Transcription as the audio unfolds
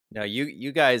No,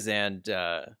 you guys and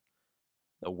the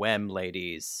Wem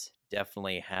ladies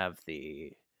definitely have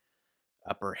the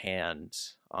upper hand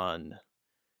on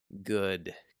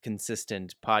good,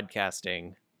 consistent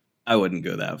podcasting. I wouldn't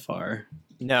go that far.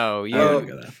 No, I wouldn't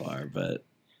go that far, but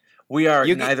We are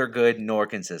You- neither good nor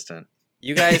consistent.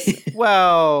 you guys.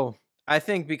 Well, I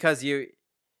think because you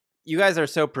guys are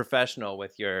so professional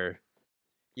with your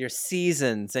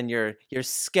seasons and your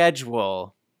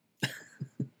schedule.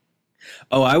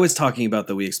 oh, I was talking about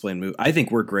the We Explain movie. I think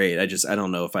we're great. I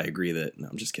don't know if I agree that. No,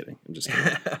 I'm just kidding.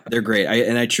 They're great.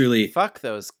 I truly Fuck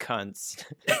those cunts.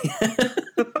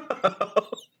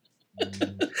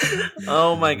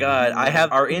 Oh my god, I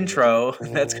have our intro.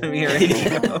 That's going to be our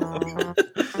intro.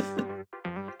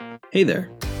 Hey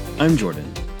there, I'm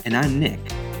Jordan. And I'm Nick.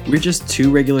 We're just two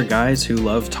regular guys who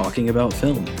love talking about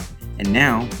film. And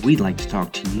now we'd like to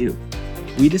talk to you.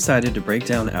 We decided to break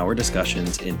down our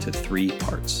discussions into 3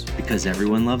 parts. Because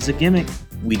everyone loves a gimmick.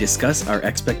 We discuss our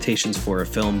expectations for a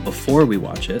film before we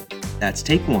watch it. That's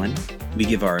take 1. We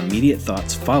give our immediate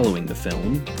thoughts following the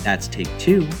film. That's take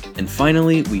 2. And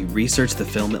finally, we research the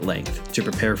film at length to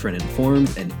prepare for an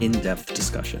informed and in-depth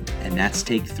discussion. And that's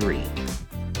take 3.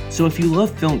 So if you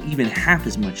love film even half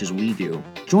as much as we do,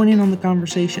 join in on the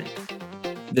conversation.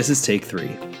 This is Take 3,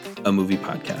 a movie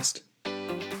podcast.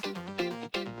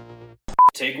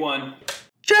 Take 1.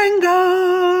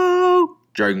 Django!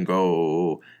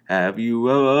 Django, have you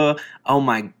ever... Oh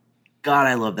my god,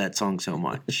 I love that song so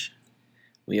much.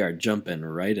 We are jumping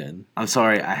right in. I'm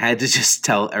sorry, I had to just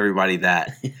tell everybody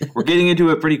that. We're getting into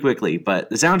it pretty quickly, but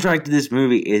the soundtrack to this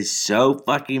movie is so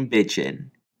fucking bitchin'.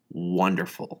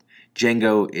 Wonderful.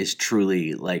 Django is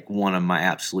truly like one of my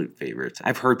absolute favorites.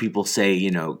 I've heard people say,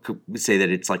 say that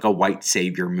it's like a white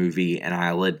savior movie, and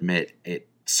I'll admit it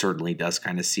certainly does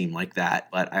kind of seem like that.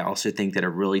 But I also think that it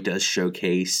really does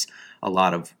showcase a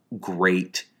lot of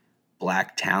great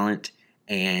black talent,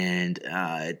 and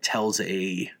it tells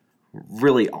a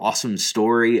really awesome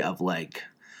story of like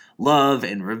love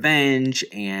and revenge.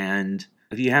 And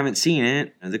if you haven't seen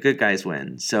it, the good guys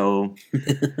win. So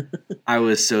I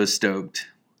was so stoked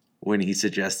when he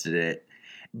suggested it.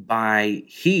 By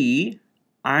he,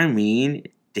 I mean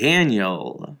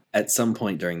Daniel. At some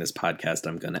point during this podcast,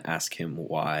 I'm going to ask him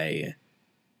why,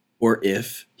 or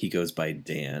if he goes by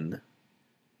Dan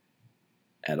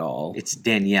at all. It's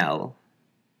Danielle.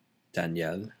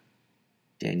 Danielle.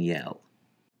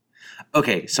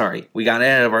 Okay, sorry. We got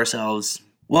ahead of ourselves.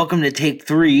 Welcome to Take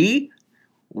 3.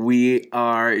 We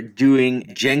are doing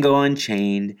Django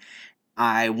Unchained.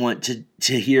 I want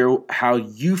to hear how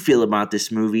you feel about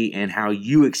this movie and how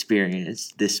you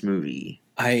experienced this movie.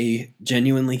 I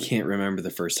genuinely can't remember the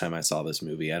first time I saw this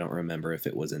movie. I don't remember if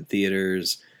it was in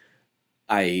theaters.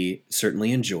 I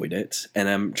certainly enjoyed it, and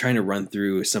I'm trying to run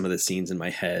through some of the scenes in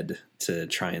my head to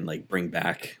try and like bring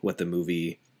back what the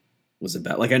movie was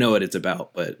about. Like I know what it's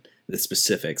about, but the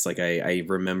specifics. Like I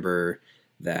remember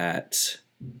that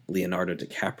Leonardo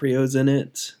DiCaprio's in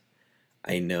it.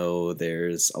 I know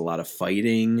there's a lot of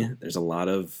fighting. There's a lot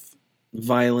of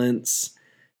violence.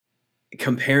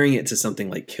 Comparing it to something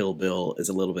like Kill Bill is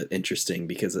a little bit interesting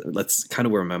because that's kind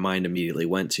of where my mind immediately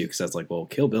went to, because I was like, well,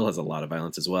 Kill Bill has a lot of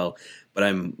violence as well, but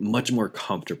I'm much more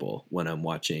comfortable when I'm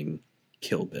watching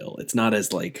Kill Bill. It's not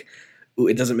as like,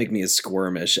 it doesn't make me as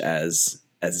squirmish as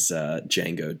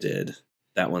Django did.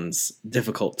 That one's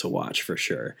difficult to watch for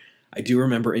sure. I do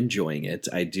remember enjoying it.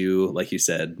 I do, like you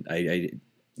said, I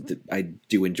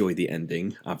do enjoy the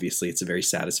ending. Obviously, it's a very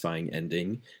satisfying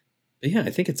ending. But yeah,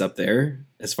 I think it's up there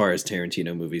as far as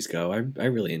Tarantino movies go. I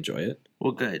really enjoy it.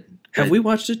 Well, good. Have we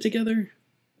watched it together?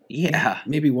 Yeah.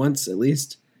 Maybe once at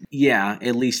least. Yeah,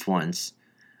 at least once.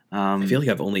 I feel like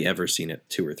I've only ever seen it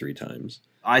 2 or 3 times.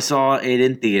 I saw it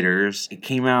in theaters. It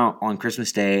came out on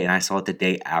Christmas Day, and I saw it the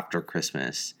day after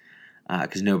Christmas.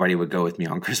 Because nobody would go with me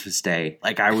on Christmas Day.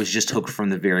 Like, I was just hooked from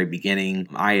the very beginning.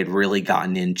 I had really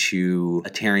gotten into a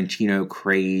Tarantino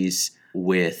craze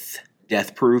with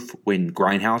Death Proof when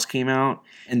Grindhouse came out.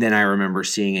 And then I remember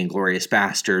seeing Inglourious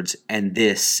Bastards and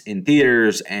this in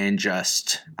theaters, and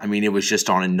it was just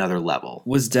on another level.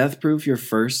 Was Death Proof your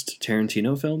first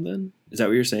Tarantino film then? Is that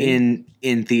what you're saying?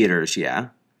 In theaters, yeah.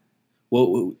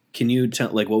 Well, can you tell,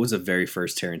 like, what was the very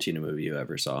first Tarantino movie you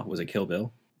ever saw? Was it Kill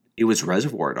Bill? It was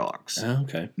Reservoir Dogs. Oh,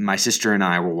 okay. My sister and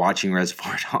I were watching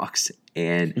Reservoir Dogs,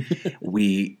 and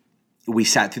we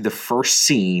sat through the first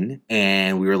scene,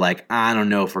 and we were like, I don't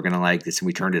know if we're going to like this, and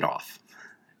we turned it off.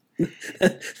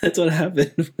 That's what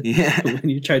happened. Yeah. When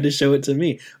you tried to show it to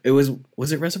me. Was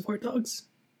it Reservoir Dogs?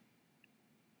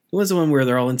 It was the one where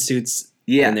they're all in suits,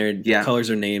 yeah, and their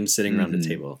colors or names sitting around the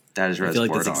table. That is Reservoir I feel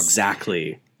like that's Dogs.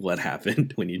 exactly what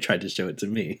happened when you tried to show it to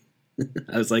me.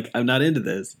 I was like, I'm not into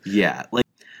this. Yeah, like,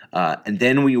 and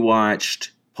then we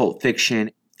watched Pulp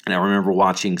Fiction, and I remember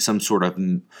watching some sort of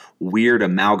weird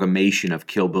amalgamation of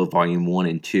Kill Bill Volume 1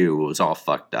 and 2. It was all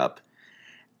fucked up,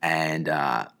 and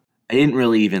I didn't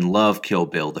really even love Kill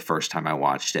Bill the first time I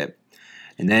watched it,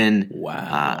 and then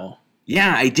Wow.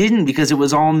 yeah, I didn't because it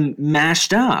was all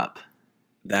mashed up.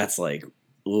 That's like,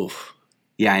 oof.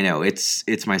 Yeah, I know.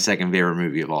 It's my second favorite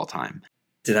movie of all time.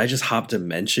 Did I just hop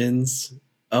dimensions?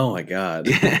 Oh my God.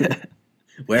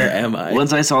 Where am I?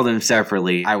 Once I saw them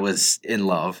separately, I was in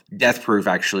love. Death Proof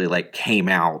actually like came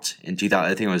out in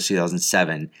 2000, I think it was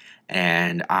 2007,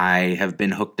 and I have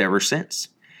been hooked ever since.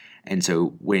 And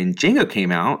so when Django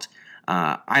came out,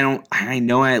 I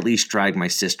know I at least dragged my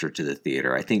sister to the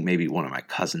theater. I think maybe one of my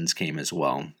cousins came as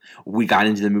well. We got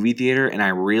into the movie theater, and I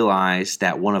realized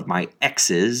that one of my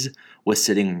exes was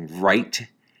sitting right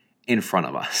in front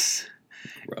of us.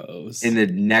 Gross. In the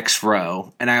next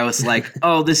row. And I was like,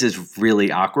 oh, this is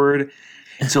really awkward.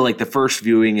 So like the first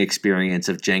viewing experience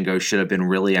of Django should have been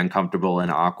really uncomfortable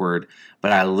and awkward,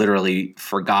 but I literally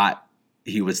forgot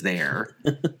he was there.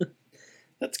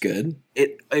 That's good.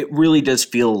 It really does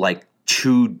feel like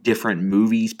two different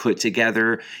movies put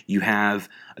together. You have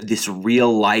this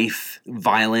real life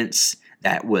violence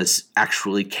that was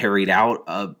actually carried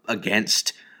out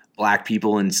against Black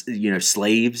people and, you know,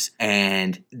 slaves,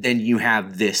 and then you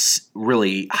have this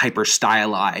really hyper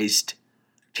stylized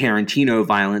Tarantino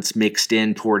violence mixed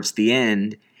in towards the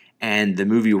end, and the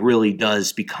movie really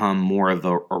does become more of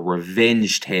a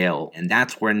revenge tale. And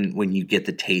that's when you get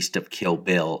the taste of Kill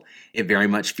Bill. It very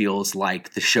much feels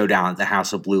like the showdown at the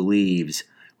House of Blue Leaves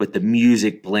with the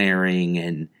music blaring,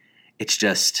 and it's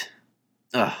just,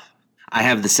 I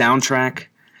have the soundtrack.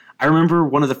 I remember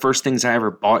one of the first things I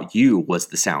ever bought you was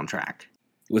the soundtrack.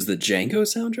 Was the Django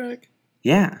soundtrack?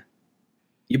 Yeah.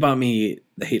 You bought me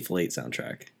the Hateful Eight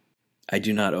soundtrack. I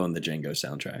do not own the Django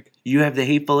soundtrack. You have the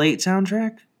Hateful Eight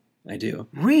soundtrack? I do.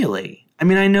 Really? I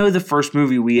mean, I know the first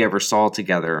movie we ever saw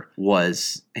together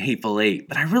was Hateful Eight,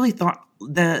 but I really thought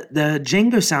the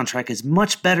Django soundtrack is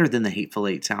much better than the Hateful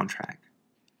Eight soundtrack.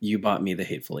 You bought me the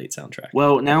Hateful Eight soundtrack.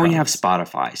 Well, now we have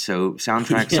Spotify, so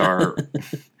soundtracks are...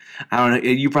 I don't know.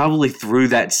 You probably threw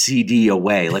that CD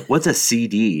away. Like, what's a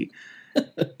CD?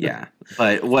 Yeah,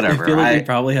 but whatever. I feel like we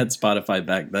probably had Spotify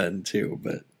back then too,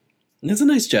 but it's a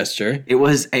nice gesture. It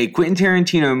was a Quentin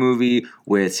Tarantino movie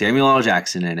with Samuel L.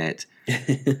 Jackson in it.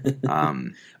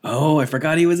 Oh, I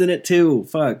forgot he was in it too.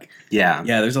 Fuck. Yeah.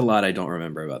 Yeah, there's a lot I don't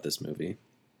remember about this movie.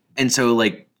 And so,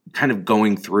 like, kind of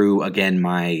going through, again,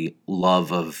 my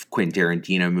love of Quentin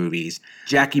Tarantino movies,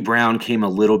 Jackie Brown came a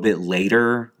little bit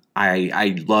later.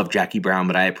 I love Jackie Brown,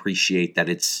 but I appreciate that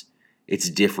it's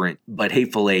different. But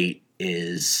Hateful Eight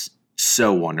is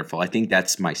so wonderful. I think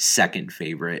that's my second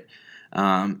favorite.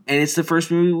 And it's the first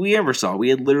movie we ever saw. We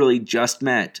had literally just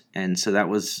met. And so that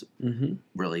was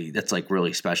that's like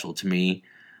really special to me.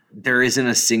 There isn't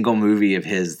a single movie of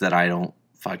his that I don't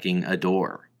fucking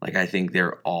adore. Like, I think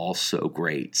they're all so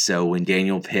great. So when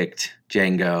Daniel picked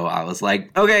Django, I was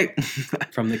like, okay.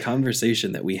 From the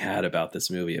conversation that we had about this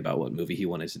movie, about what movie he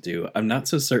wanted to do, I'm not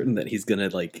so certain that he's going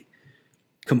to, like,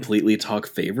 completely talk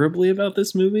favorably about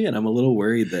this movie. And I'm a little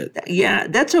worried that... Yeah,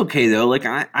 that's okay, though. Like,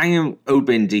 I am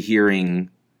open to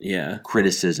hearing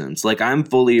criticisms. Like, I'm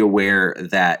fully aware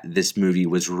that this movie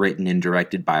was written and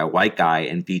directed by a white guy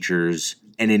and features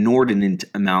an inordinate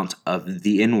amount of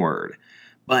the N-word.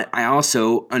 But I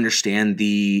also understand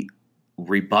the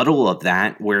rebuttal of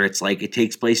that, where it's like it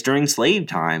takes place during slave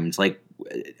times. Like,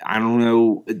 I don't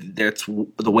know, that's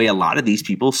the way a lot of these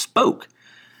people spoke.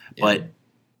 Yeah. But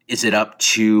is it up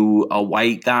to a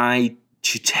white guy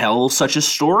to tell such a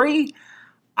story?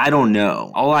 I don't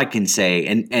know. All I can say,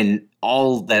 and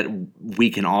all that we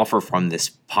can offer from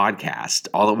this podcast,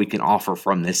 all that we can offer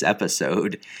from this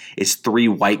episode is three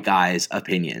white guys'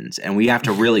 opinions. And we have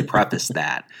to really preface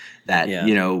that,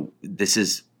 you know, this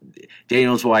is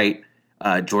Daniel's white,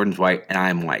 Jordan's white, and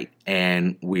I'm white.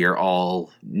 And we are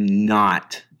all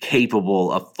not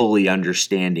capable of fully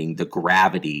understanding the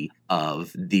gravity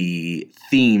of the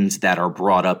themes that are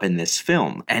brought up in this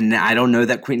film. And I don't know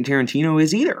that Quentin Tarantino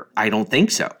is either. I don't think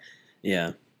so.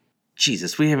 Yeah.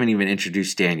 Jesus, we haven't even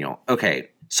introduced Daniel. Okay,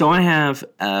 so I have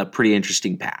a pretty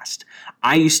interesting past.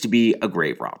 I used to be a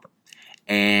grave robber,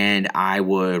 and I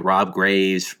would rob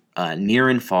graves near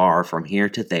and far, from here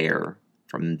to there,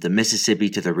 from the Mississippi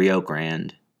to the Rio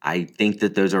Grande. I think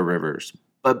that those are rivers.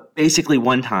 But basically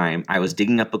one time I was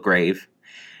digging up a grave,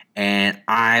 and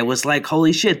I was like,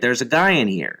 holy shit, there's a guy in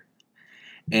here.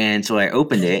 And so I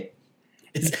opened it.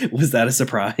 Was that a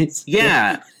surprise?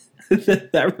 Yeah.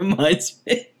 That reminds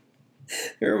me.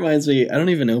 It reminds me, I don't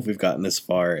even know if we've gotten this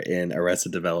far in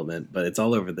Arrested Development, but it's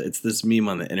all over it's this meme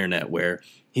on the internet where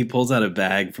he pulls out a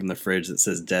bag from the fridge that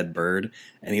says dead bird,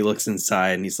 and he looks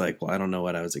inside and he's like, well, I don't know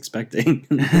what I was expecting.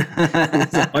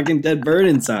 There's a fucking dead bird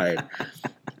inside.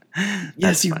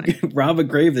 Yes, you rob a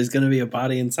grave, there's going to be a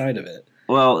body inside of it.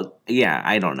 Well, yeah,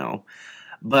 I don't know.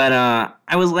 But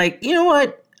I was like, you know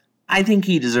what? I think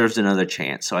he deserves another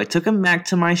chance. So I took him back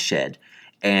to my shed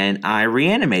and I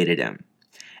reanimated him.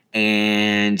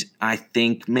 And I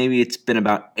think maybe it's been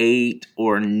about 8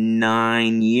 or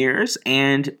 9 years,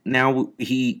 and now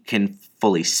he can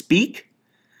fully speak.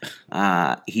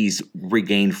 He's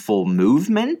regained full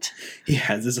movement. He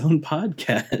has his own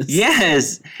podcast.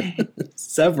 Yes.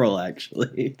 Several,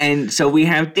 actually. And so we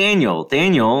have Daniel.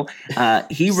 Daniel,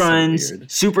 he runs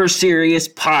Super Serious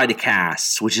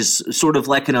Podcasts, which is sort of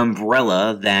like an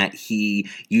umbrella that he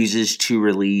uses to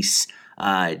release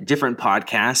different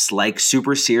podcasts like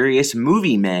Super Serious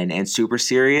Movie Men and Super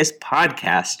Serious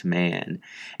Podcast Man.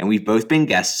 And we've both been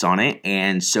guests on it,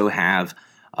 and so have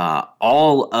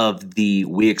all of the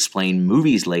We Explain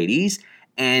Movies ladies.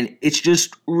 And it's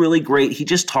just really great. He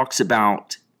just talks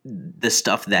about the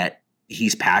stuff that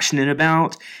he's passionate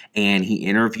about, and he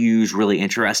interviews really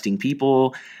interesting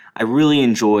people. I really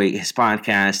enjoy his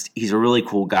podcast. He's a really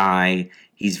cool guy.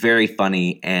 He's very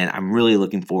funny, and I'm really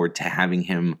looking forward to having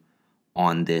him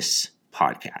on this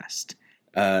podcast.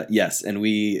 Yes, and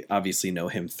we obviously know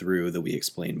him through the We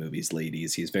Explain Movies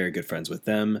ladies. He's very good friends with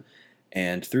them,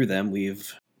 and through them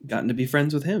we've gotten to be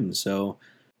friends with him. So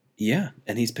yeah,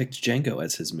 and he's picked Django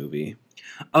as his movie.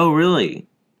 Oh, really?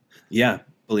 Yeah,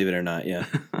 believe it or not, yeah.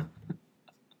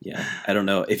 Yeah, I don't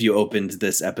know if you opened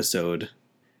this episode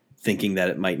thinking that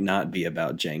it might not be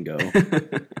about Django.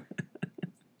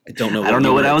 I don't know. I don't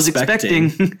know what I was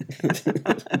expecting.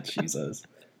 Jesus.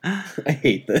 I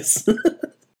hate this.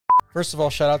 First of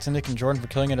all, shout out to Nick and Jordan for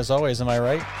killing it as always. Am I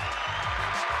right?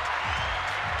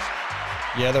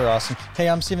 Yeah, they're awesome. Hey,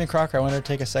 I'm Steven Crocker. I wanted to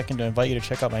take a second to invite you to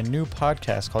check out my new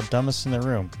podcast called Dumbest in the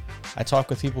Room. I talk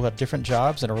with people who have different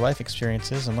jobs and life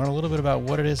experiences and learn a little bit about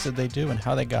what it is that they do and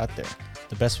how they got there.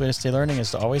 The best way to stay learning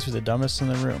is to always be the dumbest in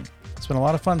the room. It's been a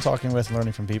lot of fun talking with and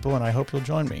learning from people, and I hope you'll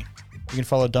join me. You can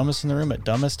follow Dumbest in the Room at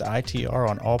DumbestITR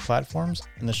on all platforms,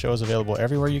 and the show is available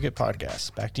everywhere you get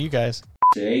podcasts. Back to you guys.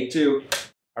 Take 2.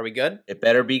 Are we good? It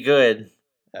better be good.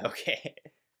 Okay.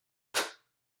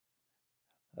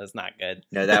 That's not good.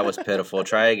 No, that was pitiful.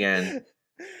 Try again.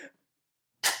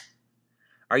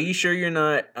 Are you sure you're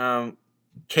not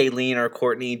Kayleen or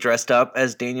Courtney dressed up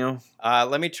as Daniel?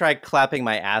 Let me try clapping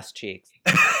my ass cheeks.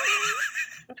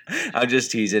 I'm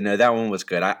just teasing. No, that one was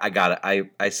good. I got it.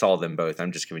 I saw them both.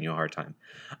 I'm just giving you a hard time.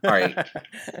 All right.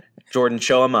 Jordan,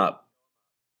 show them up.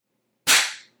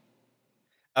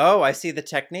 Oh, I see the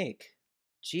technique.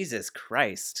 Jesus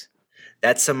Christ.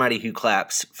 That's somebody who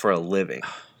claps for a living.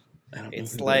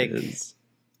 It's like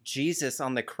Jesus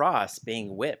on the cross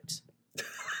being whipped.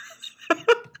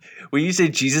 When you say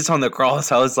Jesus on the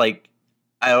cross, I was like,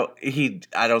 I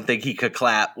don't think he could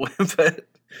clap. But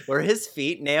were his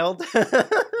feet nailed?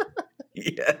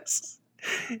 Yes.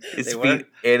 His feet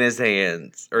and his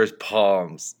hands, or his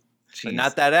palms. But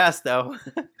not that ass, though.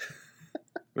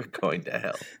 We're going to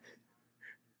hell.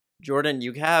 Jordan,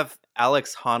 you have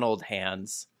Alex Honnold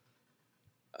hands.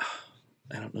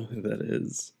 I don't know who that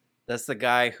is. That's the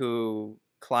guy who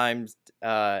climbed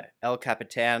El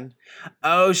Capitan.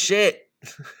 Oh, shit.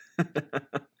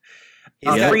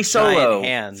 Free Solo.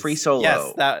 Hands. Free Solo.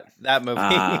 Yes, that movie.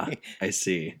 I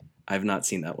see. I've not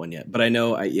seen that one yet, but I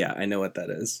know what that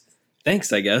is.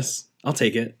 Thanks, I guess. I'll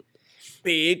take it.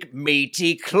 Big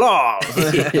meaty claws.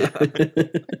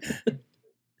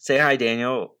 Say hi,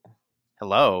 Daniel.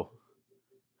 Hello.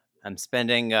 I'm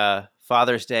spending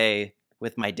Father's Day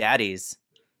with my daddies.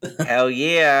 Hell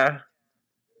yeah.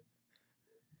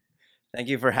 Thank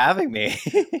you for having me.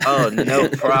 Oh, no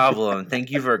problem.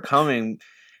 Thank you for coming.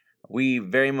 We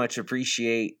very much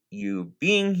appreciate you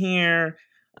being here.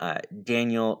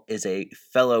 Daniel is a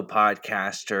fellow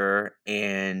podcaster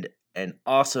and an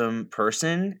awesome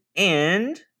person.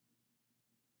 And,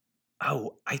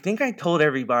 I think I told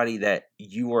everybody that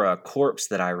you were a corpse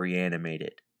that I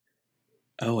reanimated.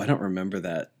 Oh, I don't remember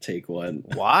that. Take one.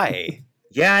 Why?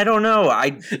 Yeah, I don't know.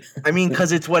 I mean,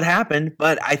 because it's what happened,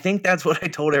 but I think that's what I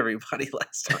told everybody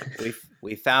last time.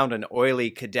 We found an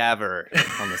oily cadaver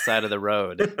on the side of the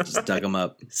road. Just dug him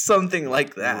up. Something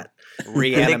like that. I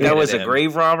Reanimated think that was him. a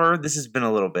grave robber. This has been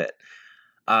a little bit.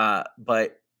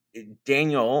 But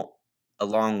Daniel,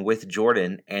 along with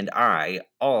Jordan and I,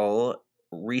 all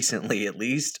recently at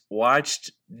least,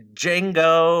 watched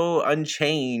Django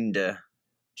Unchained.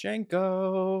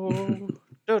 Django.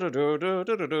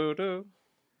 Do-do-do-do-do-do-do.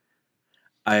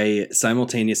 I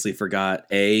simultaneously forgot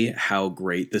A, how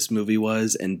great this movie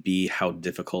was, and B, how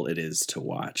difficult it is to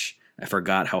watch. I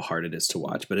forgot how hard it is to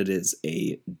watch, but it is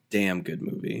a damn good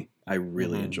movie. I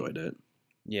really Mhm. enjoyed it.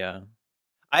 Yeah.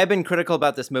 I have been critical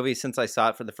about this movie since I saw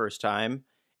it for the first time,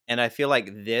 and I feel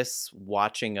like this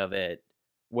watching of it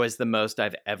was the most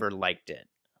I've ever liked it.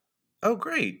 Oh,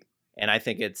 great. And I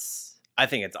think it's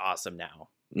awesome now.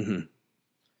 Hmm.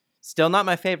 Still not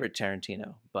my favorite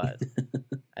Tarantino, but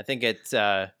I think it's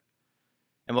and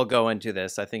we'll go into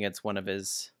this. I think it's one of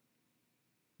his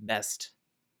best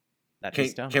that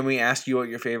he's done. Can we ask you what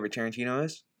your favorite Tarantino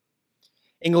is?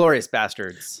 Inglourious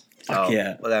Bastards. Fuck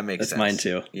yeah. Well, that makes That's sense. mine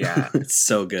too. Yeah. It's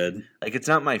so good. Like, it's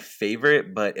not my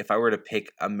favorite, but if I were to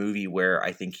pick a movie where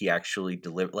I think he actually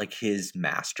delivered, like, his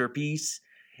masterpiece,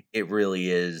 it really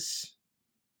is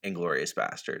Inglourious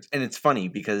Bastards. And it's funny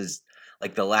because,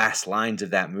 like, the last lines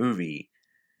of that movie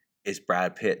is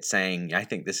Brad Pitt saying, I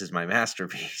think this is my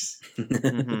masterpiece.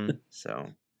 Mhm.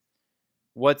 So,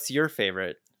 What's your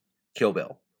favorite Kill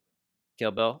Bill.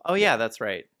 Kill Bill? Oh yeah, that's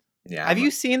right. Yeah. Have you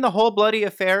seen The Whole Bloody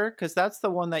Affair? Because that's the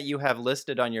one that you have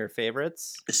listed on your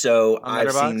favorites. So on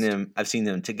I've seen Letterboxd? them. I've seen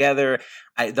them together.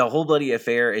 The Whole Bloody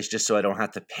Affair is just so I don't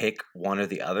have to pick one or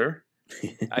the other.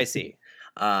 I see.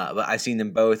 But I've seen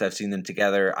them both. I've seen them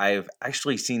together. I've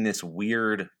actually seen this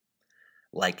weird,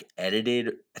 like,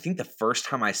 edited. I think the first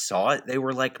time I saw it, they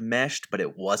were like meshed, but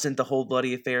it wasn't The Whole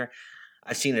Bloody Affair.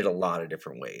 I've seen it a lot of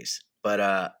different ways.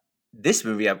 But this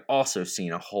movie I've also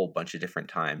seen a whole bunch of different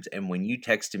times. And when you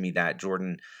texted me that,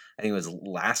 Jordan, I think it was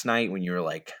last night when you were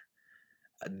like,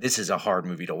 this is a hard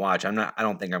movie to watch. I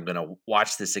don't think I'm gonna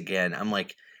watch this again. I'm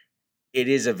like, it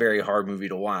is a very hard movie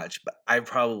to watch, but I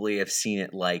probably have seen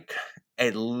it like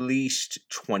at least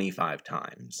 25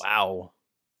 times. Wow.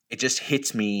 It just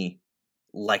hits me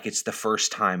like it's the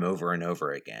first time over and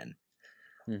over again.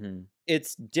 Mm-hmm.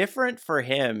 It's different for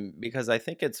him because I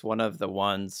think it's one of the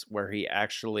ones where he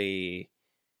actually,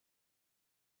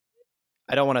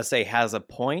 I don't want to say has a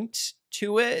point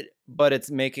to it, but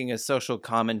it's making a social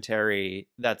commentary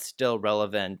that's still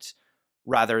relevant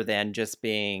rather than just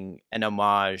being an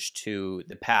homage to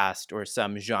the past or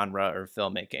some genre or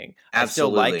filmmaking.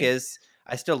 Absolutely.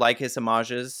 I still like his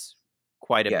homages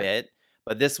quite a Yeah. bit,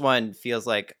 but this one feels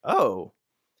like, oh,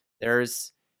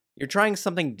 you're trying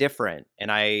something different,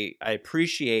 and I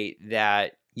appreciate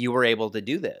that you were able to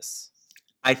do this.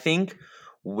 I think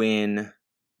when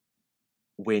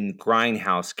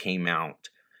Grindhouse came out,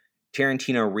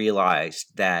 Tarantino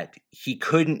realized that he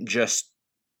couldn't just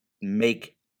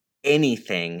make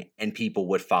anything and people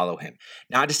would follow him.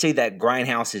 Not to say that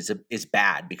Grindhouse is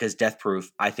bad, because Death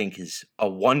Proof I think is a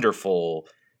wonderful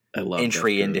I love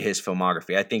entry Death into Proof. his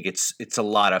filmography. I think it's a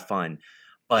lot of fun.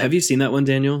 But Have you seen that one,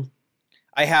 Daniel?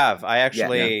 I have. I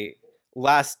actually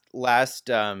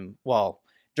well,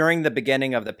 during the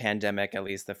beginning of the pandemic, at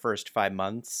least the first 5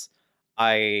 months,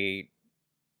 I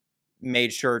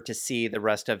made sure to see the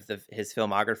rest of his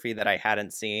filmography that I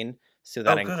hadn't seen. So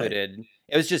that Oh, good. included,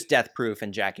 it was just Death Proof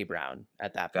and Jackie Brown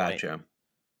at that point. Gotcha.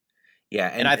 Yeah,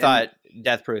 And I thought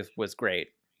Death Proof was great.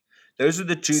 those are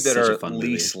the two that Such a are fun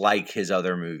least movie. like his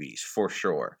other movies, for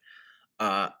sure.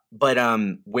 But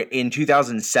in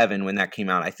 2007, when that came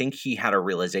out, I think he had a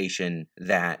realization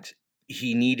that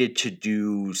he needed to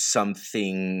do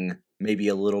something maybe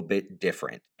a little bit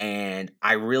different. And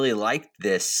I really liked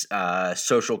this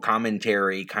social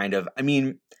commentary kind of. I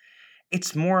mean,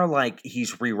 it's more like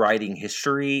he's rewriting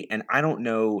history, and I don't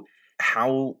know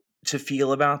how to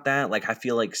feel about that. Like, I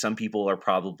feel like some people are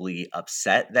probably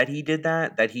upset that he did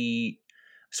that he,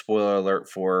 spoiler alert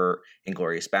for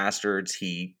Inglourious Bastards,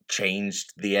 he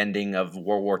changed the ending of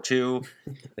World War II.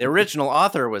 The original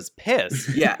author was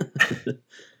pissed. Yeah.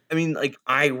 I mean, like,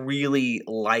 I really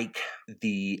like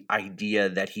the idea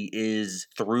that he is,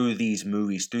 through these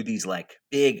movies, through these, like,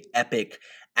 big, epic,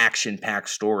 action-packed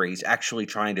stories, actually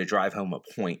trying to drive home a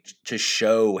point to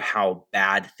show how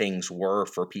bad things were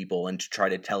for people and to try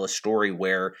to tell a story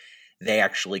where they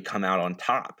actually come out on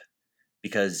top.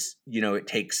 Because, it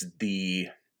takes the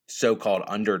so-called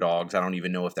underdogs, I don't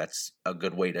even know if that's a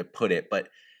good way to put it, but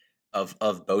of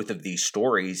both of these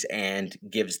stories, and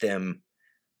gives them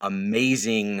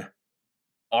amazing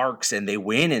arcs, and they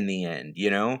win in the end,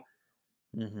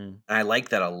 Mm-hmm. And I like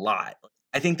that a lot.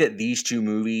 I think that these two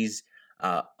movies,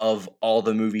 of all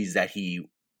the movies that he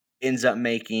ends up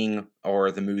making,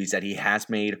 or the movies that he has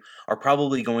made, are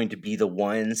probably going to be the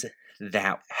ones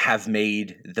that have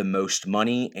made the most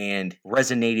money and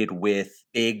resonated with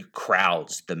big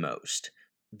crowds the most.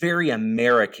 Very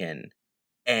American,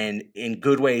 and in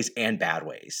good ways and bad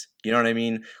ways. You know what I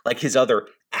mean? Like, his other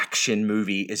action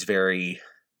movie is very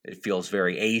It feels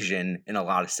very Asian in a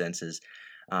lot of senses.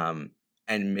 And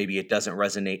maybe it doesn't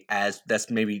resonate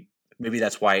maybe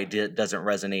that's why it doesn't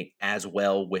resonate as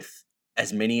well with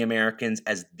as many Americans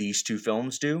as these two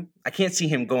films do. I can't see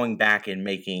him going back and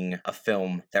making a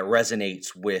film that resonates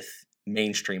with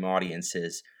mainstream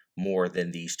audiences more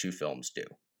than these two films do.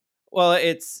 Well,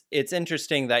 it's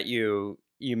interesting that you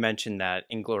mentioned that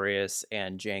Inglourious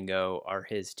and Django are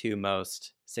his two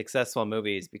most successful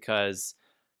movies, because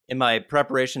in my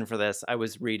preparation for this, I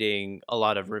was reading a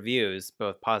lot of reviews,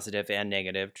 both positive and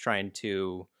negative, trying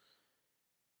to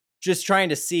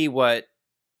see what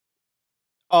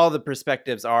all the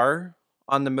perspectives are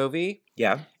on the movie.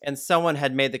 Yeah. And someone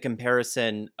had made the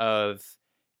comparison of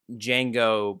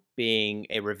Django being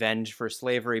a revenge for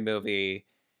slavery movie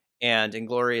and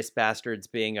Inglourious Basterds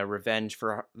being a revenge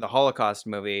for the Holocaust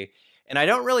movie. And I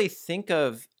don't really think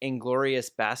of Inglourious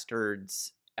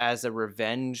Basterds as a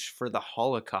revenge for the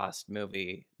Holocaust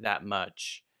movie that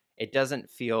much. It doesn't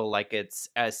feel like it's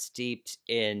as steeped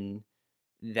in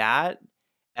that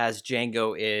as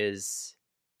Django is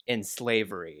in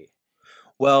slavery.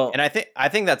 Well, And I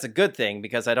think that's a good thing,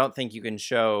 because I don't think you can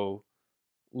show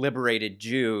liberated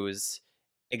Jews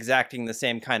exacting the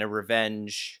same kind of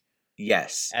revenge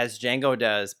yes. as Django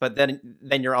does. But then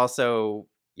you're also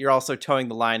towing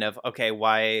the line of, okay,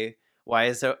 why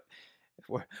is it,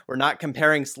 we're not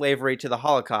comparing slavery to the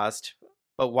Holocaust,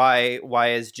 but why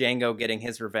is Django getting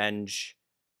his revenge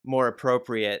more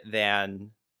appropriate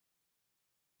than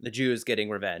the Jews getting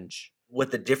revenge?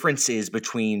 What the difference is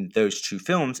between those two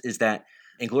films is that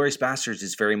Inglourious Basterds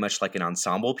is very much like an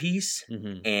ensemble piece,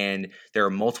 and there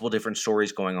are multiple different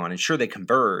stories going on, and sure, they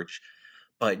converge,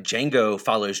 but Django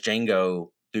follows Django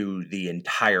through the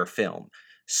entire film.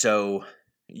 So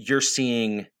you're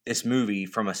seeing this movie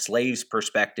from a slave's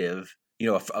perspective,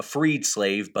 a freed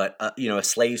slave, but a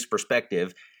slave's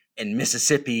perspective in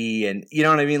Mississippi, and you know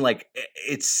what I mean? Like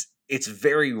it's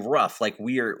very rough. Like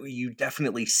you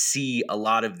definitely see a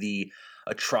lot of the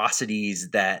atrocities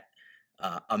that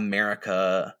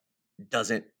America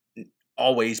doesn't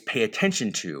always pay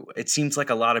attention to. It seems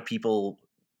like a lot of people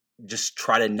just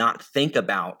try to not think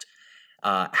about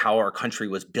how our country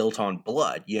was built on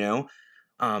blood,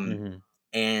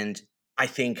 And I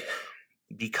think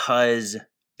because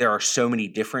there are so many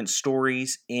different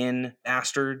stories in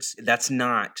Bastards, that's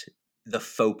not the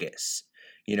focus.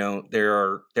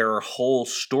 There are whole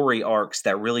story arcs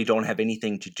that really don't have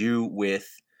anything to do with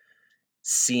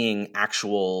seeing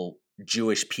actual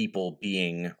Jewish people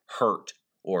being hurt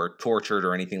or tortured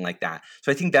or anything like that.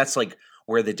 So I think that's like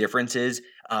where the difference is.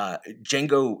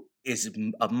 Django is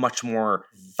a much more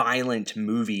violent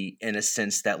movie in a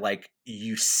sense that like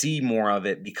you see more of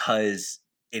it because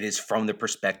it is from the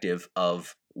perspective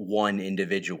of one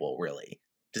individual, really.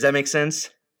 Does that make sense?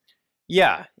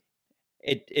 Yeah,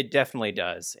 it definitely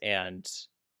does. And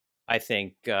I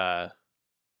think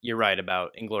you're right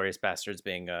about Inglourious Basterds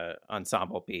being an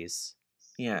ensemble piece.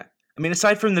 Yeah. I mean,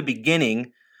 aside from the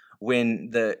beginning,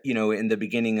 when in the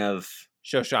beginning of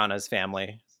Shoshana's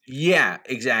family. Yeah,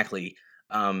 exactly.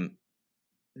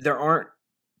 There aren't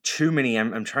too many,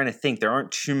 I'm trying to think, there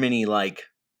aren't too many like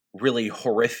really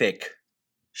horrific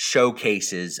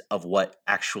showcases of what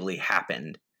actually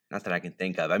happened. Not that I can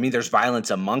think of. I mean, there's violence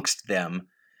amongst them,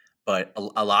 but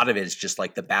a lot of it is just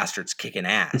like the bastards kicking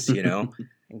ass,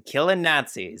 and killing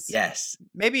Nazis. Yes.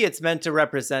 Maybe it's meant to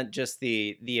represent just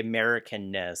the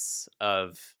Americanness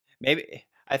of maybe.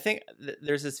 I think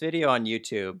there's this video on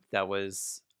YouTube that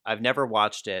was, I've never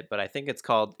watched it, but I think it's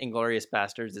called Inglourious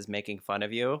Basterds is Making Fun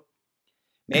of You.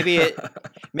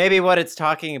 Maybe what it's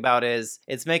talking about is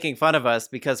it's making fun of us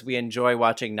because we enjoy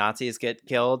watching Nazis get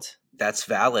killed. That's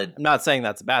valid. I'm not saying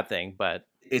that's a bad thing, but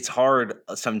it's hard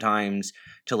sometimes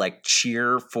to like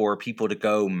cheer for people to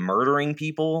go murdering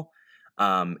people.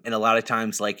 And a lot of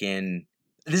times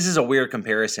this is a weird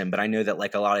comparison, but I know that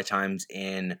like a lot of times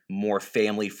in more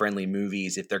family friendly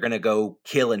movies, if they're going to go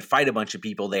kill and fight a bunch of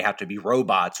people, they have to be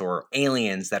robots or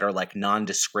aliens that are like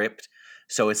nondescript.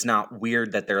 So it's not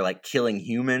weird that they're like killing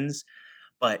humans,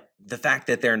 but the fact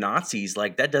that they're Nazis,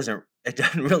 like it doesn't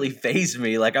really faze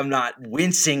me. Like I'm not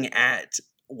wincing at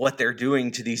what they're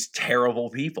doing to these terrible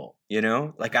people,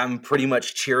 like I'm pretty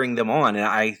much cheering them on. And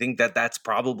I think that that's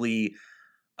probably,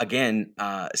 again,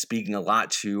 speaking a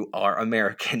lot to our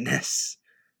Americanness.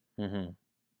 Mm-hmm.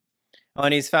 Oh,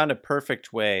 and he's found a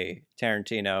perfect way,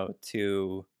 Tarantino,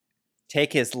 to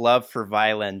take his love for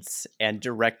violence and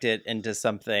direct it into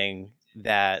something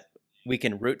that we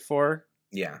can root for.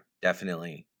 Yeah,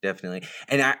 definitely.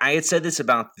 And I had said this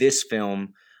about this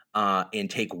film in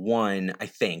take one, I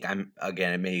think.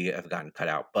 It may have gotten cut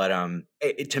out, but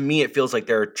to me, it feels like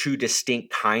there are two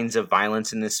distinct kinds of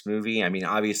violence in this movie. I mean,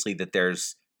 obviously that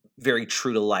there's very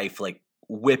true to life, like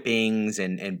whippings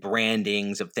and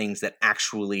brandings of things that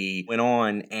actually went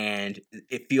on, and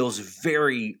it feels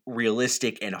very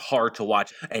realistic and hard to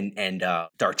watch. And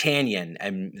D'Artagnan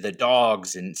and the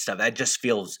dogs and stuff, that just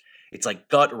feels, it's like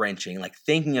gut wrenching. Like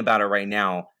thinking about it right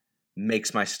now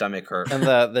makes my stomach hurt. And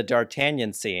the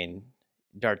D'Artagnan scene,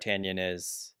 D'Artagnan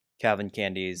is Calvin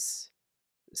Candy's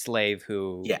slave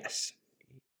who, yes,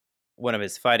 one of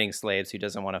his fighting slaves who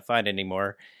doesn't want to fight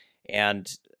anymore.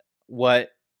 And one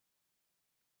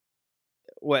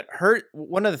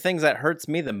of the things that hurts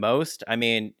me the most, I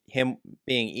mean, him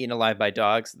being eaten alive by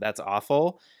dogs, that's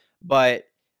awful. But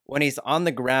when he's on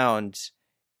the ground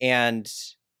and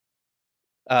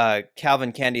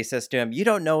Calvin Candy says to him, "You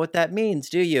don't know what that means,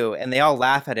 do you?" And they all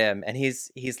laugh at him, and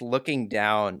he's looking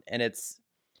down, and it's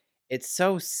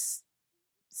so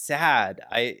sad.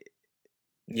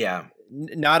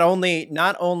 Not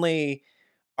only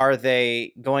are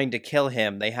they going to kill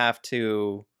him, they have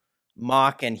to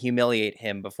mock and humiliate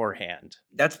him beforehand.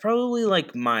 That's probably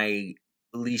like my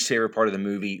least favorite part of the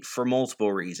movie for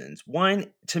multiple reasons. One,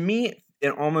 to me,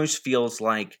 it almost feels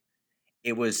like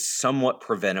it was somewhat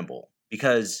preventable,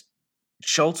 because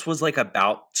Schultz was like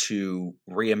about to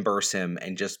reimburse him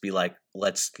and just be like,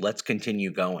 let's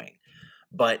continue going.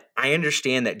 But I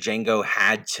understand that Django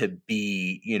had to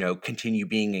be, continue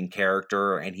being in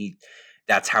character, and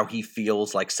that's how he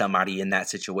feels like somebody in that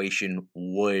situation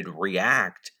would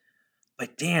react.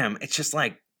 But damn, it's just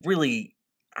like, really,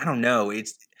 I don't know.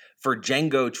 It's for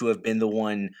Django to have been the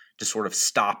one to sort of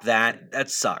stop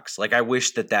that sucks. Like I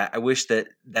wish that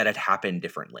had happened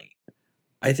differently.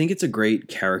 I think it's a great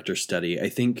character study. I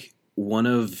think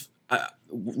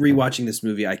rewatching this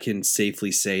movie, I can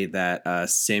safely say that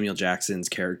Samuel Jackson's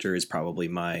character is probably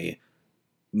my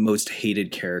most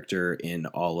hated character in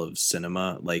all of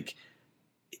cinema. Like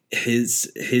his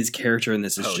character in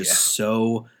this is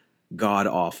so god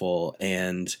awful,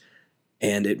 and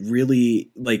it really,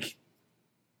 like,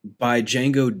 by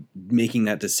Django making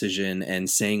that decision and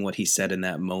saying what he said in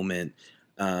that moment,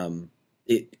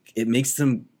 it makes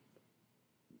them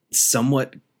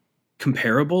somewhat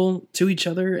comparable to each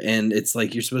other, and it's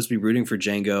like you're supposed to be rooting for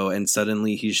Django, and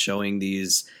suddenly he's showing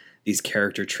these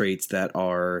character traits that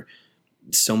are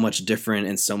so much different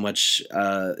and so much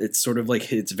it's sort of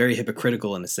like, it's very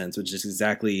hypocritical in a sense, which is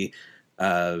exactly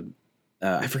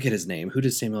I forget his name. Who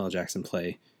does Samuel L. Jackson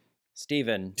play?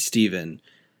 Steven.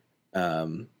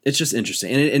 It's just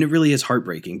interesting, and it really is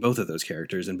heartbreaking, both of those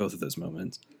characters in both of those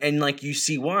moments. And like you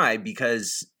see why,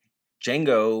 because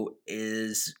Django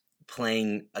is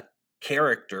playing a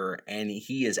character and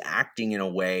he is acting in a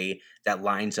way that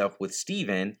lines up with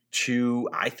Steven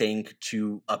I think,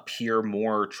 to appear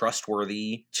more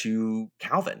trustworthy to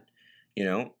Calvin,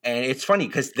 And it's funny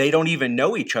because they don't even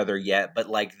know each other yet, but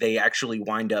like they actually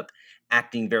wind up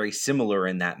acting very similar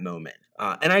in that moment.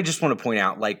 And I just want to point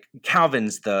out, like,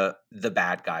 Calvin's the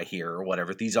bad guy here or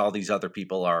whatever. All these other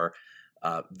people are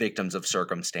victims of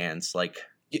circumstance. Like,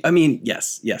 I mean,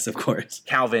 yes, of course.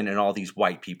 Calvin and all these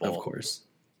white people. Of course.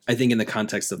 I think in the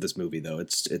context of this movie, though,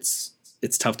 it's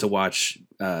tough to watch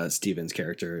Steven's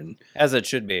character, and as it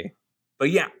should be. But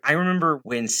yeah, I remember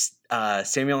when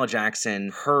Samuel L.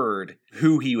 Jackson heard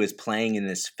who he was playing in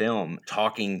this film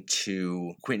talking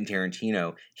to Quentin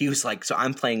Tarantino, he was like, "So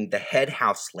I'm playing the head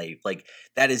house slave. Like,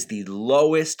 that is the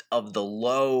lowest of the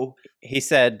low." He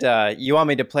said, "You want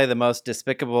me to play the most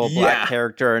despicable black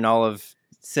character in all of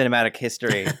cinematic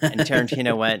history?" And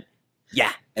Tarantino went,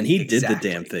 "Yeah." And he did the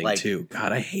damn thing, like, too.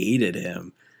 God, I hated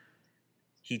him.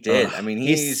 He did. I mean,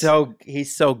 he's so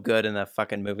good in that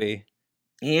fucking movie.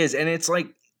 He is. And it's like,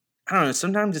 I don't know,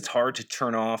 sometimes it's hard to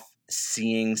turn off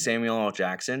seeing Samuel L.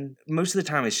 Jackson. Most of the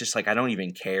time it's just like, I don't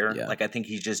even care. Yeah. Like, I think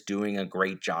he's just doing a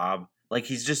great job. Like,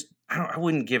 he's just, I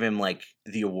wouldn't give him like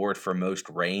the award for most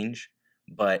range,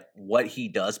 but what he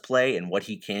does play and what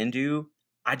he can do,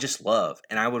 I just love.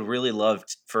 And I would really love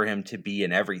for him to be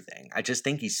in everything. I just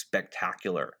think he's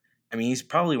spectacular. I mean, he's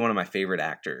probably one of my favorite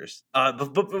actors.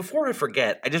 But before I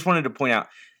forget, I just wanted to point out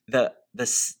the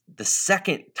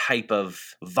second type of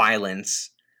violence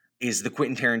is the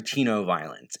Quentin Tarantino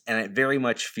violence. And it very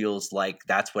much feels like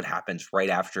that's what happens right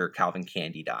after Calvin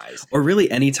Candy dies. Or really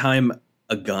anytime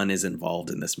a gun is involved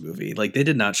in this movie. Like, they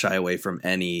did not shy away from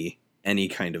any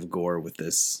kind of gore with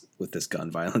this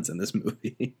gun violence in this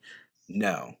movie.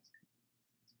 No.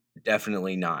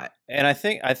 Definitely not. And I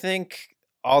think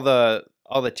all the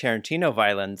Tarantino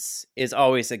violence is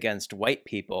always against white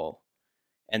people.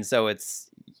 And so it's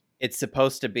it's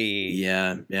supposed to be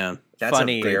Yeah. That's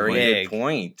funny a very big. good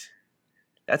point.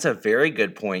 That's a very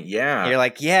good point. Yeah. You're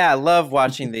like, yeah, I love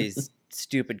watching these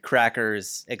stupid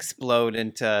crackers explode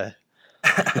into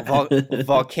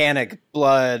volcanic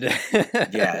blood.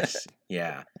 Yes.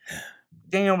 Yeah.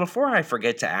 Daniel, before I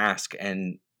forget to ask,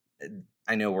 and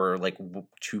I know we're like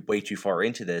way too far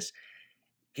into this,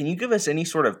 can you give us any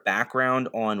sort of background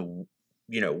on,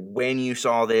 when you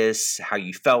saw this, how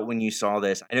you felt when you saw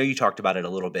this? I know you talked about it a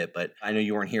little bit, but I know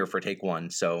you weren't here for take one.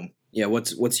 So Yeah,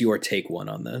 what's your take one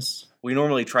on this? we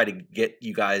normally try to get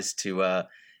you guys to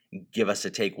give us a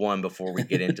take one before we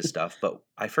get into stuff, but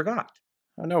I forgot.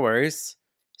 Oh, no worries.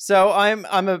 So I'm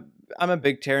a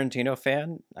big Tarantino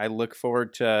fan. I look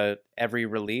forward to every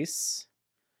release.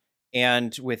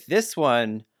 And with this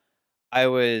one, I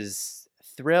was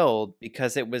thrilled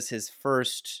because it was his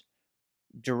first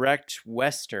direct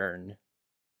Western.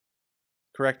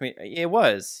 Correct me. It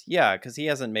was. Yeah, because he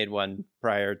hasn't made one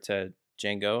prior to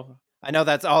Django. I know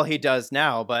that's all he does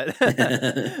now, but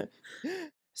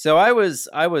so I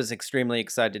was extremely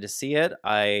excited to see it.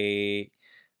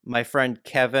 My friend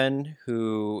Kevin,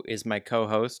 who is my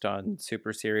co-host on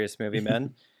Super Serious Movie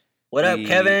Men. What up,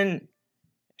 Kevin?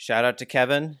 Shout out to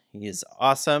Kevin. He's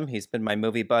awesome. He's been my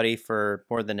movie buddy for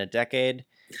more than a decade.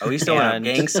 Oh, he's throwing up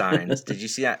gang signs. Did you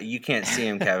see that? You can't see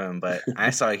him, Kevin, but I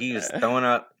saw he was throwing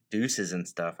up deuces and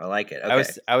stuff. I like it. Okay.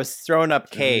 I was throwing up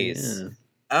K's.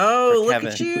 Oh, look Kevin.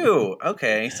 at you.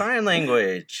 Okay, sign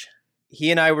language.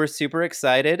 He and I were super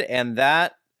excited, and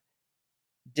that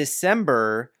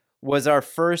December was our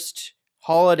first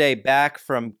holiday back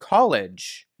from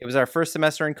college. It was our first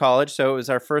semester in college, so it was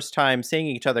our first time seeing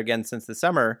each other again since the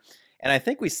summer. And I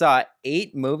think we saw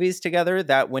 8 movies together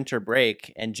that winter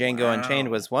break, and Django Unchained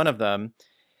was one of them.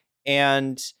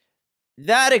 And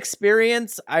that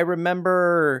experience, I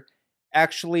remember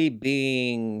actually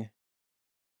being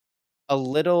a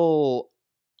little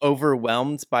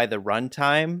overwhelmed by the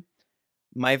runtime.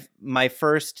 My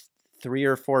first 3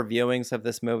 or 4 viewings of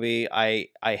this movie, I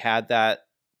had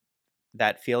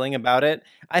that feeling about it.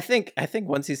 I think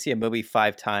once you see a movie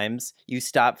 5 times, you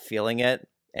stop feeling it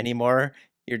anymore.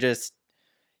 You just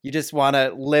want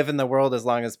to live in the world as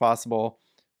long as possible.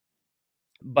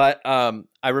 But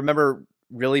I remember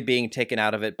really being taken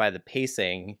out of it by the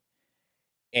pacing,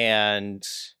 and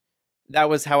that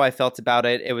was how I felt about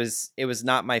it. It was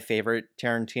not my favorite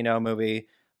Tarantino movie,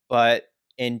 but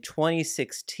in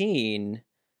 2016,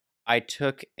 I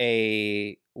took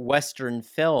a Western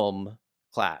film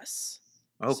class.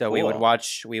 Oh, so cool. we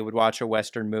would watch a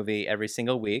Western movie every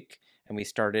single week, and we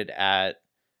started at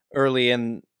early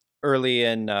in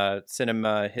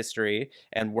cinema history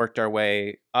and worked our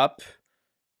way up.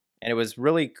 And it was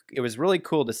really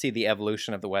cool to see the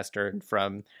evolution of the Western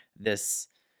from this,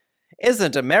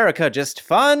 isn't America just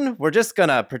fun? We're just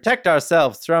gonna protect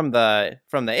ourselves from the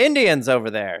Indians over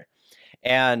there.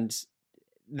 And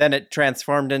then it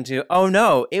transformed into, oh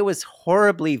no, it was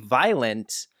horribly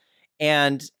violent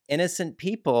and innocent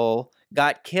people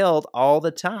got killed all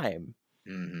the time.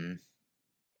 Mm-hmm.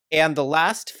 And the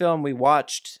last film we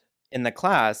watched in the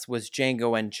class was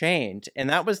Django Unchained. And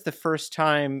that was the first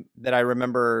time that I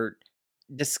remember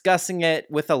discussing it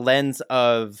with a lens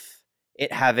of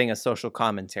it having a social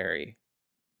commentary.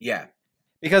 Yeah.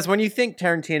 Because when you think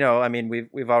Tarantino, I mean,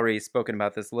 we've already spoken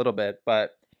about this a little bit,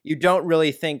 but you don't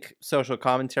really think social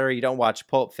commentary. You don't watch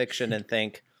Pulp Fiction and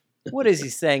think, what is he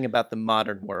saying about the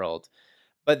modern world?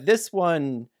 But this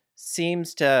one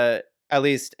seems to, at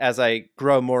least as I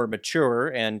grow more mature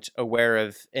and aware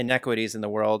of inequities in the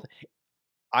world,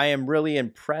 I am really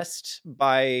impressed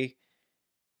by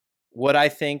what I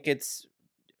think it's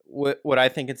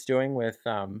doing with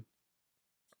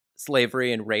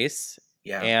slavery and race.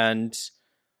 Yeah. And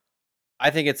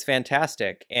I think it's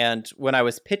fantastic. And when I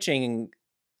was pitching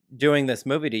doing this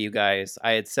movie to you guys,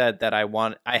 I had said that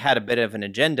I had a bit of an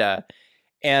agenda.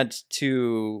 And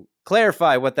to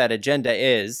clarify what that agenda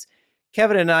is,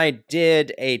 Kevin and I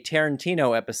did a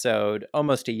Tarantino episode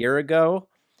almost a year ago.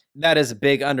 That is a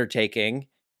big undertaking,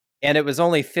 and it was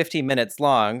only 50 minutes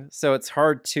long, so it's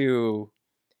hard to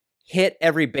hit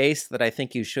every base that I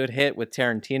think you should hit with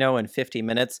Tarantino in 50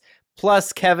 minutes.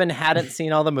 Plus, Kevin hadn't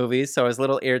seen all the movies, so I was a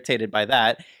little irritated by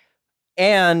that.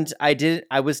 And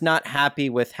I was not happy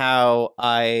with how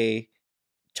I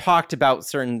talked about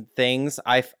certain things.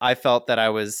 I felt that I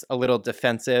was a little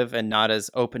defensive and not as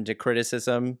open to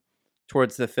criticism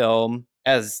towards the film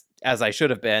as I should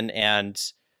have been. And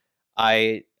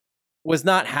I was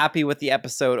not happy with the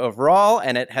episode overall,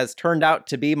 and it has turned out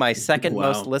to be my second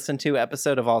most listened to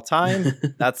episode of all time.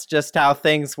 That's just how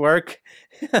things work.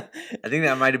 I think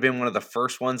that might have been one of the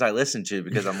first ones I listened to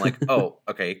because I'm like, oh,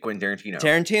 okay, Quentin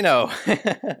Tarantino.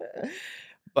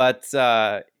 But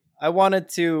I wanted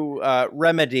to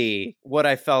remedy what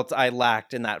I felt I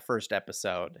lacked in that first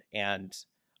episode. And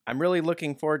I'm really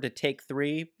looking forward to take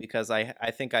 3 because I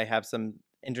think I have some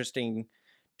interesting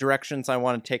directions I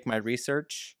want to take my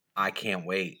research. I can't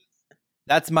wait.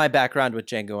 That's my background with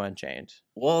Django Unchained.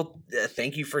 Well,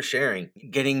 thank you for sharing.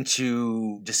 Getting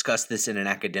to discuss this in an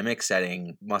academic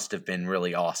setting must have been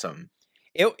really awesome.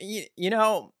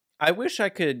 I wish I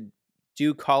could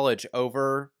do college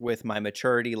over with my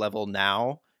maturity level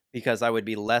now because I would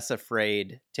be less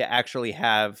afraid to actually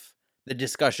have the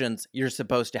discussions you're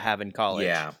supposed to have in college.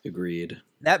 Yeah, agreed.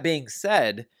 That being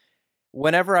said,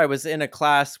 whenever I was in a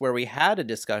class where we had a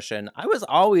discussion, I was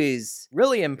always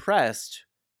really impressed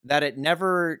that it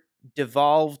never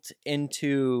devolved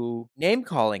into name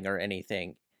calling or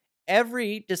anything.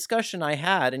 Every discussion I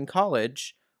had in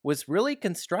college was really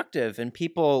constructive and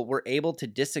people were able to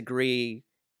disagree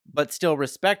but still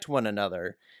respect one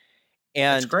another.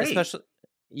 And that's great. Especially,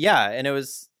 and it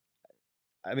was,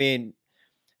 I mean,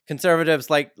 conservatives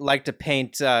like to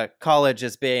paint college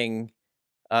as being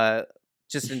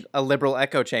just a liberal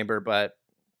echo chamber, but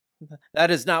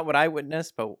that is not what I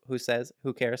witnessed. But who says?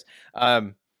 Who cares?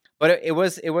 But it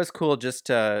was cool just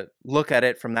to look at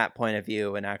it from that point of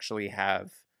view and actually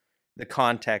have the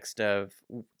context of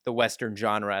the Western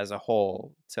genre as a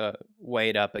whole to weigh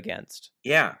it up against.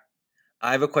 Yeah.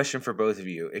 I have a question for both of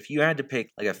you. If you had to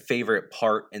pick like a favorite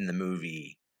part in the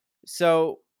movie.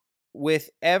 So with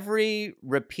every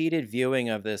repeated viewing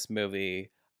of this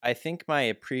movie, I think my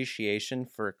appreciation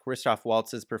for Christoph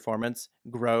Waltz's performance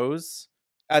grows.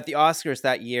 At the Oscars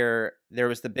that year, there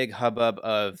was the big hubbub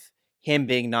of him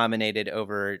being nominated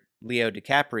over Leo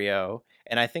DiCaprio,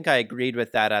 and I think I agreed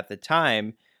with that at the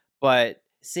time, but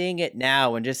seeing it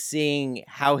now and just seeing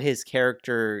how his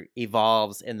character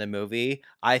evolves in the movie,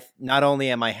 not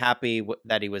only am I happy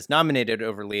that he was nominated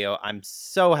over Leo, I'm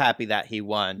so happy that he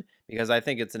won because I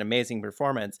think it's an amazing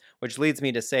performance, which leads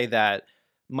me to say that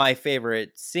my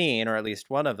favorite scene, or at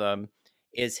least one of them,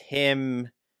 is him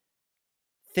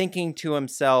thinking to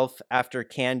himself after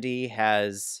Candy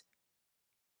has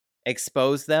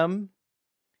exposed them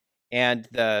and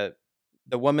the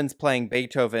woman's playing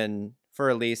Beethoven for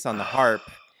Elise on the harp,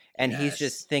 and he's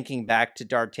just thinking back to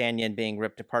D'Artagnan being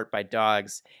ripped apart by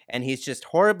dogs, and he's just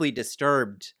horribly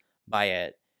disturbed by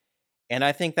it. And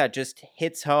I think that just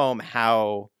hits home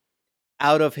how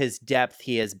out of his depth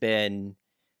he has been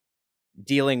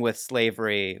dealing with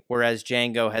slavery, whereas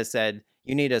Django has said,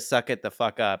 you need to suck it the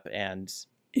fuck up, and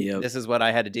this is what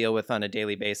I had to deal with on a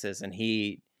daily basis, and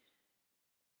he's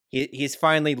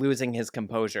finally losing his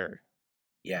composure.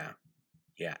 Yeah.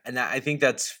 And I think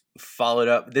that's followed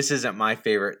up. This isn't my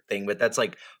favorite thing, but that's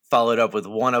like followed up with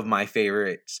one of my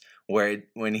favorites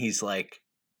when he's like,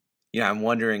 I'm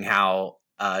wondering how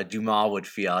Dumas would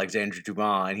feel, Alexandre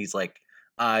Dumas. And he's like,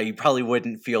 you probably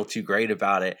wouldn't feel too great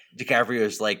about it.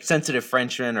 DiCaprio's like sensitive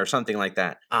Frenchman or something like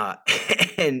that.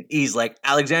 And he's like,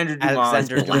 Alexandre Dumas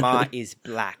is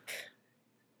black.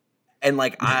 And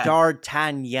like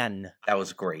D'Artagnan. That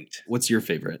was great. What's your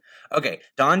favorite? Okay,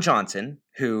 Don Johnson,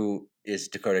 who is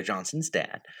Dakota Johnson's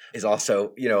dad, is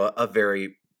also, a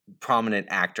very prominent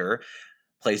actor,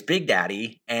 plays Big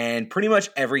Daddy, and pretty much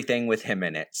everything with him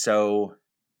in it. So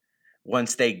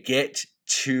once they get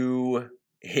to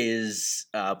his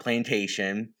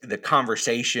plantation, the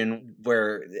conversation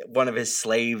where one of his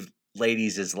slave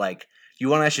ladies is like, you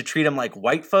want us to treat him like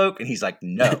white folk? And he's like,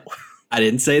 no. I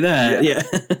didn't say that. Yeah.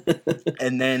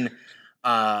 And then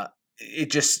I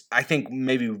think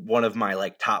maybe one of my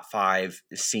like top 5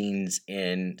 scenes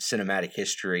in cinematic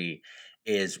history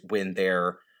is when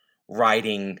they're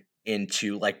riding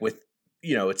into like with,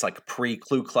 it's like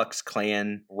pre-Ku Klux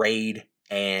Klan raid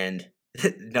and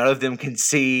none of them can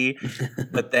see.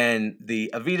 But then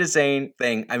the Evita Zane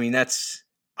thing, I mean,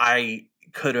 I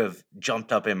could have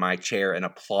jumped up in my chair and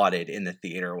applauded in the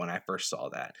theater when I first saw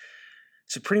that.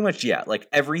 So pretty much, like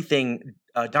everything,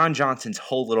 Don Johnson's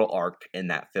whole little arc in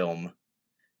that film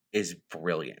is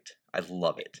brilliant. I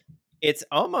love it. It's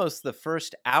almost the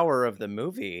first hour of the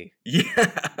movie. Yeah.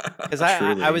 Because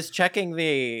I was checking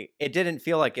it didn't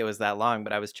feel like it was that long,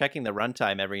 but I was checking the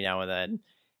runtime every now and then.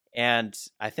 And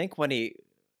I think when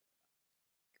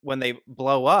they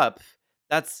blow up,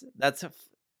 that's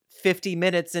 50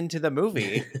 minutes into the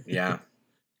movie. Yeah.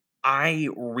 I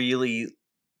really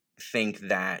think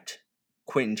that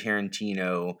Quentin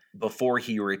Tarantino, before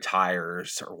he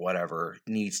retires or whatever,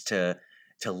 needs to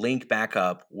to link back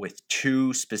up with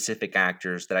two specific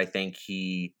actors that I think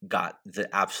he got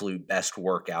the absolute best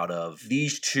work out of.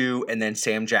 These two and then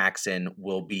Sam Jackson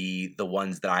will be the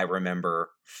ones that I remember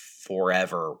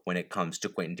forever when it comes to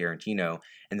Quentin Tarantino,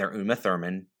 and they're Uma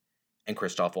Thurman and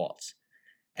Christoph Waltz.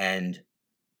 And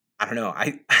I don't know,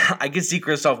 I could see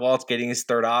Christoph Waltz getting his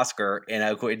third Oscar in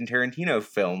a Quentin Tarantino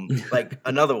film, like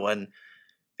another one,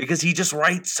 because he just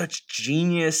writes such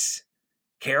genius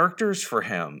characters for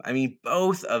him. I mean,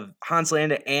 both of Hans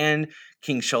Landa and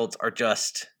King Schultz are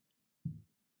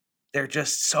they're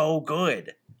just so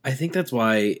good. I think that's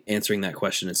why answering that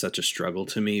question is such a struggle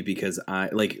to me, because I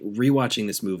like rewatching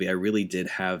this movie. I really did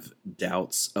have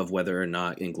doubts of whether or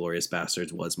not Inglourious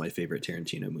Basterds was my favorite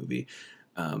Tarantino movie.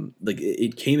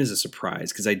 It came as a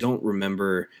surprise because I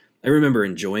remember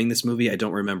enjoying this movie. I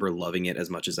don't remember loving it as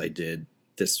much as I did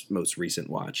this most recent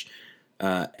watch.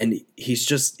 And he's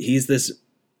this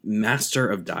master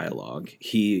of dialogue.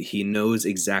 He knows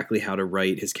exactly how to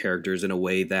write his characters in a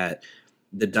way that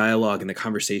the dialogue and the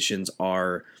conversations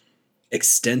are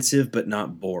extensive but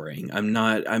not boring.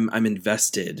 I'm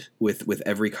invested with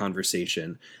every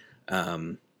conversation.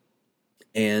 And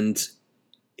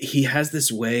he has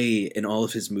this way in all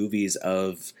of his movies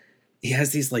of, he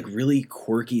has these like really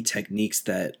quirky techniques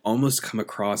that almost come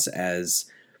across as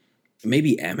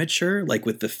maybe amateur, like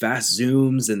with the fast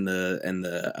zooms and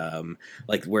the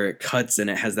like where it cuts and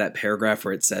it has that paragraph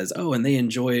where it says, oh, and they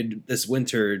enjoyed this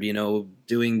winter,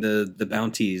 doing the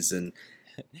bounties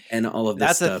and all of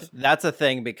this stuff. That's a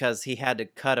thing because he had to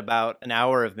cut about an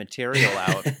hour of material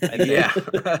out. I think.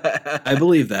 Yeah. I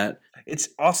believe that. It's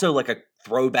also like a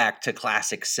throwback to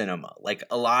classic cinema. Like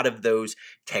a lot of those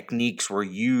techniques were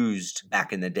used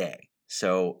back in the day.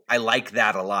 So I like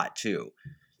that a lot too.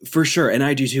 For sure, and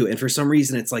I do too. And for some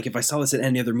reason, it's like if I saw this in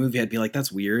any other movie, I'd be like,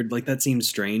 "That's weird. Like that seems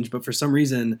strange." But for some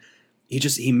reason,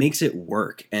 he makes it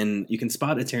work, and you can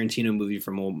spot a Tarantino movie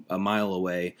from a mile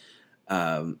away.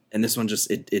 And this one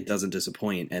just it doesn't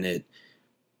disappoint, and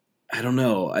I don't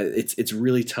know. It's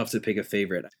really tough to pick a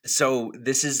favorite. So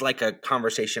this is like a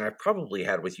conversation I've probably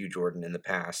had with you, Jordan, in the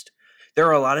past. There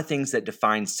are a lot of things that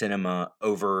define cinema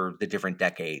over the different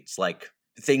decades, like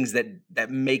things that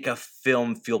make a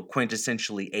film feel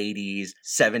quintessentially 80s,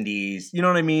 70s, you know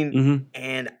what I mean? Mm-hmm.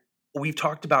 And we've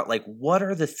talked about like what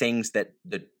are the things that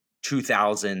the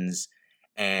 2000s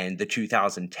and the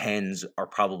 2010s are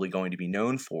probably going to be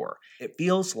known for. It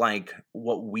feels like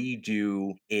what we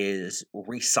do is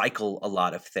recycle a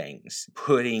lot of things,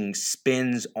 putting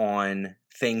spins on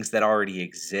things that already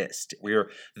exist.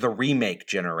 We're the remake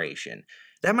generation.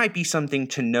 That might be something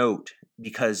to note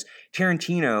because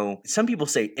Tarantino, some people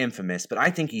say infamous, but I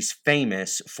think he's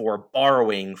famous for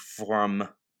borrowing from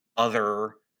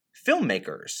other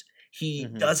filmmakers. He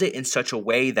does it in such a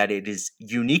way that it is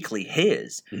uniquely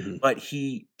his, but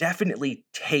he definitely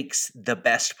takes the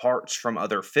best parts from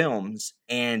other films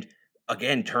and,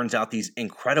 again, turns out these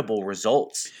incredible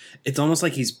results. It's almost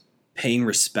like he's paying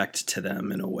respect to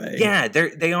them in a way. Yeah,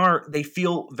 they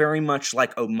feel very much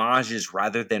like homages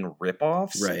rather than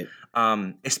ripoffs. Right.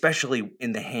 Especially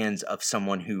in the hands of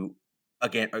someone who,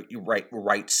 again,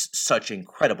 writes such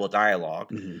incredible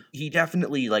dialogue. He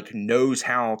definitely knows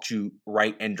how to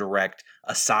write and direct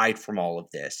aside from all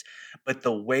of this. But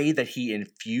the way that he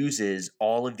infuses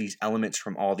all of these elements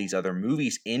from all these other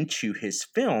movies into his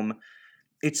film,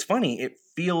 it's funny. It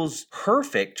feels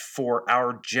perfect for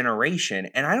our generation.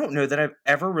 And I don't know that I've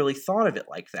ever really thought of it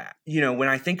like that. When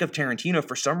I think of Tarantino,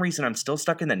 for some reason, I'm still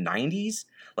stuck in the 90s.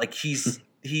 Like he's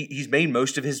made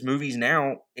most of his movies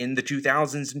now in the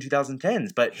 2000s and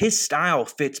 2010s, but his style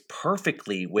fits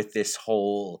perfectly with this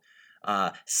whole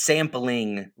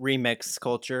sampling remix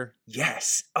culture.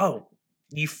 Yes. Oh,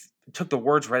 you took the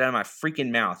words right out of my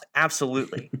freaking mouth.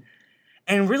 Absolutely.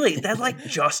 And really, that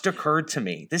just occurred to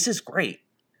me. This is great.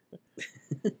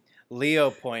 Leo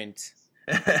point.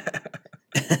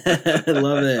 I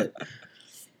love it.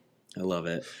 I love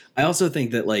it. I also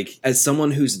think that, as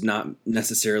someone who's not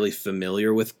necessarily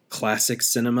familiar with classic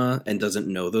cinema and doesn't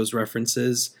know those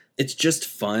references, it's just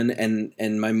fun.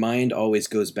 And my mind always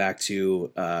goes back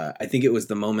to, I think it was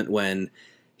the moment when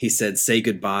he said, say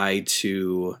goodbye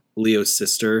to Leo's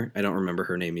sister. I don't remember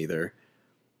her name either.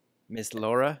 Miss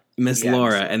Laura? Miss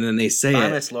Laura. And then they say Bye,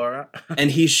 it. Miss Laura. And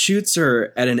he shoots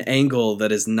her at an angle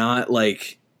that is not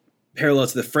parallel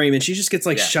to the frame, and she just gets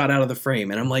shot out of the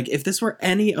frame. And I'm like, if this were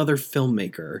any other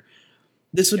filmmaker,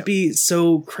 this would be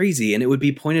so crazy, and it would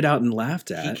be pointed out and laughed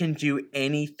at. He can do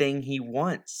anything he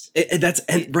wants.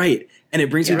 Right. And it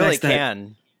brings me back to that.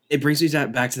 Can. It brings me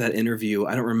back to that interview.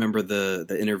 I don't remember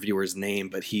the interviewer's name,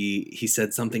 but he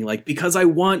said something like, "Because I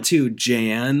want to,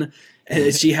 Jan."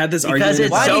 And she had this Because argument.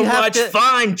 it's Why do so you have much to-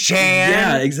 fun, Chan.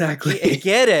 Yeah, exactly. I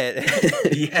get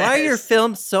it. Yes. Why are your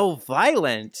films so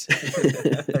violent?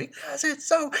 Because it's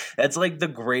so. That's like the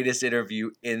greatest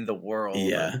interview in the world.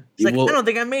 Yeah. It's like, Well- I don't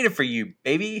think I made it for you,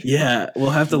 baby. Yeah, we'll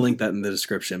have to link that in the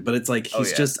description. But it's like Oh,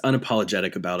 he's yeah. just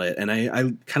unapologetic about it, and I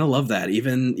kind of love that.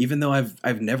 Even though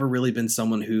I've never really been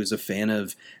someone who's a fan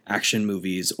of action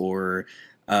movies or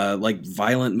like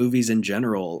violent movies in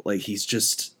general. Like he's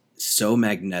just so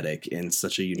magnetic in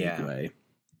such a unique Yeah. way.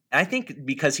 I think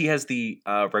because he has the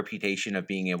reputation of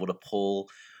being able to pull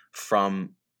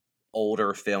from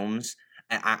older films.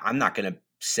 I'm not going to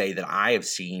say that I have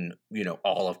seen,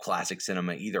 all of classic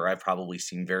cinema either. I've probably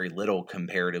seen very little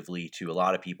comparatively to a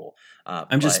lot of people.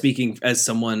 I'm just but- speaking as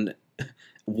someone,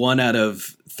 one out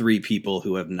of 3 people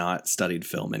who have not studied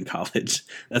film in college.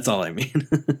 That's all I mean.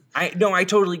 I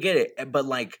totally get it. But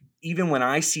like, even when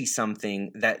I see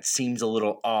something that seems a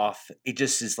little off, it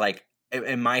just is like,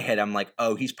 in my head, I'm like,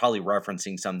 oh, he's probably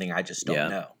referencing something I just don't Yeah.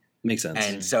 know. Makes sense.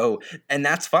 And so, and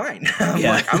that's fine. I'm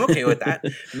Yeah. like, I'm okay with that.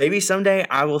 Maybe someday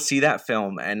I will see that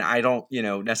film and I don't,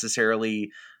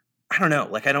 necessarily, I don't know,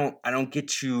 like I don't get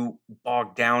too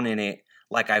bogged down in it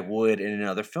like I would in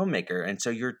another filmmaker. And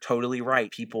so you're totally right.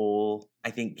 People,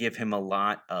 I think, give him a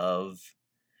lot of,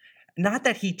 not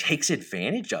that he takes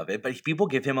advantage of it, but people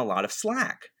give him a lot of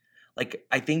slack. Like,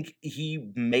 I think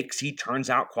he turns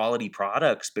out quality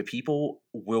products, but people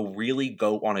will really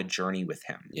go on a journey with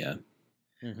him. Yeah.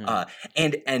 Mhm.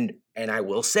 And I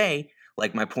will say,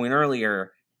 like my point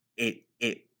earlier, it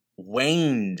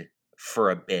waned for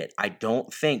a bit. I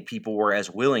don't think people were as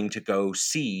willing to go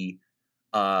see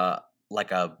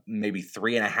like a maybe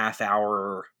 3.5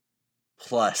 hour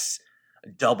plus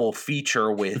double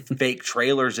feature with fake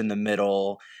trailers in the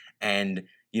middle. And,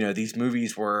 these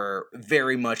movies were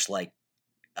very much like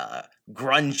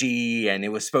grungy, and it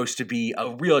was supposed to be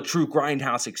a real true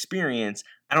grindhouse experience.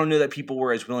 I don't know that people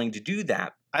were as willing to do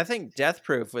that. I think Death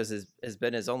Proof has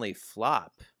been his only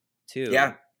flop too.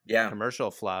 Yeah.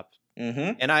 Commercial flop.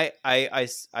 Mm-hmm. And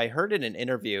I heard in an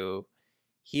interview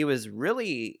he was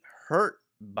really hurt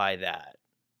by that.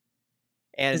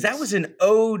 And Because that was an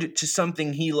ode to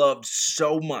something he loved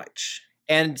so much.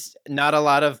 and not a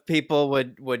lot of people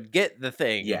would get the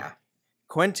thing. Yeah.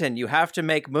 Quentin, you have to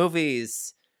make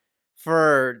movies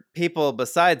for people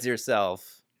besides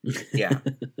yourself. Yeah.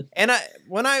 And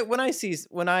when I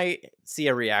see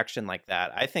a reaction like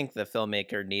that, I think the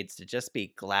filmmaker needs to just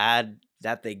be glad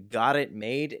that they got it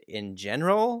made in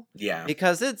general, Yeah.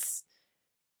 because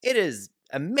it is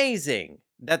amazing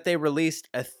that they released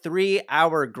a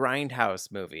 3-hour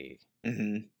grindhouse movie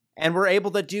Mm-hmm. and were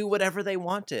able to do whatever they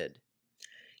wanted.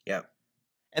 Yeah.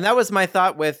 And that was my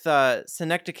thought with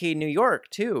Synecdoche, New York,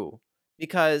 too,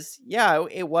 because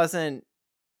it was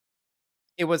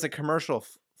a commercial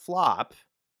flop,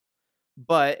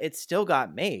 but it still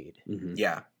got made. Mhm.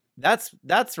 Yeah.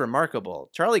 That's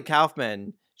remarkable. Charlie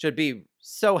Kaufman should be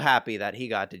so happy that he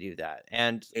got to do that.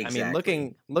 And I mean,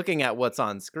 Exactly. looking at what's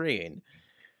on screen,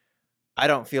 I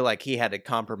don't feel like he had to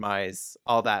compromise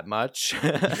all that much.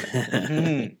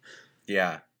 Mhm.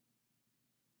 Yeah.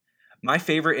 My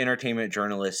favorite entertainment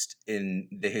journalist in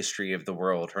the history of the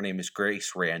world, her name is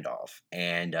Grace Randolph.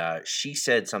 And she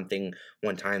said something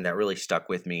one time that really stuck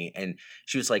with me. And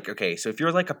she was like, okay, so if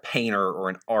you're like a painter or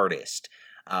an artist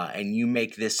and you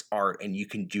make this art and you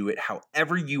can do it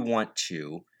however you want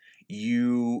to,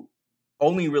 you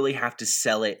only really have to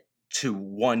sell it to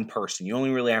one person. You only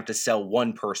really have to sell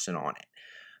one person on it.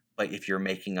 But if you're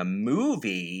making a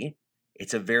movie,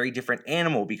 it's a very different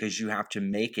animal because you have to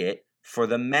make it for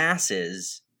the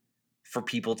masses, for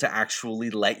people to actually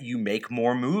let you make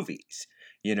more movies.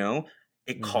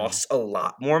 It costs a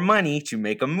lot more money to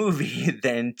make a movie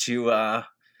than to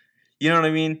you know what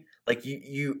I mean? Like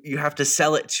you have to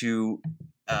sell it to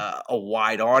a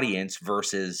wide audience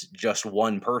versus just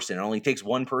one person. It only takes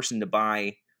one person to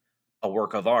buy a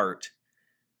work of art.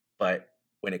 But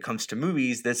when it comes to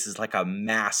movies, this is like a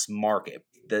mass market.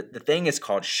 The thing is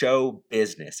called show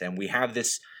business, and we have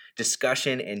this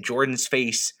discussion, and Jordan's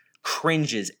face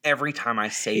cringes every time I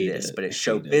say Hate this, it. but it's I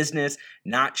show hate it. business,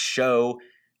 not show.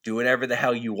 Do whatever the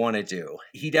hell you want to do.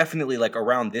 He definitely, like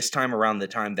around the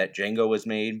time that Django was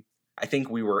made, I think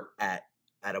we were at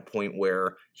a point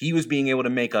where he was being able to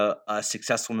make a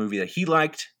successful movie that he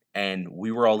liked, and we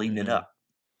were all eating it Mhm. up.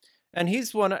 And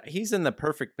he's in the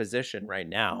perfect position right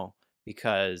now,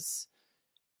 because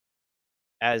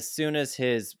as soon as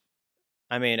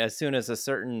a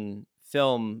certain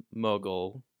film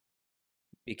mogul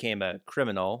became a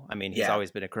criminal, I mean, he's Yeah.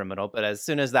 always been a criminal, but as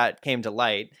soon as that came to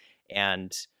light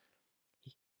and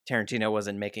Tarantino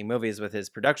wasn't making movies with his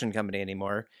production company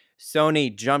anymore,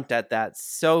 Sony jumped at that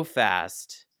so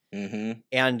fast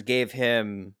and gave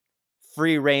him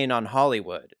free reign on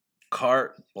Hollywood.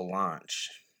 Carte blanche.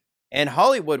 And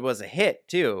Hollywood was a hit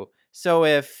too. So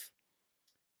if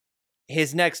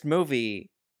his next movie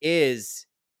is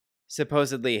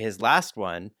supposedly his last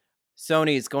one,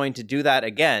 Sony is going to do that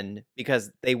again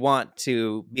because they want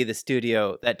to be the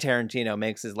studio that Tarantino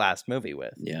makes his last movie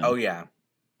with. Yeah. Oh, yeah.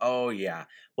 Oh, yeah.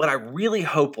 What I really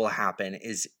hope will happen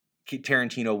is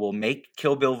Tarantino will make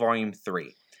Kill Bill Volume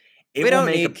 3. We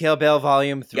don't need Kill Bill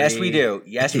Volume 3. Yes, we do.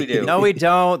 Yes, we do. No, we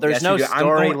don't. There's no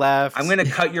story left. I'm going to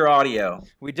cut your audio.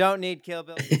 We don't need Kill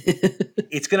Bill.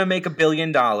 It's going to make $1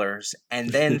 billion, and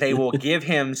then they will give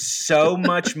him so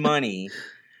much money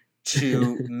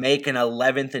to make an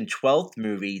 11th and 12th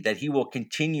movie that he will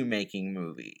continue making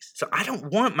movies. So I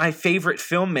don't want my favorite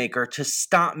filmmaker to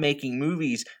stop making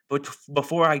movies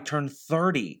before I turn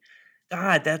 30.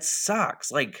 God, that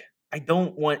sucks. Like, I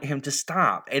don't want him to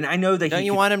stop. And I know that Don't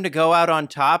you want him to go out on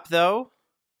top, though?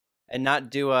 And not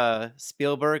do a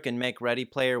Spielberg and make Ready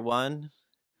Player One?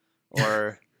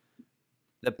 Or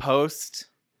The Post?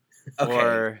 Okay.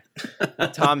 Or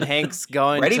Tom Hanks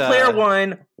going Ready Player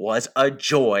One was a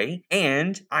joy,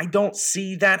 and I don't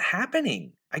see that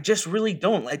happening. I just really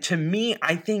don't. Like, to me,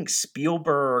 I think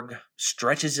Spielberg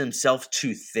stretches himself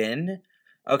too thin.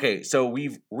 Okay, so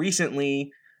we've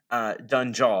recently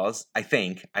done Jaws, I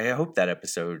think. I hope that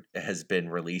episode has been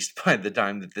released by the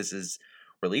time that this is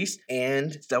released.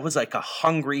 And that was like a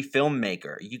hungry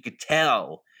filmmaker. You could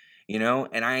tell,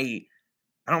 and I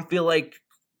don't feel like,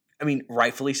 I mean,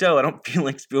 rightfully so, I don't feel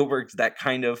like Spielberg's that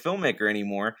kind of filmmaker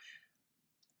anymore.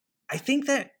 I think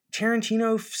that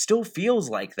Tarantino still feels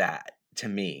like that to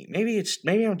me. Maybe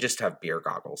I just have beer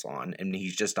goggles on and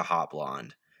he's just a hot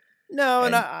blonde. No,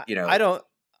 and I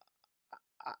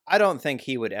don't think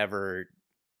he would ever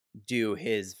do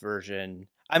his version.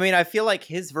 I mean, I feel like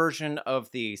his version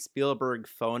of the Spielberg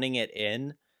phoning it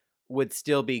in would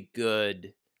still be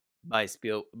good by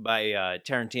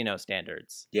Tarantino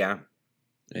standards. Yeah,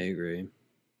 I agree.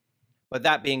 But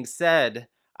that being said,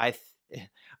 I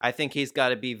think he's got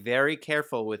to be very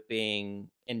careful with being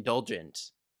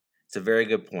indulgent. It's a very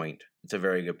good point.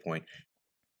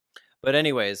 But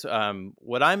anyways,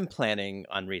 what I'm planning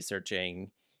on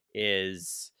researching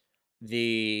is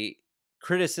the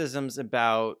criticisms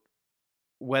about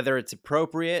whether it's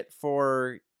appropriate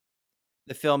for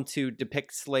the film to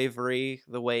depict slavery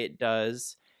the way it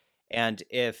does, and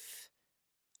if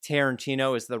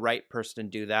Tarantino is the right person to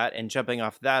do that. And jumping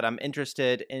off that, I'm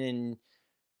interested in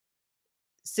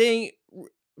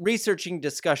researching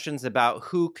discussions about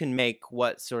who can make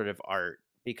what sort of art,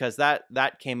 because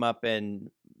that came up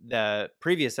in the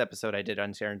previous episode I did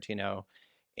on Tarantino,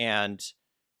 and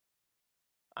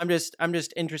I'm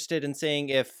just interested in seeing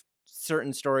if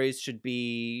certain stories should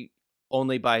be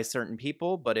only by certain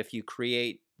people, but if you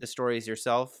create the stories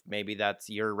yourself, maybe that's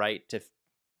your right to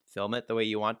film it the way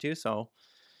you want to. So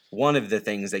one of the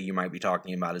things that you might be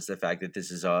talking about is the fact that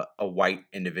this is a white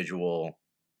individual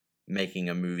making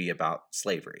a movie about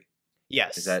slavery.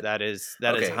 Yes, that is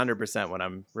 100% what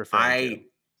I'm referring to.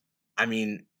 I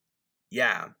mean,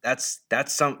 yeah, that's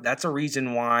a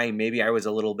reason why maybe I was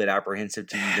a little bit apprehensive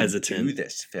to even do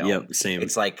this film. Yep, same.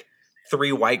 It's like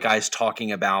 3 white guys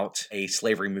talking about a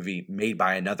slavery movie made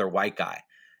by another white guy.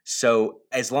 So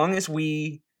as long as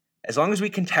we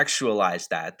contextualize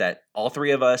that all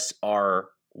 3 of us are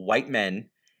white men,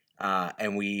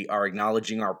 and we are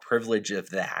acknowledging our privilege of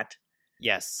that.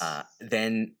 Yes.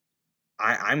 Then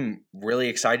I'm really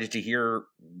excited to hear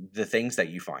the things that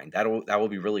you find. That will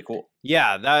be really cool.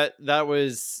 Yeah, that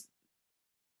was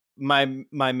my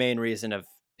main reason of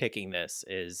picking this,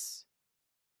 is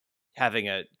having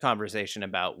a conversation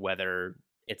about whether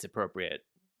it's appropriate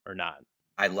or not.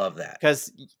 I love that.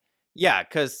 Because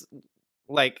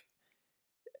like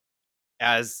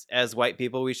as white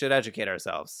people, we should educate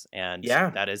ourselves, and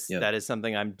that is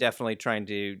something I'm definitely trying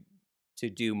to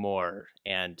do more,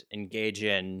 and engage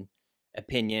in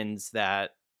opinions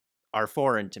that are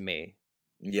foreign to me.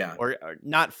 Yeah. Or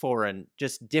not foreign,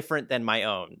 just different than my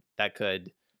own, that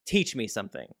could teach me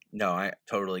something. No, I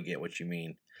totally get what you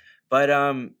mean. But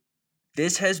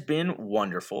this has been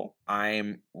wonderful.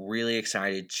 I'm really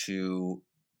excited to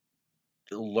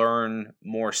learn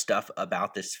more stuff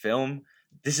about this film.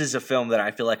 This is a film that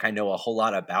I feel like I know a whole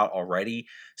lot about already.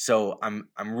 So I'm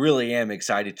really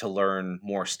excited to learn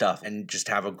more stuff and just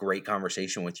have a great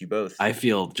conversation with you both. I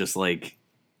feel just like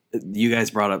you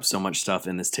guys brought up so much stuff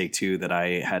in this take 2 that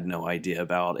I had no idea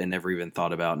about and never even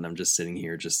thought about. And I'm just sitting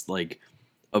here just like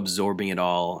absorbing it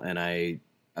all. And I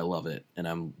I love it, and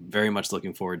I'm very much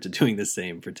looking forward to doing the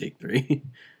same for take 3.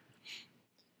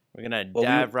 We're gonna Well,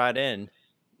 dive right in.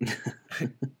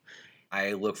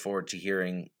 I look forward to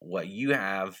hearing what you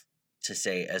have to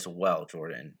say as well,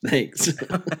 Jordan. Thanks.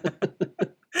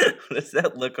 What is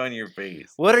that look on your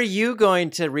face? What are you going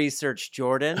to research,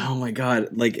 Jordan? Oh my god,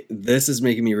 like this is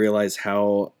making me realize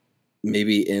how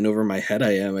maybe in over my head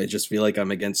I am. I just feel like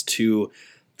I'm against two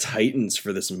titans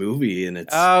for this movie, and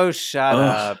it's Oh, shut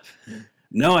Ugh. up.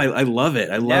 no, I love it.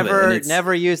 I love it. And it's...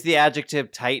 Never use the adjective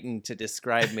titan to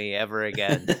describe me ever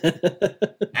again.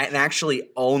 And actually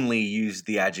only use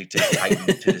the adjective titan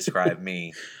to describe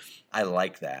me. I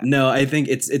like that. No, I think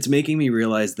it's making me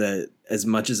realize that as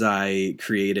much as I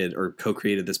created or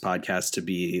co-created this podcast to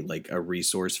be like a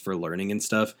resource for learning and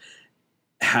stuff,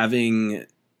 having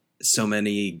so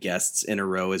many guests in a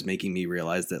row is making me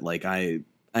realize that like I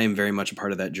am very much a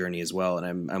part of that journey as well,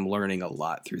 and I'm learning a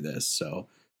lot through this. So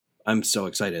I'm so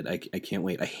excited. I can't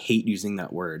wait. I hate using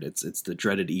that word. It's the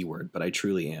dreaded E word, but I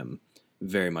truly am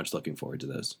very much looking forward to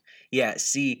this. Yeah,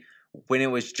 see, when it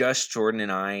was just Jordan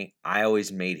and I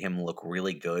always made him look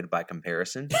really good by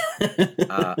comparison.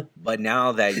 But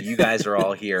now that you guys are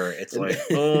all here, it's like,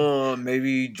 oh,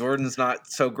 maybe Jordan's not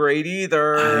so great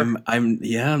either. I'm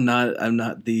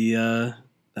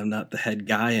not the head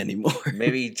guy anymore.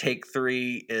 Maybe take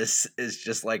 3 is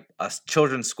just like a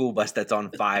children's school bus that's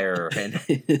on fire and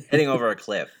heading over a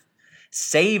cliff.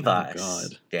 Save us,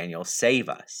 God. Daniel. Save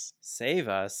us. Save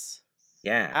us.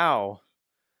 Yeah. Ow.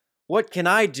 What can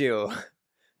I do?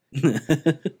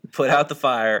 Put out the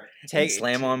fire and Take-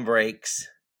 slam on brakes.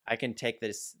 I can take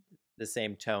the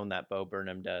same tone that Bo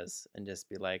Burnham does and just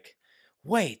be like,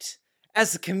 wait,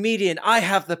 as a comedian, I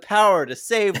have the power to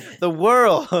save the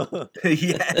world.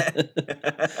 Yeah.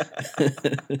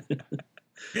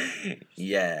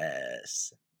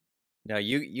 Yes. No,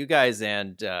 you guys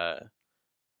and the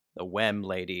Wem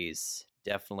ladies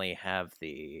definitely have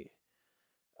the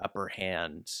upper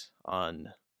hand on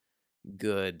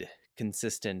good,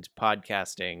 consistent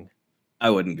podcasting. I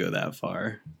wouldn't go that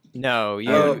far. No,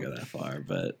 I wouldn't go that far,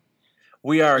 but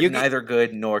We are You- neither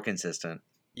good nor consistent.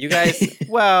 you guys.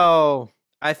 Well,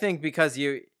 I think because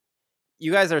you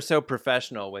guys are so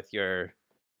professional with your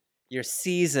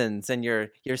seasons and your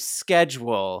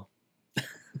schedule.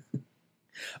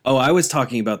 oh, I was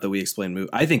talking about the We Explain movie.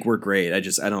 I think we're great. I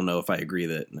don't know if I agree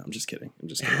that. No, I'm just kidding.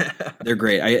 They're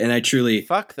great. I truly.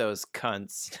 Fuck those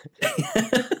cunts.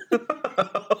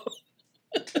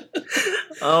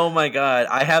 Oh my god.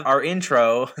 I have our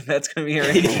intro. That's going to be our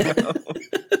intro.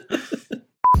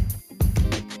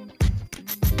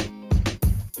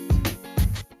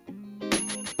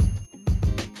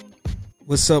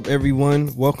 What's up,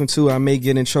 everyone? Welcome to I May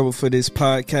Get in Trouble for This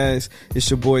podcast. It's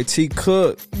your boy T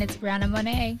Cook. And it's Brianna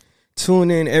Monet,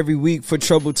 Tune in every week for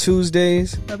Trouble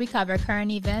Tuesdays. where we cover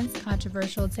current events,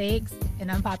 controversial takes,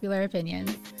 and unpopular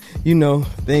opinions. You know,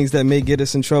 things that may get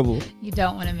us in trouble. You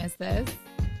don't want to miss this.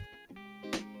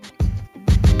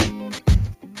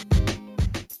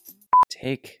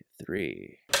 Take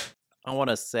 3. I want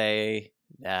to say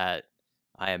that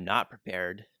I am not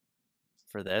prepared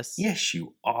for this. Yes,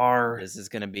 you are. This is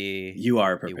going to be You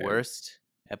are the prepared. worst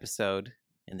episode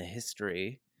in the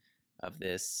history of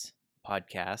this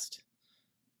podcast.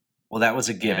 Well, that was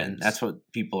a given. And- That's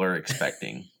what people are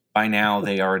expecting. By now,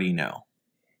 they already know.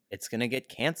 It's going to get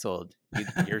canceled.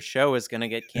 Your show is going to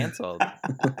get canceled.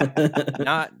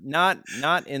 Not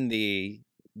in the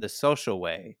social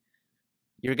way.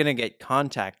 You're going to get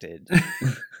contacted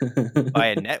by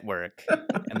a network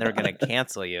and they're going to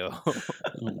cancel you. Oh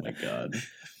my god,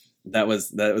 that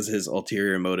was his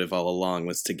ulterior motive all along,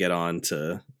 was to get on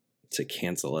to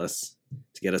cancel us,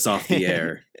 to get us off the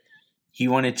air. He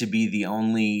wanted to be the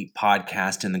only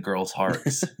podcast in the girls'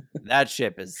 hearts. That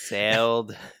ship has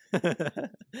sailed.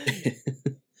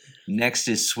 Next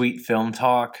is Sweet Film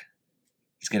Talk.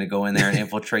 He's going to go in there and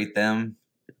infiltrate them.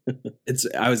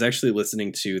 I was actually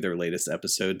listening to their latest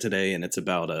episode today, and it's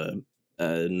about a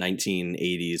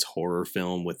 1980s horror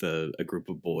film with a group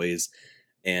of boys,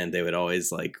 and they would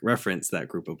always like reference that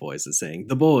group of boys as saying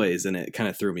 "the boys," and it kind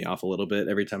of threw me off a little bit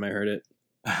every time I heard it.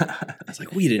 I was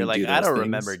like, "We didn't You're like, do those I don't things."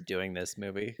 remember doing this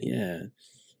movie. Yeah,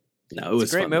 no, it was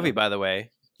It's a great fun, movie, though. by the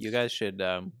way. You guys should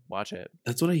watch it.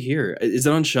 That's what I hear. Is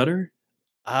it on Shudder?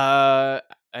 I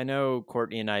know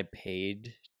Courtney and I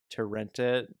paid to rent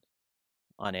it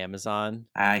on Amazon.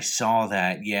 I saw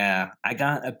that, yeah. I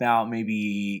got about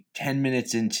maybe 10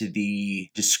 minutes into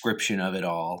the description of it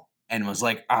all and was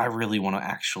like, I really want to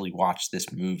actually watch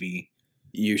this movie.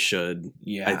 You should.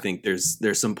 Yeah. I think there's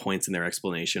some points in their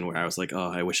explanation where I was like, oh,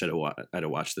 I wish I'd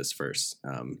have watched this first.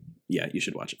 Yeah, you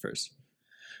should watch it first.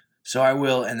 So I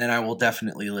will, and then I will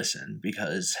definitely listen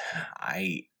because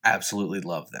I absolutely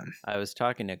love them. I was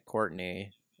talking to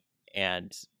Courtney,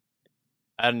 and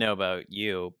I don't know about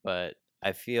you, but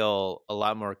I feel a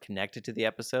lot more connected to the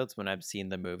episodes when I've seen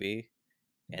the movie.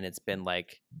 And it's been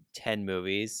like 10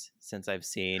 movies since I've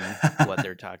seen what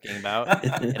they're talking about.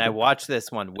 And I watched this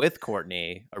one with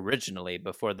Courtney originally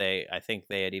before I think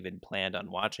they had even planned on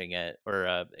watching it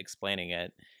or explaining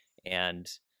it.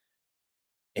 And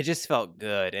it just felt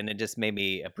good. And it just made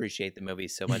me appreciate the movie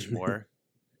so much more.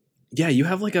 Yeah, you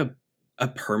have like a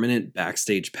permanent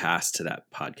backstage pass to that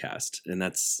podcast. And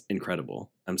that's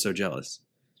incredible. I'm so jealous.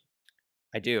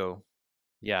 I do.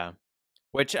 Yeah.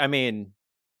 Which, I mean,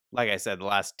 like I said, the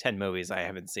last 10 movies I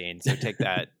haven't seen, so take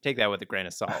that with a grain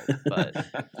of salt. But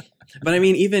I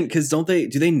mean, even because do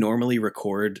they normally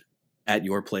record at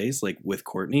your place, like with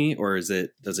Courtney, or does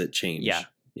it change?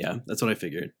 Yeah, that's what I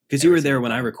figured. Because you were there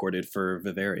when I recorded for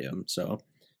Vivarium, so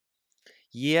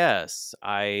yes,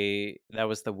 that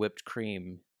was the whipped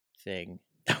cream thing.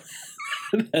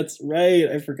 That's right.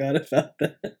 I forgot about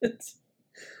that.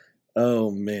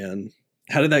 Oh man,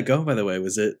 how did that go? By the way,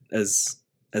 was it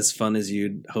as fun as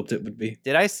you'd hoped it would be?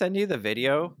 Did I send you the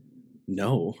video?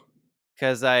 No.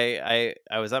 Because I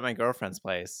was at my girlfriend's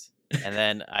place, and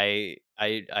then I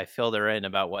filled her in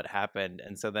about what happened,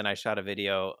 and so then I shot a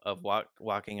video of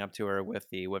walking up to her with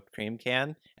the whipped cream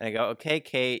can, and I go, "Okay,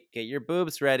 Kate, get your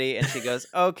boobs ready," and she goes,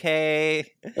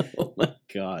 "Okay." Oh my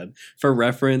god! For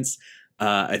reference,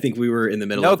 I think we were in the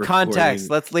middle. No of context.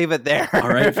 Let's leave it there. All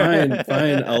right,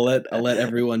 fine. I'll let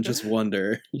everyone just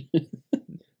wonder.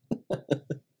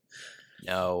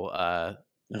 No.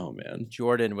 Oh man.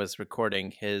 Jordan was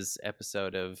recording his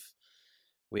episode of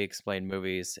We Explain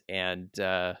Movies, and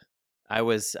I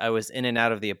was in and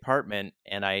out of the apartment,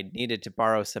 and I needed to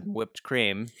borrow some whipped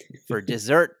cream for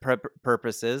dessert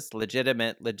purposes,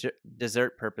 legitimate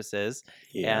dessert purposes,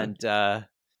 and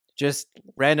just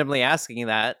randomly asking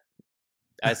that,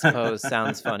 I suppose,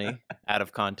 sounds funny out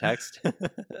of context.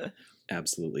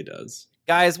 Absolutely does.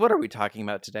 Guys, what are we talking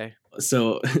about today?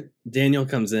 So Daniel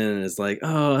comes in and is like,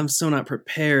 "Oh, I'm so not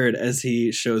prepared," as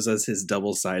he shows us his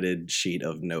double-sided sheet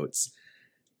of notes.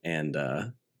 And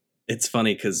it's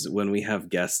funny because when we have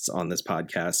guests on this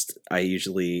podcast, I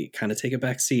usually kind of take a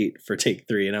back seat for take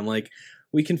 3. And I'm like,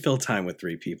 we can fill time with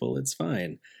 3 people. It's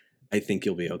fine. I think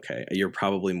you'll be okay. You're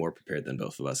probably more prepared than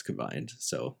both of us combined.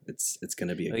 So it's going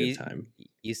to be a good time.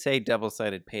 You say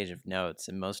double-sided page of notes,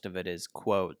 and most of it is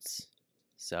quotes.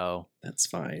 So that's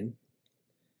fine.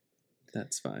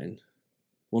 That's fine.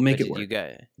 We'll make it work.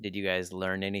 Did you guys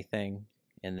learn anything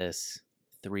in this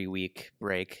 3-week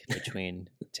break between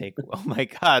take? Oh my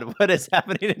God, what is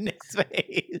happening in Nick's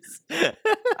face?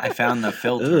 I found the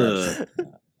filter.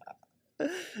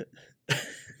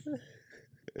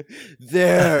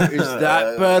 There, is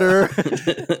that better?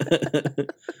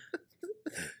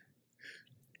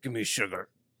 Give me sugar.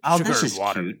 Oh, sugar this and is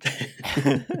water.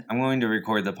 cute. I'm going to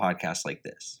record the podcast like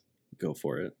this. Go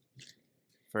for it.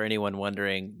 For anyone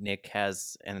wondering, Nick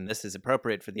has, and this is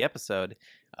appropriate for the episode,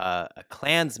 a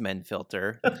Klansman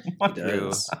filter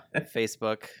through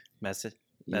Facebook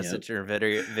Messenger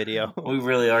video. We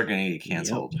really are going to get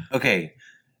canceled. Yep. Okay,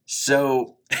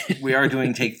 so we are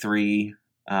doing take 3.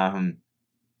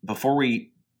 Before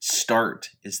we start,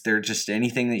 is there just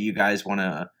anything that you guys want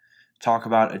to talk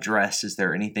about, address? Is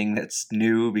there anything that's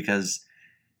new? Because,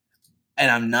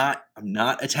 and I'm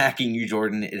not attacking you,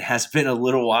 Jordan. It has been a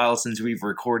little while since we've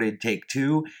recorded take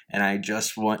 2, and I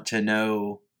just want to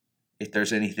know if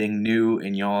there's anything new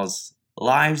in y'all's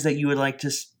lives that you would like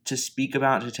to speak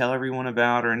about, to tell everyone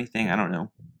about, or anything. I don't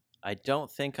know. I don't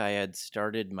think I had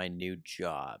started my new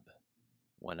job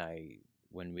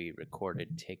when we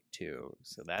recorded take 2,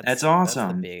 so that's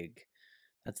awesome.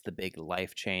 That's the big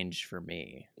life change for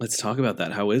me. Let's talk about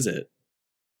that. How is it?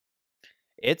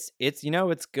 It's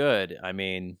it's good. I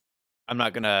mean, I'm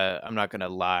not gonna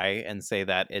lie and say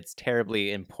that it's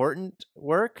terribly important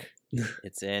work.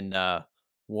 It's in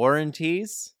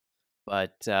warranties,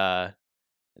 but the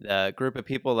group of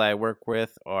people that I work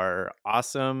with are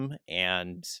awesome,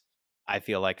 and I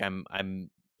feel like I'm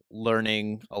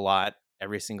learning a lot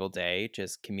every single day,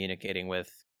 just communicating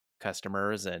with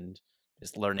customers and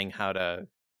just learning how to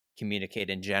communicate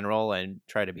in general and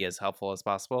try to be as helpful as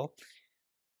possible.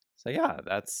 So yeah,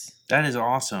 that is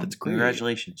awesome. That's great.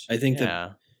 Congratulations. I think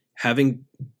that having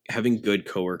good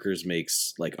coworkers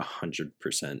makes like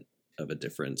 100% of a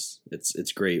difference.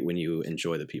 It's great when you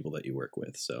enjoy the people that you work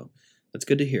with. So that's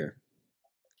good to hear.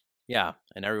 Yeah,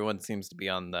 and everyone seems to be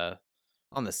on the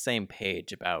same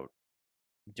page about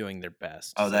doing their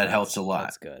best. Oh, so that helps a lot.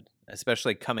 That's good,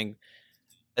 especially coming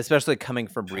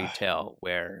from retail,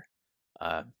 where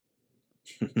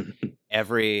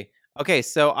Okay,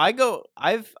 so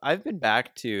I've been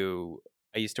back to,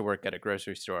 I used to work at a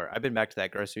grocery store. I've been back to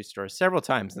that grocery store several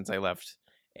times since I left.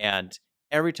 And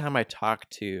every time I talk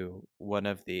to one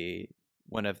of the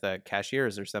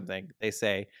cashiers or something, they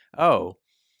say, "Oh,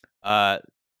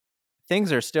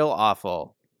 things are still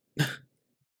awful.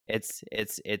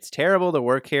 It's terrible to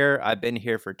work here. I've been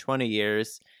here for 20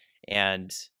 years,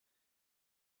 and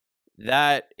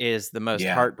that is the most Yeah,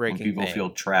 when heartbreaking people thing feel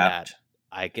trapped. that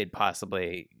I could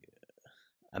possibly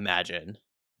imagine."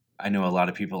 I know a lot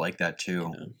of people like that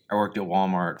too. Yeah. I worked at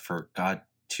Walmart for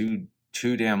too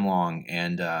damn long,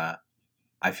 and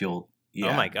I feel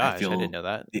Oh my gosh, I feel didn't know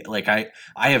that. like I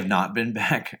have not been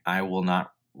back. I will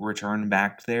not return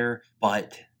back there,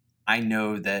 but I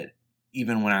know that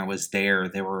even when I was there,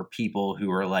 there were people who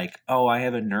were like, "Oh, I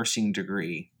have a nursing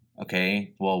degree."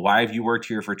 Okay, well, why have you worked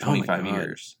here for Oh my 25 God.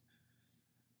 years?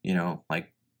 You know,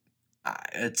 like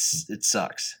it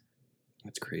sucks.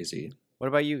 That's crazy. What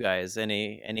about you guys?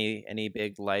 Any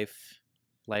big life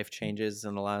changes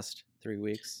in the last 3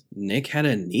 weeks? Nick had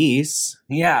a niece.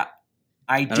 Yeah,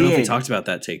 I don't know if we talked about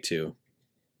that take two.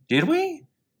 Did we?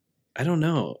 I don't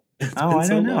know. It's Oh, been I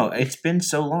so don't know. long. It's been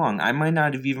so long. I might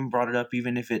not have even brought it up,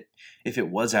 even if it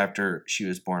was after she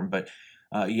was born. But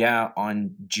yeah,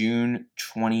 on June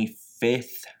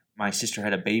 25th, my sister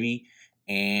had a baby,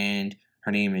 and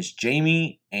her name is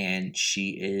Jamie, and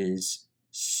she is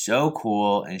so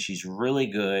cool, and she's really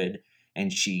good,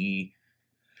 and she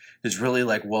is really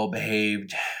like well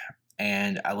behaved,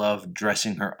 and I love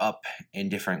dressing her up in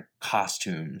different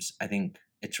costumes. I think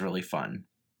it's really fun.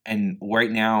 And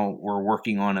right now we're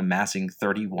working on amassing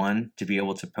 31 to be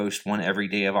able to post one every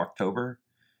day of October.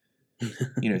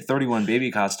 31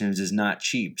 baby costumes is not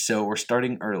cheap, so we're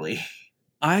starting early.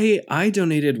 I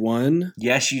donated one.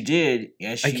 Yes, you did.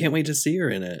 Yes, I can't wait to see her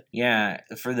in it. Yeah,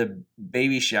 for the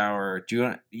baby shower.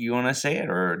 Do you want to say it,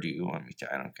 or do you want me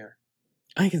to? I don't care.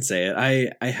 I can say it.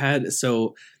 I had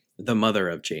so the mother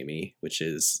of Jamie, which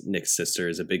is Nick's sister,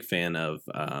 is a big fan of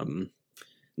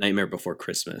Nightmare Before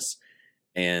Christmas.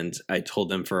 And I told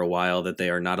them for a while that they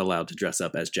are not allowed to dress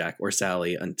up as Jack or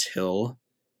Sally until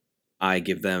I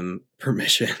give them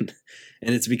permission.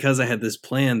 And it's because I had this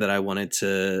plan that I wanted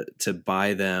to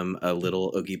buy them a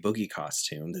little Oogie Boogie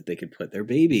costume that they could put their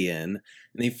baby in. And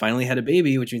they finally had a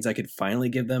baby, which means I could finally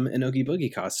give them an Oogie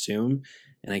Boogie costume.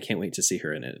 And I can't wait to see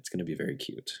her in it. It's going to be very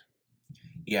cute.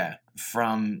 Yeah,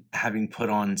 from having put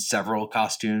on several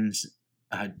costumes,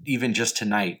 even just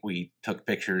tonight, we took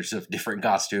pictures of different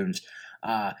costumes.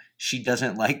 She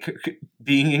doesn't like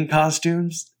being in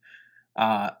costumes.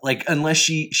 Like unless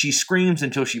she screams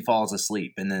until she falls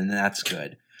asleep, and then that's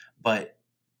good. But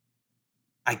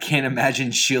I can't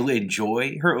imagine she'll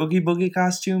enjoy her Oogie Boogie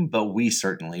costume, but we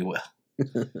certainly will.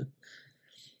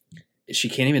 She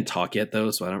can't even talk yet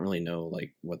though, so I don't really know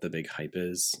like what the big hype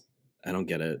is. I don't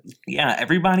get it. Yeah,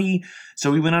 everybody.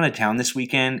 So we went out of town this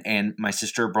weekend, and my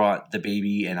sister brought the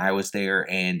baby, and I was there,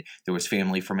 and there was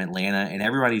family from Atlanta, and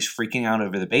everybody's freaking out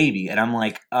over the baby. And I'm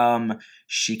like,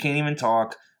 she can't even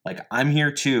talk. Like, I'm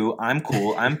here too. I'm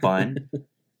cool. I'm fun.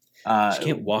 She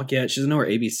can't walk yet. She doesn't know her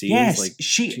ABCs. Yes, Like,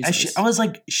 I was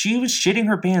like, she was shitting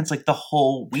her pants like the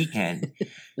whole weekend,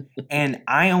 and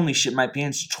I only shit my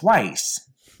pants twice.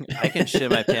 I can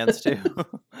shit my pants too.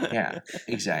 Yeah,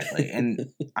 exactly. And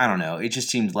I don't know. It just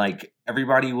seemed like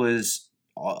everybody was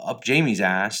up Jamie's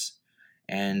ass,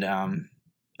 and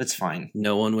it's fine.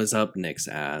 No one was up Nick's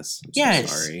ass. I'm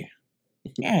Yes. so sorry.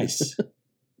 Yes.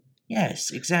 Yes,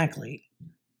 exactly.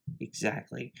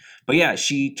 Exactly. But yeah,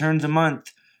 she turns a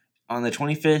month on the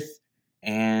 25th,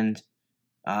 and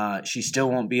she still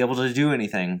won't be able to do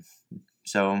anything.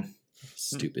 So,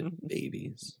 Stupid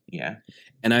babies. yeah.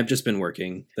 And I've just been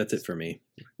working. That's it for me.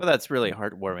 Well, that's really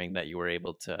heartwarming that you were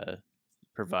able to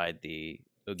provide the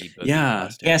Oogie Boogie Yeah.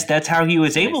 costume. Yes, that's how he was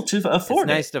It's able nice. to afford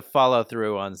It's nice it. to follow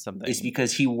through on something. It's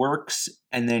because he works,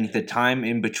 and then the time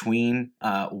in between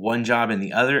one job and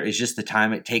the other is just the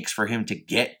time it takes for him to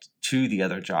get to the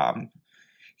other job.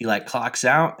 He like clocks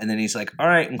out, and then he's like, all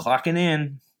right, I'm clocking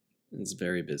in. It's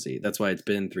very busy. That's why it's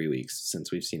been 3 weeks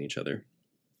since we've seen each other.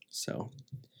 So,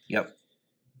 Yep.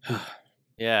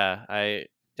 Yeah, I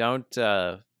don't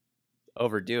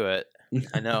overdo it.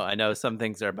 I know some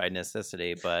things are by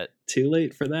necessity, but too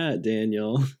late for that,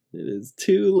 Daniel. It is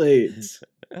too late.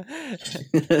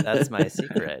 that's my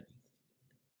secret.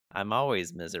 I'm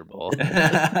always miserable.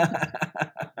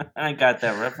 I got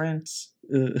that reference.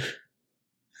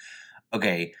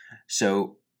 Okay,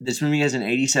 so this movie has an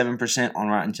 87% on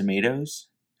Rotten Tomatoes,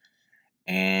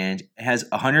 and it has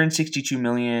 162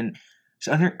 million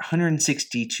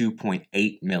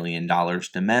 $162.8 million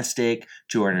domestic,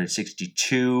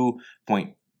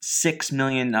 $262.6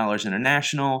 million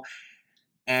international,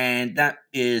 and that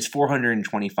is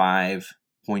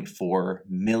 $425.4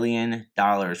 million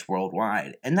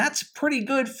worldwide. And that's pretty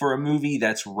good for a movie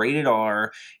that's rated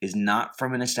R, is not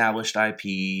from an established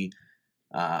IP.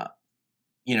 The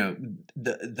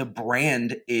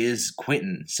brand is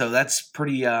Quentin, so that's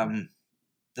pretty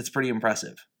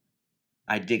impressive.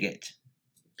 I dig it.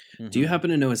 Do you happen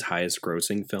to know his highest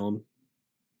grossing film?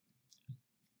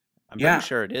 I'm pretty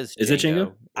sure it is. Is it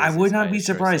Django? I would not be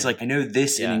surprised. Like, I know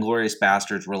this and Inglourious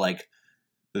Bastards were like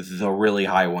the really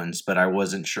high ones, but I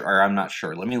wasn't sure, or I'm not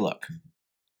sure. Let me look.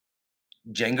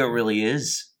 Django really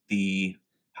is the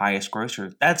highest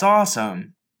grosser. That's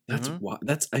awesome.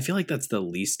 That's I feel like that's the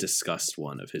least discussed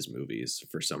one of his movies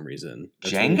for some reason.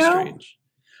 That's Django? really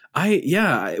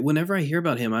strange. Whenever I hear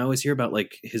about him, I always hear about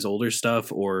like his older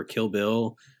stuff or Kill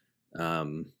Bill. I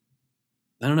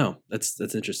don't know. That's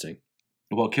interesting.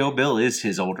 Well, Kill Bill is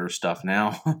his older stuff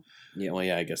now. Yeah,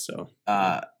 I guess so.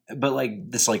 But like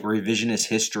this like revisionist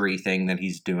history thing that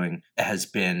he's doing has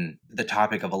been the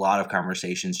topic of a lot of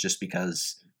conversations, just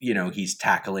because, he's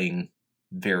tackling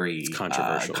very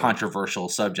controversial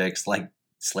subjects like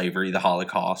slavery, the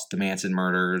Holocaust, the Manson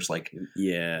murders. Like,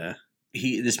 yeah.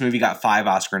 This movie got 5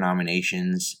 Oscar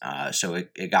nominations. So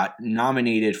it got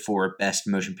nominated for Best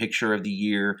Motion Picture of the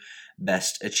Year,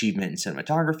 Best Achievement in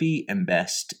Cinematography, and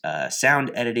Best Sound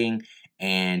Editing.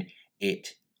 And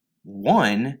it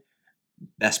won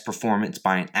Best Performance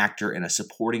by an Actor in a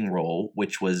Supporting Role,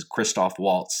 which was Christoph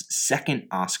Waltz's second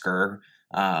Oscar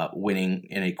winning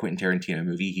in a Quentin Tarantino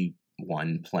movie. He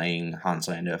won playing Hans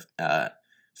Landa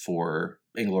for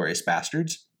Inglourious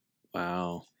Bastards.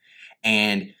 Wow.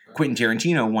 And Quentin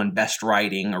Tarantino won Best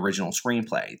Writing Original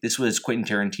Screenplay. This was Quentin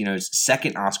Tarantino's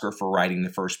second Oscar for writing,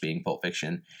 the first being Pulp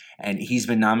Fiction. And he's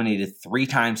been nominated 3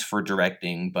 times for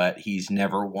directing, but he's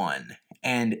never won.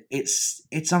 And it's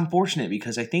unfortunate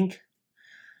because I think,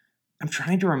 I'm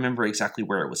trying to remember exactly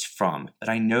where it was from, but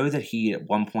I know that he at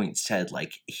one point said,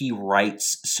 like, he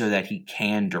writes so that he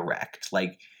can direct.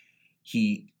 Like,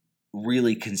 he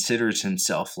really considers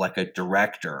himself like a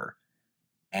director.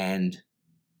 And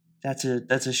that's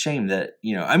a shame that,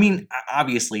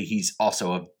 obviously he's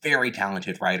also a very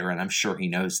talented writer, and I'm sure he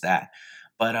knows that.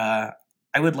 But I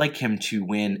would like him to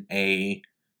win a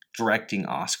directing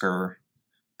Oscar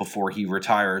before he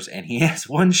retires, and he has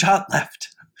 1 shot left.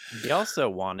 He also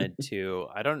wanted to,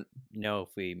 I don't know if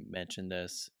we mentioned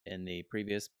this in the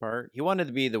previous part, he wanted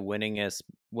to be the winning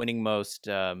most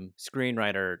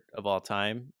screenwriter of all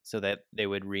time, so that they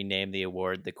would rename the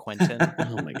award the Quentin.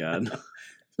 Oh my God.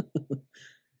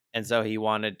 And so he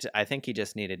wanted to, I think he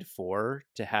just needed 4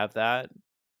 to have that.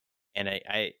 And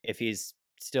I if he's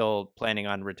still planning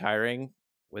on retiring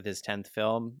with his 10th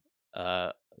film,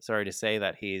 sorry to say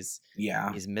that he's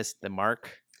missed the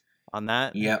mark on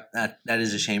that. Yep, that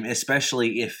is a shame,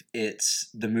 especially if it's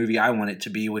the movie I want it to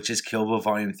be, which is Kill Bill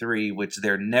Volume 3, which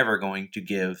they're never going to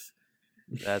give.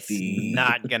 That's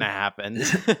not going to happen.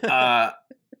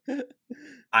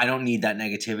 I don't need that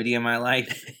negativity in my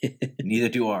life. Neither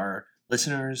do our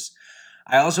listeners.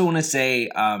 I also want to say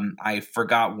I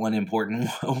forgot one important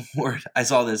award. I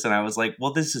saw this and I was like,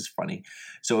 well, this is funny.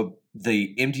 So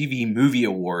the MTV Movie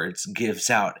Awards gives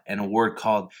out an award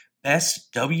called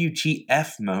Best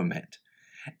WTF Moment.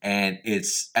 And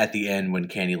it's at the end when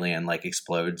Candyland like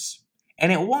explodes.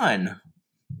 And it won.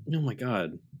 Oh my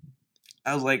God.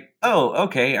 I was like, oh,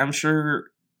 okay. I'm sure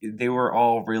they were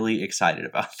all really excited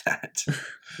about that.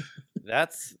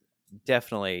 That's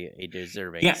definitely a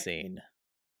deserving scene.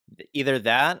 Either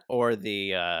that or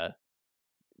the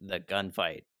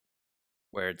gunfight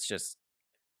where it's just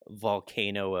a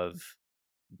volcano of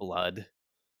blood.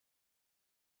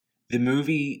 The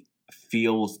movie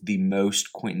feels the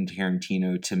most Quentin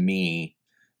Tarantino to me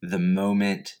the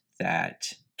moment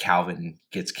that Calvin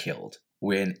gets killed,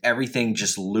 when everything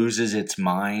just loses its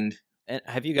mind. And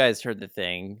have you guys heard the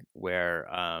thing where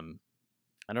I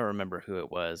don't remember who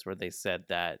it was, where they said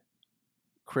that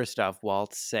Christoph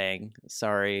Waltz saying,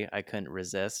 "Sorry, I couldn't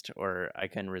resist," or "I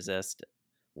couldn't resist,"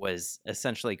 was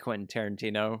essentially Quentin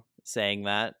Tarantino saying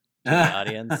that to the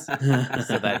audience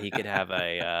so that he could have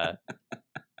a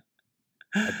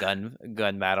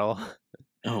gun battle.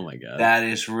 Oh my God. That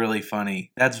is really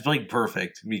funny. That's like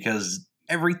perfect because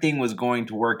everything was going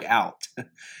to work out.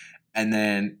 And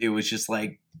then it was just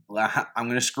like, I'm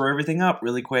going to screw everything up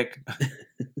really quick.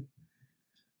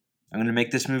 I'm going to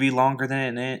make this movie longer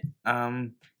than it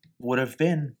would have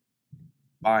been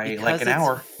by because like an it's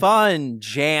hour. Fun,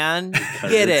 Jan.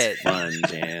 Get it? Fun,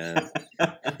 Jan.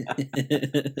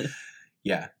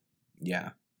 Yeah.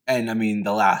 Yeah. And I mean,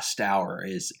 the last hour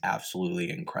is absolutely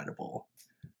incredible.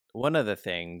 One of the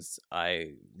things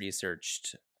I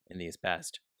researched in these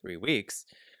past 3 weeks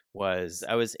was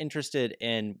I was interested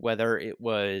in whether it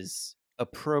was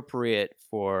appropriate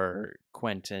for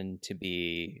Quentin to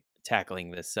be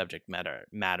tackling this subject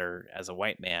matter as a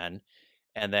white man.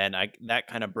 And then that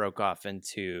kind of broke off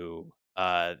into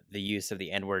the use of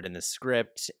the N-word in the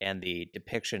script and the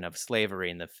depiction of slavery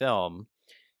in the film.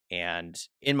 And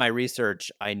in my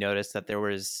research, I noticed that there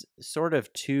was sort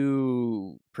of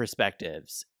two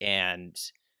perspectives, and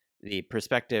the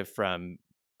perspective from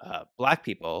Black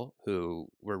people who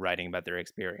were writing about their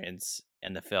experience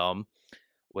in the film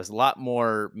was a lot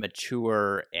more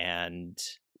mature and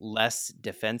less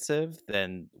defensive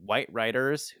than white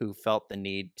writers who felt the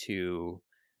need to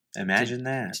Imagine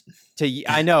that.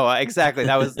 I know exactly.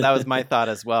 That was my thought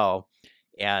as well.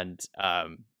 And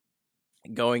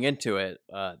going into it,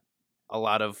 a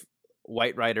lot of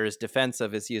white writers' defense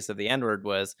of his use of the N-word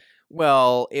was,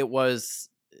 well, it was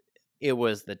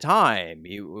the time.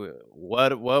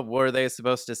 What were they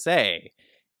supposed to say?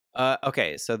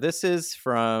 Okay, so this is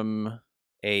from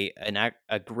a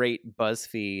great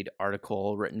BuzzFeed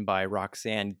article written by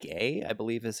Roxane Gay, I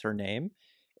believe is her name.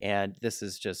 And this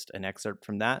is just an excerpt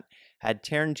from that. Had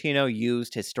Tarantino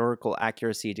used historical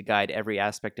accuracy to guide every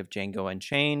aspect of Django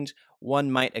Unchained,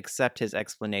 one might accept his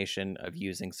explanation of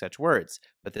using such words.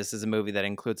 But this is a movie that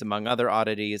includes, among other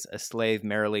oddities, a slave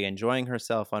merrily enjoying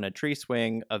herself on a tree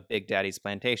swing of Big Daddy's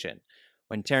plantation.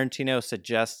 When Tarantino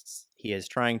suggests he is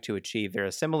trying to achieve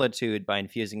verisimilitude by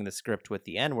infusing the script with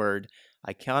the N-word,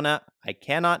 I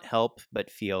cannot help but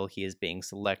feel he is being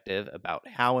selective about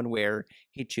how and where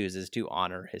he chooses to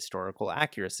honor historical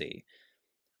accuracy.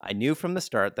 I knew from the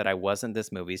start that I wasn't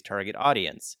this movie's target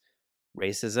audience.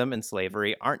 Racism and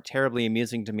slavery aren't terribly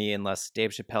amusing to me unless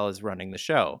Dave Chappelle is running the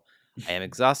show. I am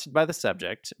exhausted by the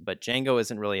subject, but Django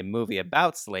isn't really a movie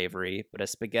about slavery, but a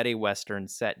spaghetti western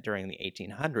set during the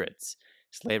 1800s.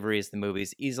 Slavery is the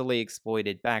movie's easily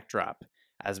exploited backdrop.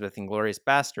 As with Inglourious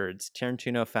Basterds,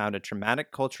 Tarantino found a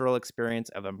traumatic cultural experience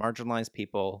of a marginalized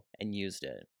people and used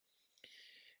it.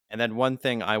 And then one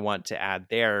thing I want to add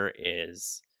there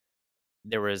is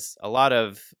there was a lot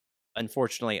of,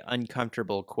 unfortunately,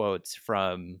 uncomfortable quotes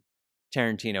from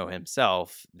Tarantino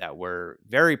himself that were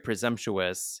very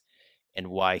presumptuous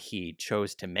in why he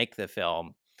chose to make the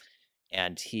film.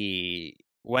 And he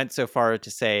went so far to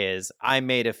say I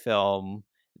made a film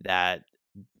that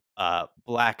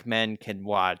Black men can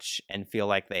watch and feel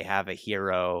like they have a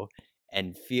hero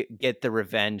and get the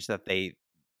revenge that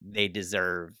they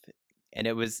deserve. And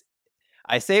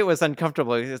I say it was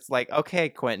uncomfortable. It's like, okay,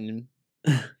 Quentin,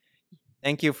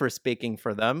 thank you for speaking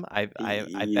for them. I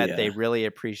bet they really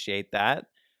appreciate that.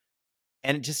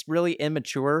 And just really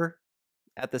immature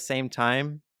at the same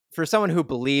time. For someone who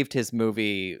believed his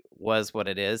movie was what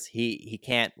it is, he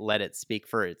can't let it speak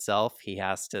for itself. He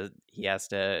has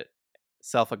to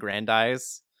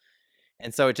self-aggrandize,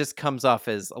 and so it just comes off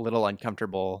as a little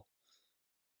uncomfortable.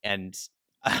 And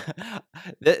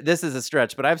this is a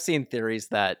stretch, but I've seen theories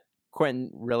that Quentin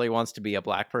really wants to be a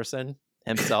Black person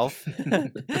himself.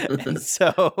 And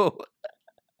so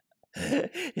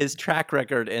his track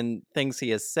record and things he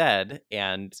has said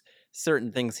and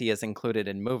certain things he has included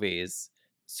in movies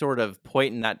sort of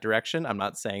point in that direction. I'm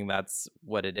not saying that's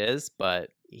what it is, but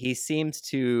he seems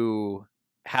to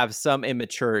have some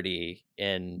immaturity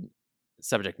in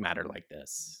subject matter like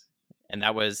this. And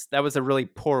that was a really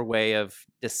poor way of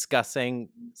discussing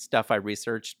stuff I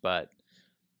researched, but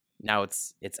now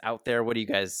it's out there. What do you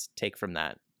guys take from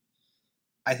that?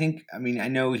 I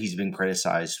know he's been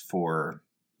criticized for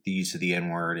the use of the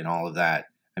N-word and all of that.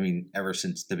 I mean, ever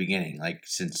since the beginning, like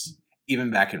since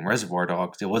even back in Reservoir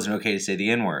Dogs, it wasn't okay to say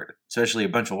the N-word, especially a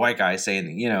bunch of white guys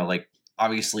saying, like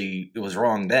obviously it was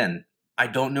wrong then. I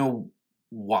don't know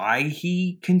why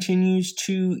he continues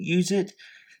to use it.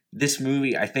 This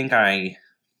movie, I think I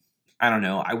don't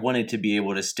know, I wanted to be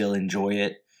able to still enjoy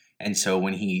it. And so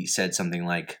when he said something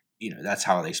like, that's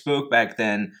how they spoke back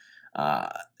then,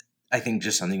 I think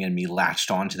just something in me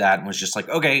latched onto that and was just like,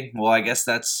 okay, well, I guess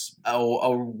that's a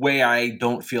way I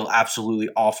don't feel absolutely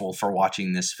awful for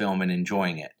watching this film and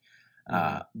enjoying it.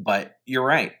 But you're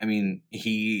right. I mean,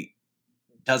 he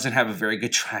doesn't have a very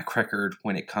good track record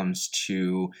when it comes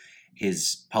to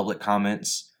his public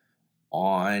comments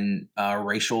on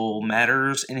racial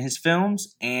matters in his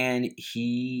films, and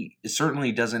he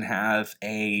certainly doesn't have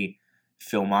a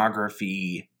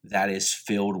filmography that is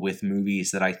filled with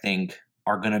movies that I think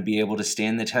are going to be able to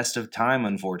stand the test of time,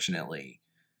 unfortunately.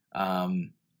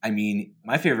 I mean,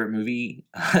 my favorite movie,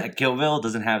 Kill Bill,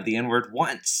 doesn't have the N-word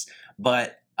once,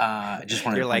 but I just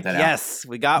wanted You're to like, point that yes,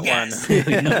 we got Yes. one.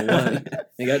 We got one.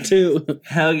 We got two. out.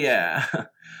 Hell yeah.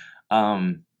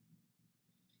 I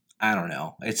don't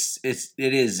know.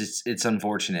 It's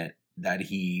unfortunate that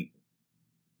he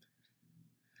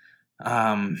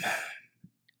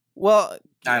Well,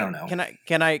 I don't know.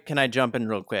 Can I jump in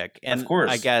real quick? And course.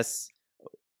 I guess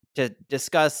to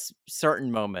discuss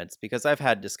certain moments, because I've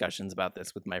had discussions about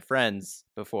this with my friends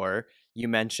before. You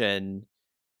mentioned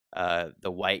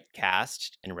the white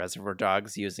cast in Reservoir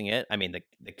Dogs using it. I mean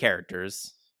the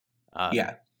characters.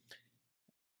 Yeah.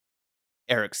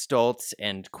 Eric Stoltz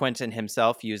and Quentin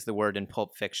himself use the word in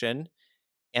Pulp Fiction,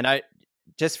 and I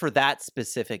just for that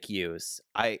specific use,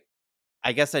 I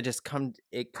guess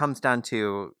it comes down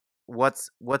to what's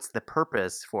the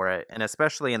purpose for it, and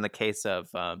especially in the case of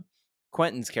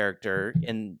Quentin's character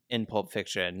in Pulp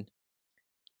Fiction,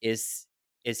 is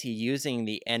he using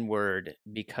the N-word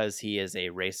because he is a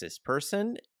racist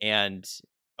person? And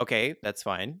okay, that's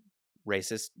fine,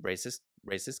 racist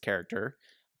character,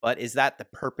 but is that the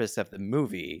purpose of the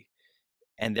movie,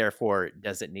 and therefore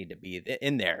does it need to be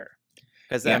in there?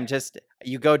 Because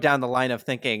you go down the line of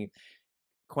thinking,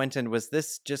 Quentin, was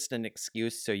this just an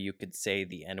excuse so you could say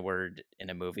the N-word in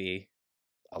a movie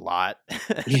a lot?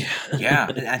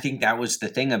 Yeah. I think that was the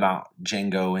thing about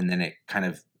Django, and then it kind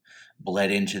of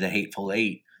bled into the Hateful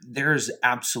Eight. There's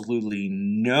absolutely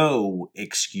no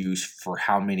excuse for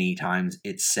how many times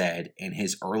it's said in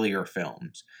his earlier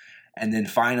films. And then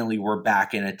finally, we're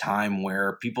back in a time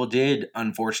where people did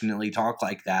unfortunately talk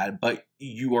like that. But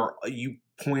you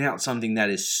point out something that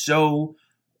is so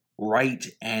right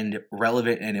and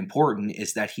relevant and important,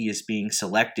 is that he is being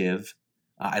selective.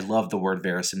 I love the word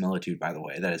verisimilitude, by the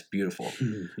way. That is beautiful.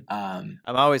 I'm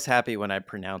always happy when I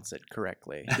pronounce it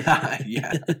correctly.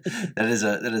 Yeah, that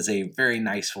is a very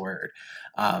nice word.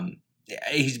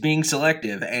 He's being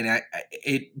selective, and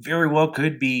it very well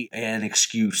could be an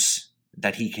excuse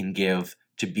that he can give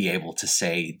to be able to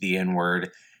say the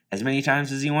N-word as many times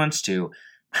as he wants to.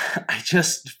 I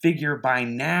just figure by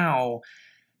now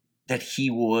that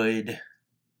he would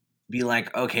be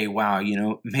like, okay, wow,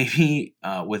 maybe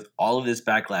with all of this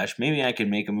backlash, maybe I can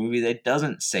make a movie that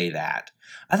doesn't say that.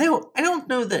 I don't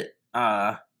know that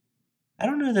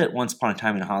Once Upon a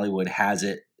Time in Hollywood has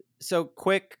it. So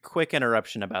quick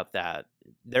interruption about that.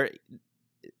 The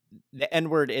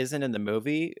N-word isn't in the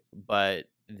movie, but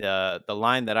the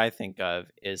line that I think of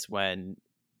is when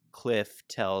Cliff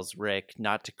tells Rick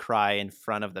not to cry in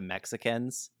front of the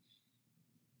Mexicans.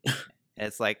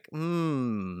 It's like,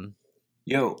 Yo,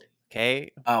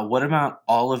 okay. What about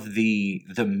all of the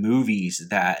movies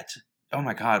that? Oh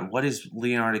my God, what is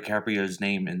Leonardo DiCaprio's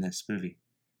name in this movie?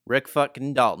 Rick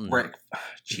fucking Dalton. Rick,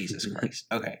 Jesus Christ.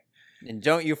 Okay. And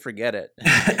don't you forget it.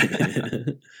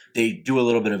 They do a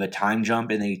little bit of a time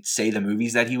jump and they say the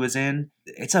movies that he was in.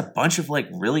 It's a bunch of like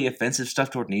really offensive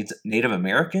stuff toward Native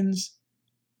Americans.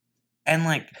 And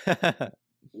like,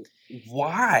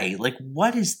 why? Like,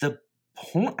 what is the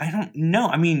point? I don't know.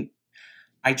 I mean,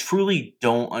 I truly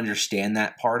don't understand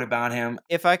that part about him.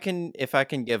 If I can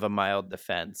give a mild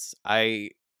defense, I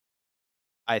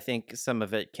think some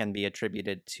of it can be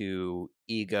attributed to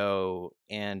ego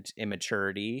and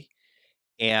immaturity.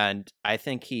 And I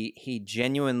think he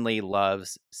genuinely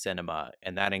loves cinema,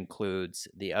 and that includes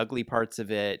the ugly parts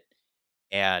of it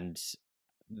and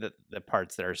the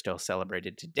parts that are still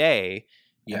celebrated today.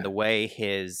 Yeah. And the way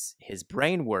his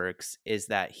brain works is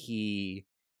that he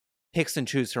picks and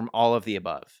chooses from all of the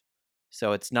above.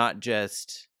 So it's not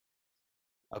just,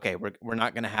 okay, we're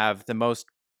not going to have the most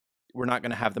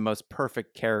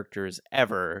perfect characters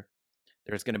ever.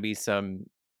 There's going to be some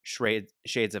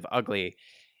shades of ugly.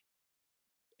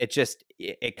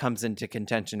 It comes into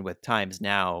contention with times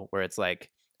now where it's like,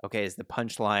 okay, is the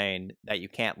punchline that you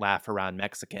can't laugh around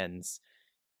Mexicans?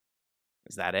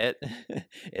 Is that it?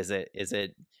 Is that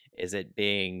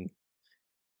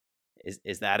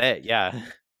it? Yeah.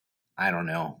 I don't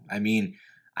know. I mean,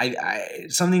 I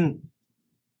something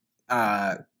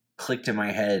clicked in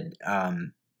my head.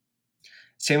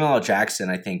 Samuel L. Jackson,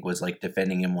 I think, was like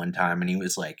defending him one time, and he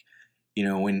was like,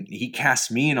 when he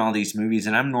casts me in all these movies,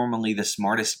 and I'm normally the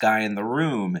smartest guy in the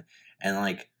room, and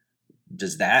like,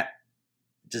 does that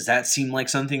seem like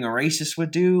something a racist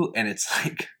would do? And it's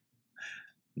like,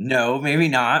 no, maybe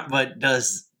not. But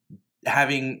does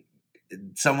having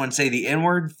someone say the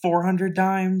N-word 400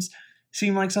 times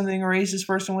seem like something a racist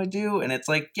person would do? And it's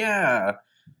like, yeah.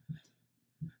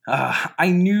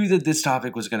 I knew that this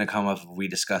topic was going to come up if we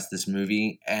discussed this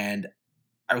movie, and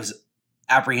I was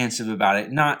apprehensive about it,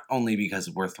 not only because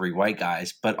we're three white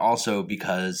guys, but also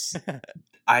because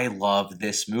I love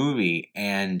this movie.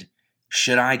 And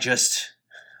should I just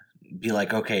be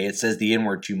like, okay, it says the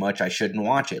N-word too much, I shouldn't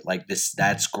watch it. Like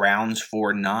that's grounds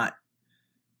for not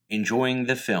enjoying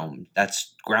the film.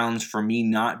 That's grounds for me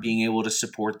not being able to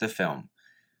support the film.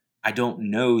 I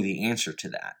don't know the answer to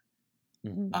that.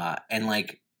 And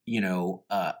like,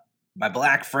 my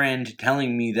black friend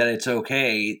telling me that it's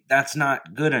okay, that's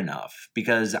not good enough.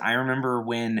 Because I remember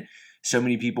when so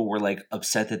many people were like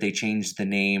upset that they changed the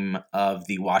name of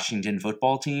the Washington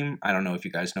football team. I don't know if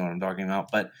you guys know what I'm talking about,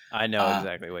 but I know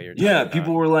exactly what you're talking about. Yeah,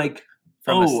 people were like,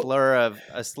 from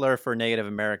a slur for Native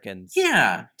Americans.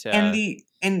 Yeah.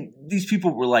 And these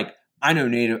people were like, I know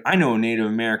a Native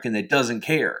American that doesn't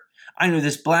care. I know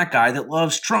this black guy that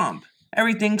loves Trump.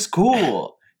 Everything's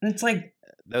cool. And it's like,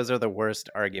 those are the worst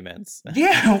arguments.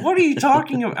 Yeah, what are you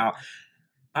talking about?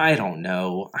 I don't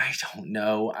know.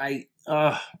 I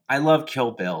love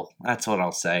Kill Bill. That's what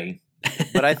I'll say.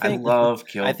 But I think I love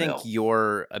Kill Bill. I think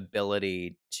your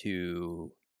ability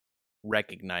to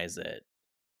recognize it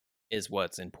is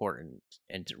what's important,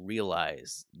 and to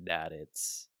realize that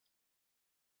it's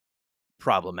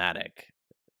problematic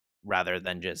rather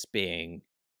than just being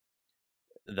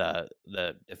the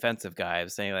defensive guy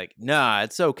of saying like, nah,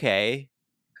 it's okay.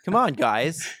 Come on,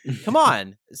 guys. Come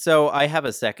on. So I have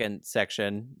a second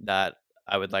section that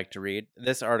I would like to read.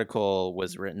 This article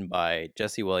was written by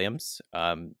Jesse Williams.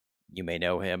 You may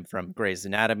know him from Grey's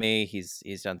Anatomy.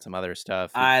 He's done some other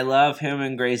stuff. I love him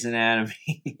in Grey's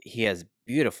Anatomy. He has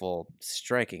beautiful,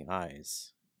 striking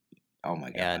eyes. Oh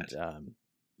my god. And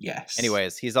yes.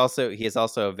 Anyways, he is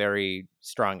also a very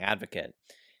strong advocate,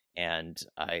 and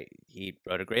he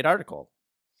wrote a great article.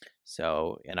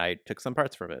 So, and I took some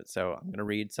parts from it. So I'm going to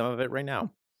read some of it right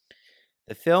now.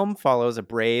 The film follows a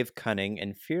brave, cunning,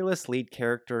 and fearless lead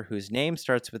character whose name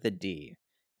starts with a D.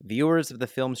 Viewers of the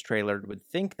film's trailer would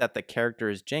think that the character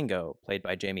is Django, played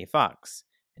by Jamie Foxx.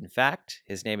 In fact,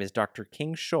 his name is Dr.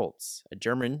 King Schultz, a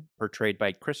German portrayed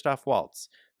by Christoph Waltz,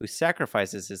 who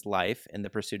sacrifices his life in the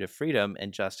pursuit of freedom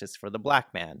and justice for the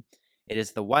black man. It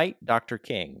is the white Dr.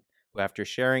 King, who, after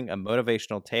sharing a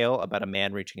motivational tale about a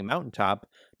man reaching a mountaintop,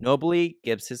 nobly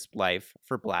gives his life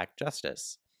for black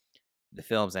justice. The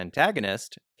film's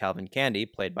antagonist, Calvin Candy,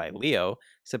 played by Leo,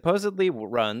 supposedly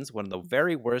runs one of the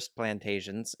very worst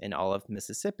plantations in all of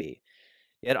Mississippi.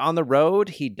 Yet on the road,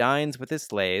 he dines with his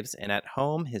slaves, and at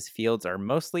home, his fields are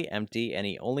mostly empty, and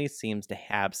he only seems to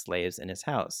have slaves in his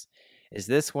house. Is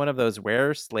this one of those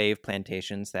rare slave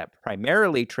plantations that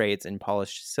primarily trades in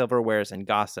polished silverwares and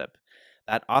gossip?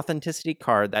 That authenticity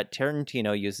card that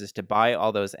Tarantino uses to buy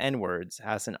all those N-words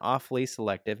has an awfully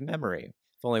selective memory.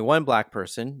 If only one black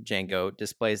person, Django,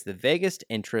 displays the vaguest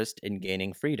interest in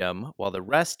gaining freedom, while the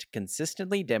rest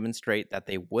consistently demonstrate that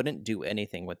they wouldn't do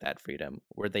anything with that freedom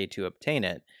were they to obtain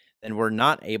it, then we're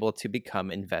not able to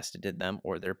become invested in them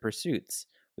or their pursuits.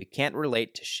 We can't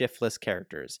relate to shiftless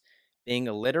characters. Being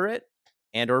illiterate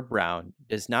and or brown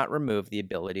does not remove the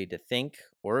ability to think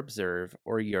or observe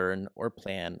or yearn or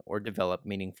plan or develop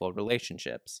meaningful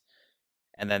relationships.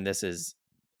 And then this is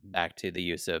back to the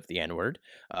use of the N-word.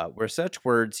 Were such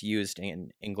words used in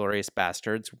Inglourious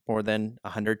Bastards more than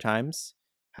 100 times?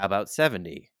 How about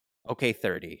 70? Okay,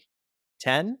 30.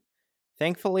 10?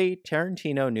 Thankfully,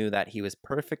 Tarantino knew that he was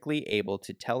perfectly able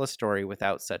to tell a story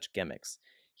without such gimmicks.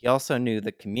 He also knew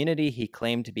the community he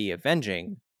claimed to be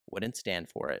avenging wouldn't stand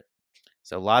for it.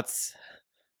 So lots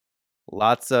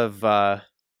of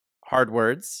hard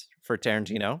words for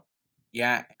Tarantino.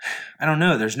 Yeah, I don't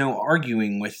know. There's no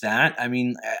arguing with that. I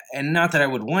mean, and not that I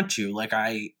would want to. Like,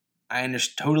 I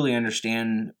totally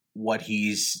understand what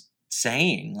he's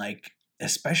saying. Like,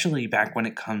 especially back when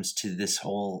it comes to this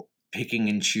whole picking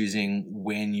and choosing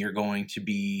when you're going to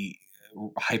be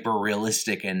hyper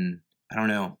realistic, and I don't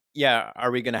know. Yeah,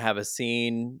 are we going to have a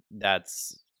scene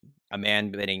that's a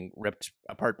man getting ripped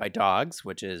apart by dogs,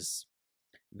 which is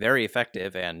very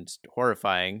effective and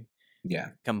horrifying?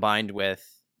 Yeah, combined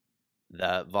with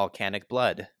the volcanic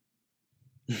blood.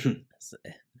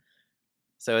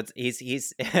 So it's he's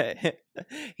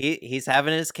he's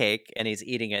having his cake and he's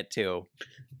eating it too,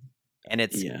 and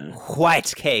it's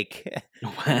white cake.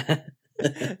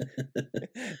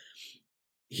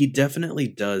 He definitely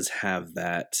does have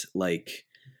that like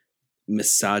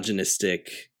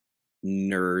misogynistic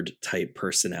nerd type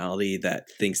personality that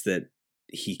thinks that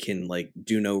he can like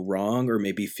do no wrong, or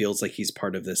maybe feels like he's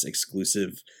part of this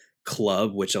exclusive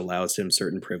club which allows him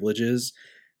certain privileges.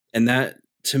 And that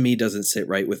to me doesn't sit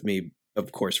right with me,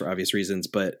 of course, for obvious reasons.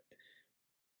 But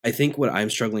I think what I'm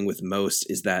struggling with most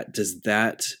is that does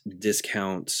that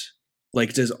discount,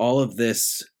 like, does all of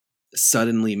this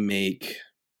suddenly make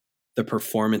the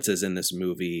performances in this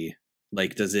movie,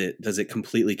 like, does it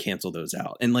completely cancel those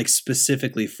out? And like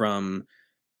specifically from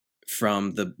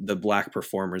from the black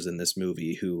performers in this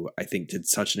movie, who I think did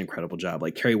such an incredible job.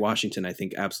 Like Kerry Washington, I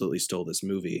think absolutely stole this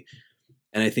movie.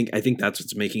 And I think that's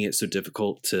what's making it so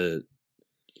difficult to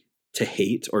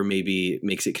hate, or maybe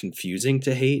makes it confusing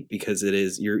to hate, because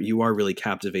you are really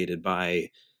captivated by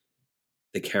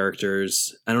the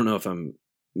characters. I don't know if I'm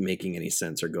making any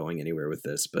sense or going anywhere with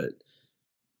this, but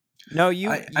No,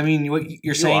 I mean, what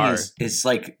you're saying are. is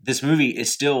like this movie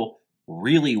is still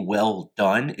really well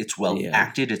done. It's well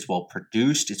acted. It's well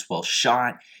produced. It's well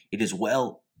shot. It is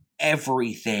well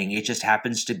everything. It just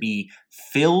happens to be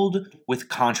filled with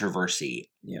controversy.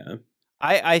 Yeah.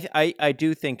 I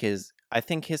do think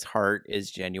his heart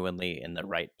is genuinely in the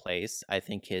right place. I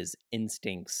think his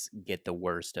instincts get the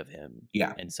worst of him.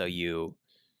 Yeah. And so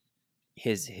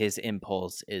his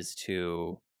impulse is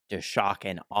to shock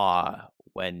and awe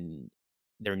when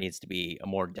there needs to be a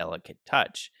more delicate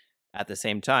touch. At the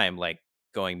same time, like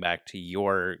going back to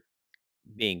your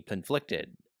being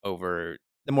conflicted over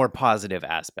the more positive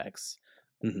aspects,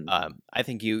 I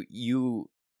think you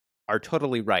are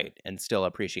totally right and still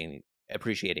appreciating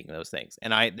those things.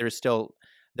 And there's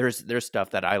stuff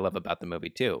that I love about the movie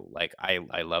too. Like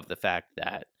I love the fact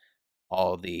that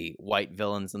all the white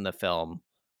villains in the film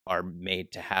are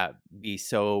made to be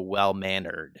so well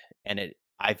mannered, and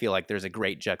I feel like there's a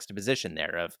great juxtaposition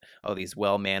there of, oh, these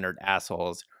well-mannered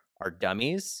assholes are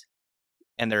dummies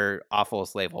and they're awful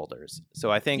slaveholders.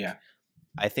 So I think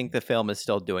the film is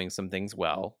still doing some things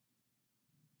well.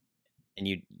 And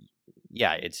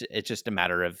it's just a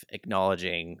matter of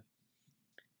acknowledging,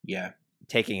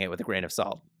 taking it with a grain of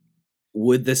salt.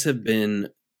 Would this have been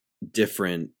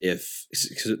different because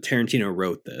Tarantino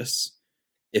wrote this,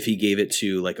 if he gave it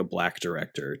to like a black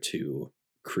director to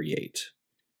create?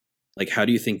 Like, how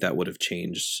do you think that would have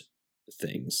changed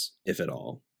things, if at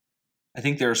all? I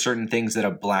think there are certain things that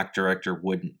a black director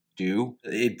wouldn't do.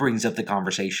 It brings up the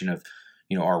conversation of,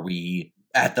 are we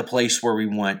at the place where we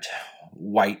want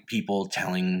white people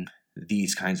telling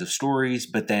these kinds of stories?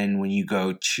 But then when you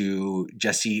go to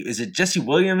is it Jesse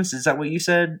Williams? Is that what you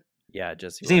said? Yeah,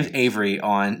 Jesse. His name's Avery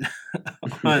on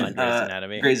Grey's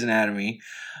Anatomy. Grey's Anatomy.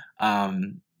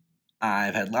 I've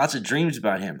had lots of dreams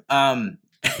about him.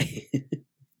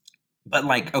 But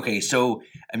like, okay, so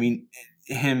I mean,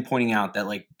 him pointing out that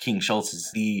like King Schultz is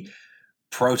the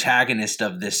protagonist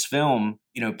of this film,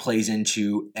 plays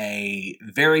into a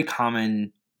very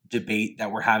common debate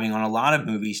that we're having on a lot of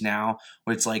movies now,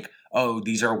 where it's like, oh,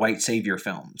 these are white savior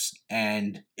films.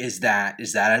 And is that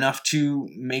enough to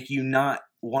make you not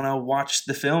want to watch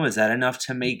the film? Is that enough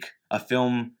to make a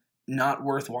film not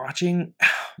worth watching?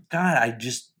 God,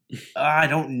 I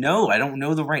don't know. I don't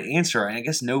know the right answer. And I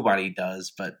guess nobody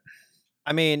does, but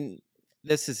I mean,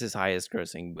 this is his highest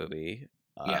grossing movie.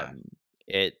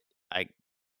 It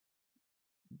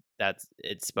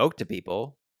spoke to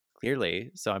people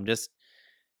clearly. So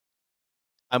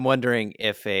I'm wondering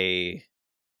if a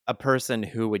person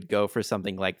who would go for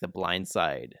something like The Blind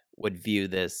Side would view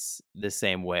this the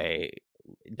same way,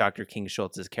 Dr. King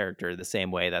Schultz's character, the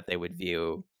same way that they would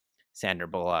view Sandra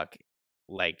Bullock,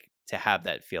 like to have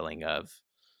that feeling of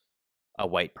a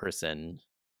white person,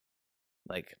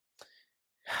 like,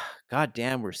 God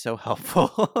damn, we're so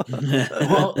helpful.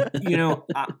 Well,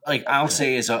 I'll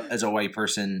say as a white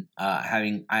person,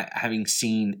 having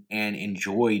seen and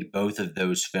enjoyed both of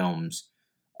those films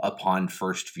upon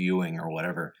first viewing or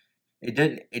whatever, it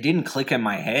didn't click in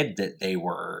my head that they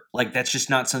were like, that's just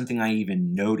not something I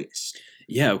even noticed.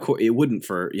 Yeah, of course it wouldn't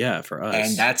for us.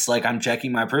 And that's like, I'm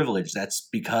checking my privilege. That's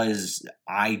because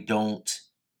I don't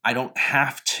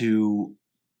have to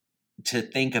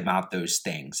think about those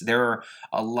things. There are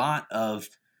a lot of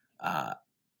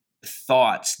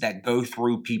thoughts that go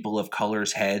through people of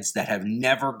color's heads that have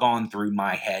never gone through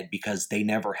my head because they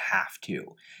never have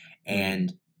to.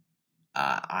 And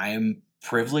I'm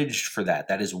privileged for that.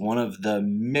 That is one of the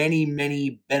many,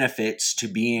 many benefits to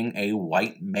being a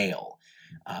white male.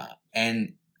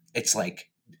 And it's like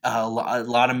a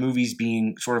lot of movies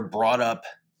being sort of brought up,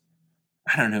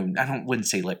 I don't know, wouldn't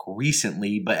say like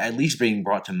recently, but at least being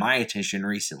brought to my attention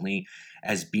recently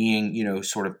as being,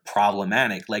 sort of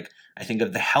problematic. Like, I think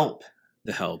of The Help.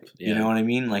 Yeah. You know what I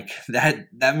mean? Like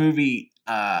that movie,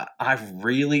 I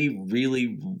really,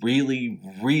 really, really,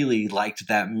 really liked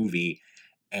that movie.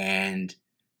 And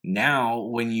now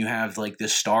when you have like the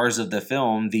stars of the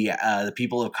film, the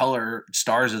people of color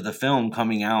stars of the film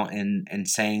coming out and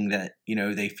saying that,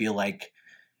 they feel like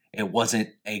it wasn't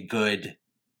a good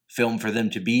film for them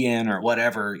to be in or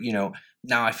whatever,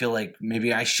 now I feel like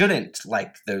maybe I shouldn't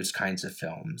like those kinds of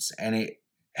films. And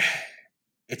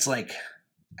it's like,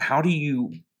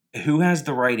 who has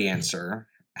the right answer?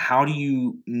 How do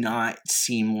you not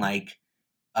seem like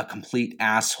a complete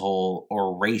asshole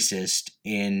or racist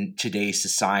in today's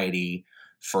society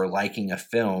for liking a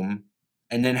film?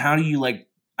 And then how do you like,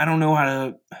 I don't know how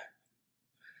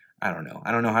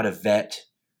to vet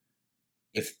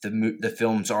if the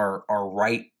films are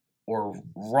right or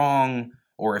wrong,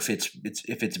 or if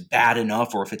it's bad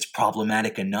enough, or if it's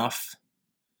problematic enough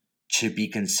to be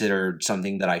considered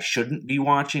something that I shouldn't be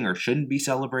watching or shouldn't be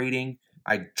celebrating.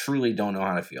 I truly don't know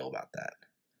how to feel about that.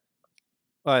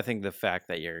 Well, I think the fact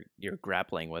that you're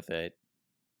grappling with it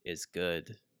is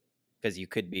good, because you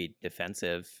could be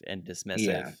defensive and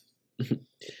dismissive. Yeah.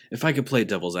 If I could play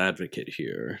devil's advocate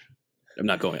here, I'm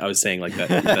not going. I was saying like that.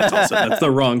 That's the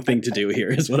wrong thing to do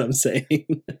here, is what I'm saying.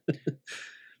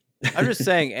 I'm just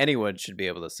saying anyone should be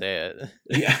able to say it.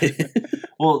 Yeah.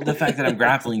 Well, the fact that I'm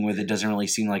grappling with it doesn't really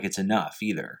seem like it's enough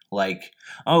either. Like,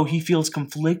 oh, he feels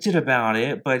conflicted about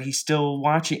it, but he's still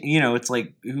watching. It's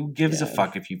like, who gives a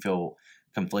fuck if you feel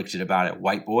conflicted about it?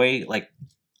 White boy? Like,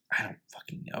 I don't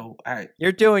fucking know.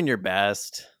 You're doing your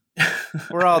best.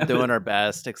 We're all doing our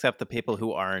best, except the people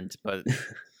who aren't, but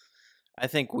I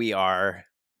think we are.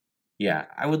 Yeah,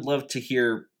 I would love to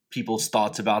hear people's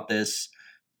thoughts about this.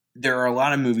 There are a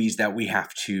lot of movies that we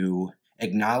have to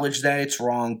acknowledge that it's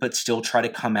wrong, but still try to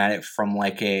come at it from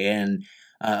like an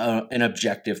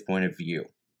objective point of view,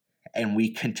 and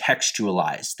we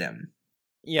contextualize them.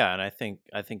 Yeah, and I think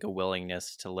a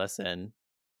willingness to listen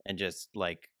and just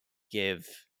like give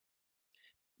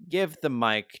the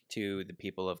mic to the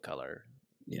people of color.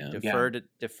 Yeah.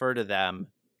 Defer to them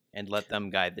and let them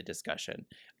guide the discussion.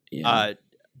 Yeah.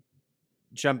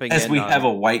 Jumping as in we on, have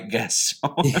a white guest.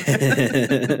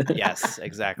 Yes,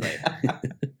 exactly.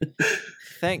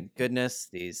 Thank goodness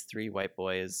these three white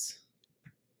boys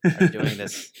are doing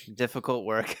this difficult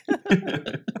work.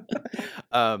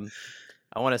 I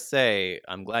want to say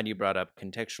I'm glad you brought up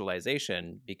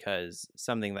contextualization, because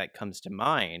something that comes to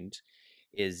mind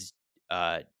is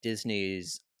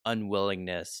Disney's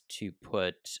unwillingness to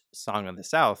put Song of the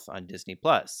South on Disney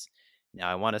Plus. Now,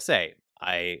 I want to say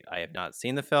I have not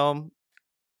seen the film.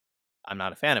 I'm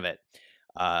not a fan of it.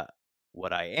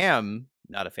 What I am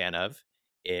not a fan of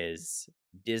is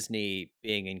Disney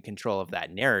being in control of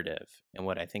that narrative. And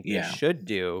what I think they should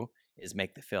do is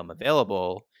make the film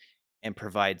available and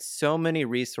provide so many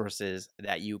resources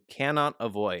that you cannot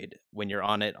avoid when you're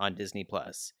on it on Disney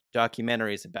Plus.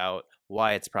 Documentaries about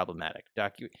why it's problematic.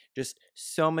 Just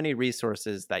so many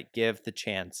resources that give the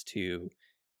chance to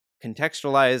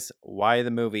contextualize why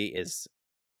the movie is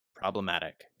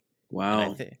problematic.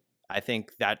 Wow. I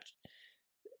think that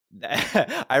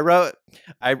I wrote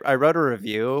a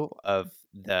review of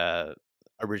the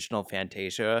original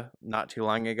Fantasia not too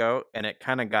long ago, and it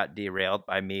kind of got derailed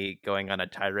by me going on a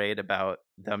tirade about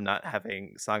them not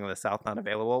having Song of the South not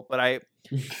available. But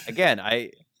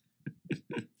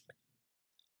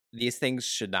these things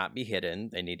should not be hidden.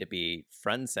 They need to be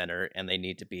front and center, and they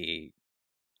need to be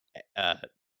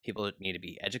people need to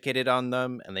be educated on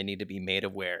them, and they need to be made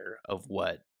aware of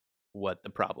what the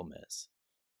problem is.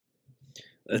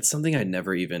 That's something I'd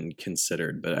never even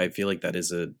considered, but I feel like that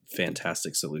is a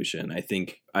fantastic solution. I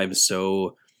think I'm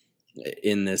so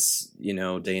in this,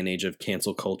 day and age of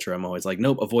cancel culture. I'm always like,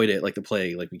 nope, avoid it like the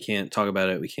plague. Like, we can't talk about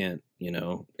it. We can't,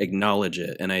 acknowledge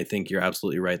it. And I think you're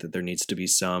absolutely right that there needs to be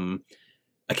some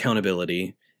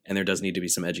accountability, and there does need to be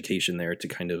some education there to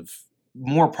kind of.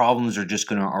 More problems are just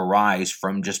going to arise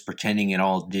from just pretending it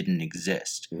all didn't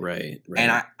exist. Right.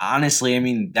 And I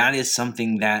honestly, that is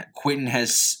something that Quentin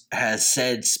has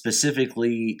said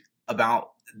specifically about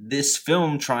this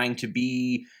film, trying to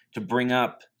bring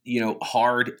up,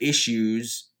 hard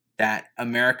issues that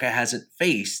America hasn't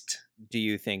faced. Do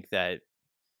you think that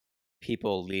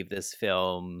people leave this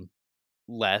film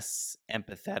less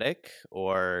empathetic,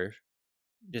 or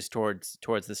just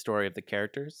towards the story of the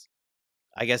characters?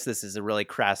 I guess this is a really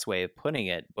crass way of putting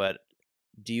it, but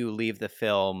do you leave the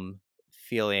film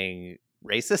feeling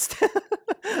racist?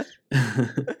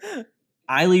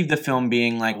 I leave the film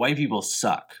being like, white people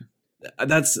suck.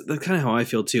 That's kind of how I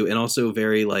feel too, and also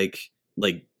very like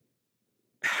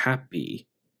happy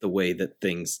the way that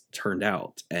things turned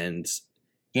out, and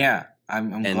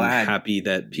I'm and glad. Happy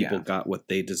that people got what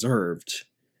they deserved.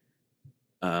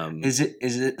 Is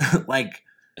it like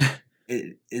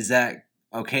is that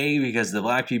okay because the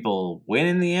black people win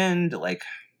in the end? Like,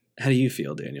 how do you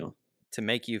feel, Daniel? To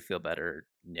make you feel better,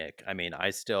 Nick,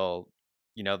 I still,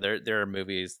 there are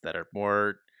movies that are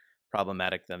more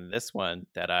problematic than this one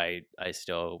that I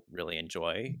still really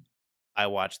enjoy. I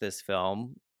watch this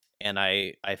film and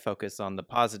I focus on the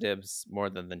positives more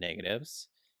than the negatives,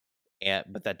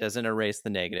 but that doesn't erase the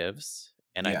negatives.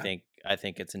 And I think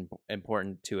it's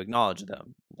important to acknowledge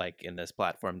them, like in this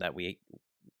platform that we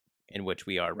in which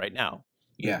we are right now.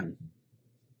 Yeah.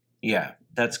 Yeah,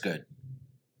 that's good.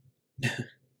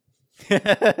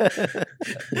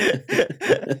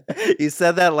 You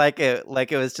said that like it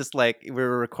was just like we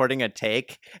were recording a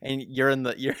take, and you're in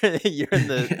the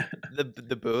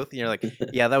the booth, and you're like,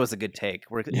 yeah, that was a good take.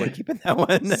 We're keeping that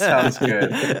one. Sounds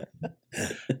good.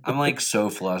 I'm like so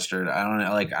flustered. I don't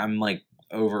know, like I'm like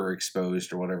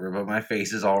overexposed or whatever, but my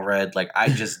face is all red. Like I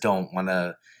just don't want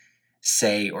to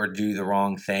say or do the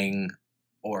wrong thing,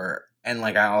 and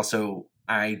like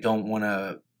I don't want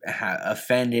to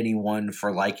offend anyone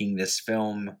for liking this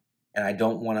film, and I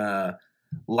don't want to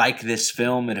like this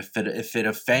film, and if it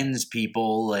offends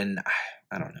people, and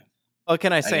I don't know. Oh,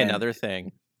 can I say Again, another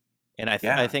thing? And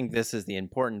I think this is the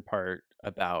important part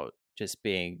about just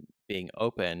being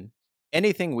open.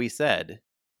 Anything we said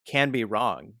can be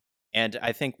wrong, and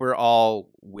I think we're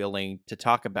all willing to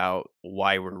talk about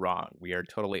why we're wrong. We are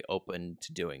totally open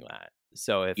to doing that.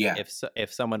 So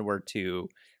if someone were to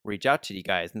reach out to you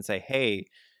guys and say, "Hey,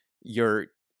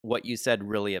 what you said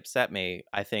really upset me,"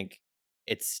 I think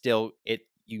it's still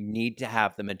you need to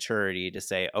have the maturity to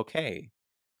say, "Okay,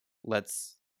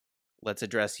 let's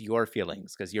address your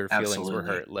feelings because your feelings were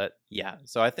hurt."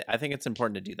 So I think it's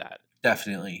important to do that.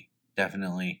 Definitely.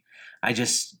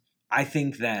 I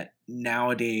think that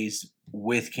nowadays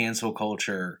with cancel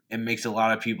culture, it makes a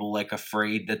lot of people like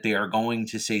afraid that they are going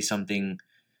to say something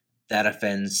that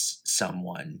offends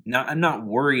someone. Now, I'm not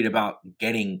worried about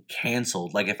getting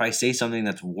canceled. Like if I say something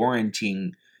that's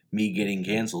warranting me getting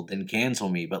canceled, then cancel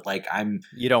me. But like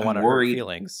you don't want to hurt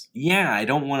feelings. Yeah, I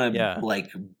don't want to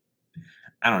like.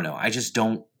 I don't know. I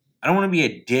don't want to be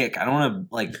a dick. I don't want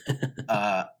to like,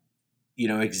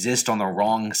 exist on the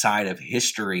wrong side of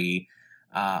history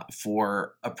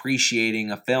for appreciating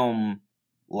a film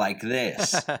like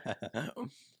this.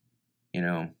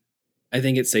 I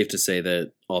think it's safe to say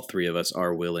that all three of us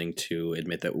are willing to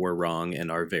admit that we're wrong and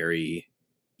are very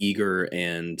eager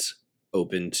and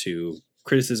open to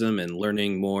criticism and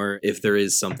learning more. If there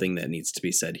is something that needs to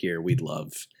be said here, we'd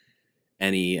love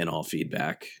any and all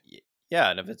feedback.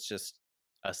 Yeah, and if it's just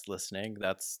us listening,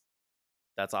 that's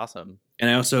awesome. And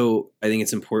I think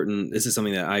it's important. This is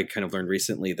something that I kind of learned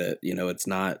recently, that it's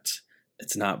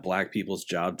not Black people's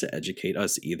job to educate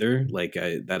us either. Like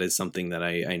that is something that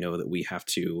I know that we have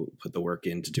to put the work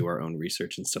in to do our own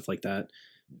research and stuff like that.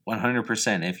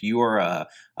 100%. If you are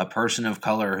a person of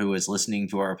color who is listening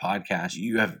to our podcast,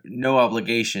 you have no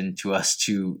obligation to us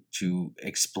to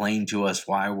explain to us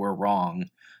why we're wrong.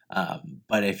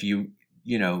 But if you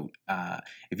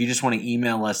just want to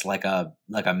email us like a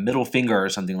middle finger or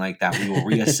something like that, we will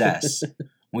reassess.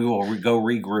 We will go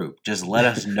regroup. Just let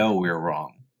us know we're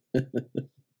wrong.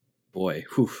 Boy,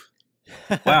 whew.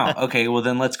 Wow. Okay. Well,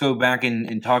 then let's go back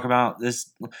and talk about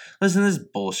this. Listen to this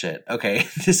bullshit. Okay.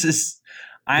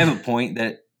 I have a point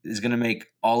that is going to make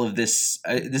all of this.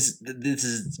 This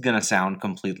is going to sound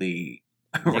completely.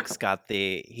 Nick's got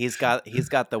he's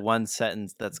got the one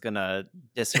sentence that's gonna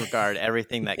disregard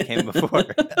everything that came before.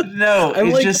 No,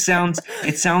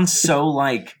 it sounds so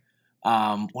like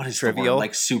what is trivial? The word?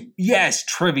 Like soup. Yes,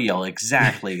 trivial,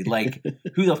 exactly. Like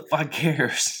who the fuck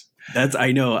cares?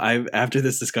 I know. After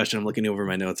this discussion, I'm looking over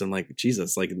my notes. I'm like,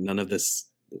 Jesus, like none of this.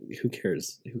 Who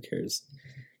cares?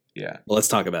 Yeah. Well, let's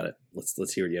talk about it.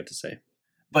 Let's hear what you have to say.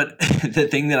 But the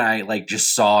thing that I like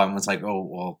just saw and was like, oh,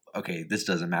 well, okay, this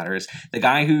doesn't matter, is the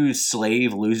guy whose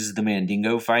slave loses the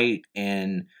Mandingo fight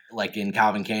in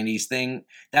Calvin Candy's thing.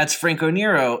 That's Franco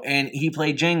Nero, and he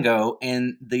played Django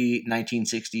in the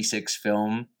 1966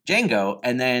 film Django,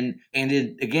 and then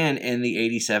ended again in the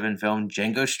 87 film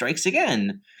Django Strikes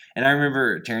Again. And I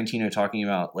remember Tarantino talking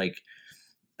about like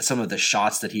some of the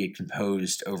shots that he had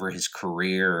composed over his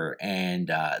career and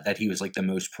that he was like the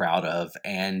most proud of,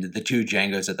 and the two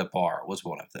Djangos at the bar was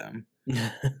one of them.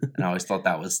 And I always thought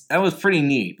that was pretty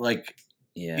neat. Like,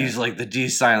 yeah, he's like, the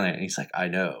D's silent, and he's like, I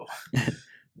know.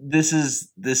 This is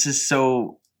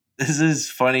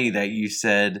funny that you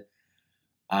said.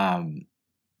 I mean,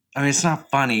 it's not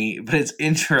funny, but it's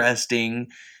interesting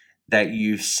that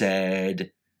you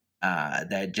said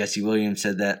that Jesse Williams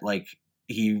said that like.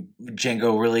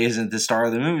 Django really isn't the star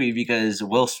of the movie because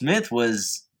Will Smith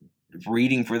was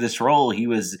reading for this role. He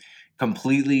was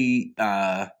completely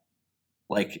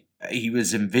he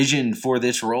was envisioned for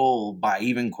this role by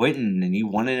even Quentin, and he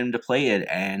wanted him to play it,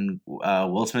 and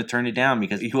Will Smith turned it down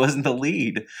because he wasn't the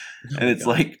lead. And it's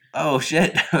like, oh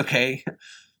shit, okay.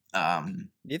 Do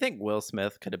you think Will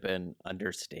Smith could have been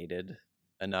understated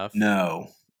enough? No.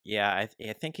 Yeah, I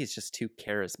think he's just too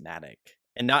charismatic.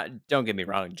 And don't get me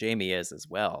wrong, Jamie is as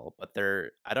well, but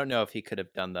I don't know if he could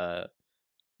have done the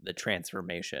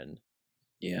transformation.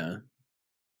 Yeah.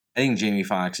 I think Jamie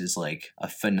Foxx is like a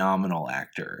phenomenal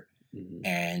actor,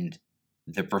 and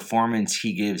the performance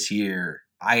he gives here,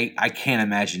 I can't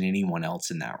imagine anyone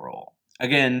else in that role.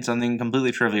 Again, something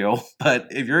completely trivial, but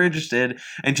if you're interested,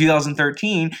 in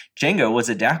 2013, Django was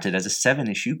adapted as a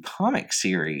 7-issue comic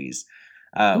series,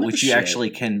 which you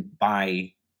actually can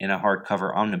buy in a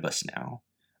hardcover omnibus now.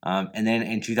 And then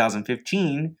in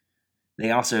 2015,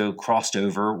 they also crossed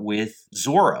over with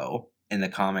Zorro in the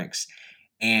comics.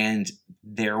 And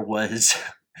there was,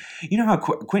 you know how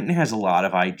Quentin has a lot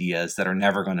of ideas that are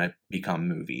never going to become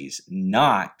movies.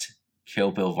 Not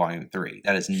Kill Bill Volume 3.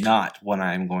 That is not what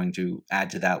I'm going to add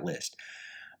to that list.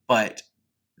 But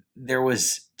there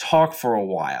was talk for a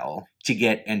while to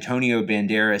get Antonio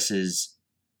Banderas's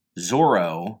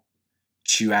Zorro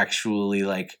to actually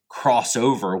like cross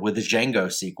over with the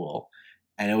Django sequel.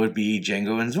 And it would be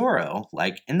Django and Zorro,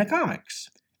 like in the comics.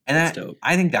 And That's dope.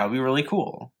 I think that would be really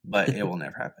cool, but it will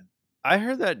never happen. I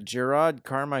heard that Gerard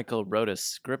Carmichael wrote a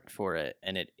script for it,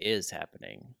 and it is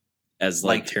happening. As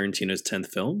like Tarantino's 10th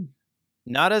film?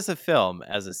 Not as a film,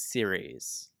 as a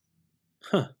series.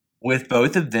 Huh. With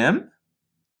both of them?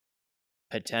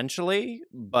 Potentially,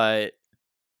 but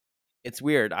it's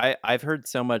weird. I've heard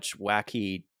so much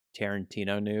wacky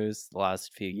Tarantino news the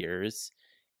last few years,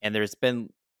 and there's been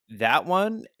that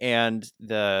one and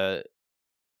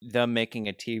them making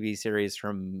a TV series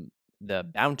from the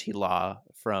Bounty Law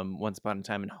from Once Upon a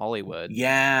Time in Hollywood.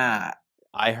 Yeah.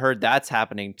 I heard that's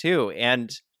happening too.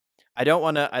 And I don't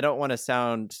want to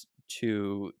sound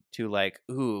too like,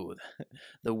 ooh,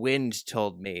 the wind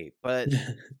told me, but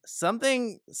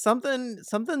something's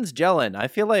gelling. I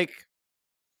feel like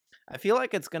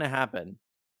it's going to happen.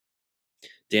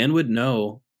 Dan would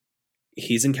know.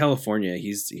 He's in California.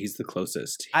 He's the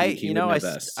closest. He would know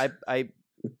best. I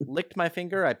licked my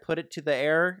finger. I put it to the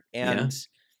air, and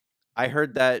I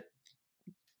heard that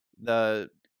the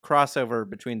crossover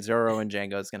between Zorro and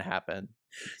Django is going to happen.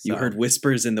 You heard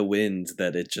whispers in the wind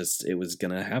that it was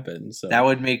going to happen. So that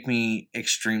would make me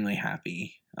extremely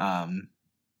happy. Yeah,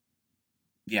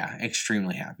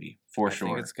 extremely happy for sure.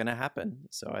 I think it's going to happen.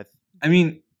 So I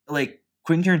mean, like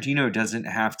Quentin Tarantino doesn't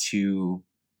have to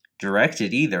direct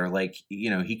it either. Like,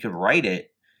 you know, he could write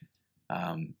it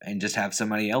and just have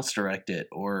somebody else direct it,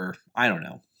 or I don't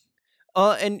know.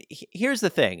 And here's the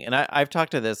thing, and I've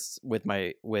talked to this with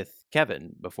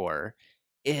Kevin before,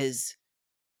 is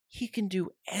he can do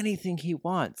anything he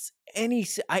wants.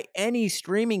 Any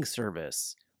streaming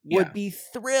service would be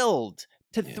thrilled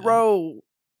to throw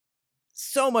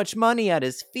so much money at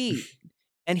his feet,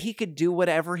 and he could do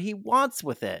whatever he wants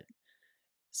with it.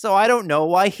 So I don't know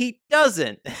why he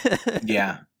doesn't.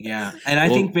 Yeah. And I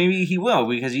think maybe he will,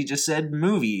 because he just said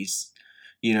movies.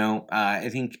 You know, I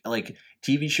think like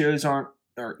TV shows or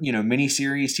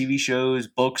miniseries, TV shows,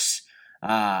 books.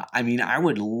 I mean, I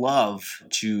would love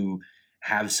to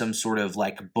have some sort of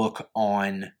like book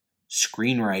on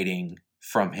screenwriting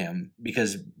from him,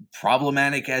 because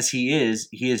problematic as he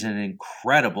is an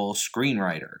incredible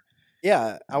screenwriter.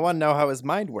 Yeah. I want to know how his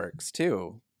mind works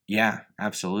too. Yeah,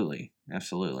 absolutely.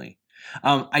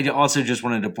 I also just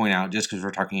wanted to point out, just because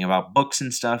we're talking about books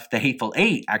and stuff, The Hateful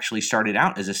Eight actually started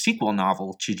out as a sequel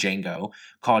novel to Django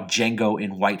called Django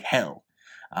in White Hell.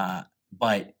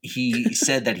 But he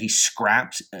said that he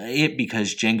scrapped it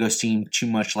because Django seemed too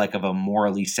much like of a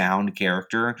morally sound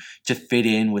character to fit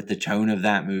in with the tone of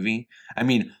that movie. I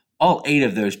mean, all 8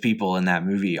 of those people in that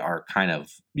movie are kind of,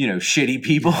 shitty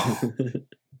people.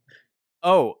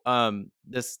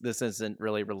 This isn't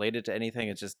really related to anything.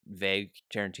 It's just vague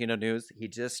Tarantino news. He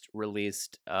just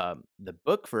released the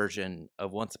book version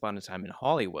of Once Upon a Time in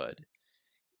Hollywood,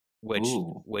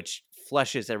 which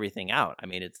fleshes everything out. I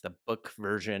mean, it's the book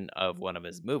version of one of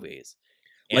his movies.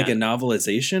 Like a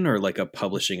novelization or like a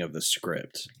publishing of the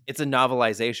script? It's a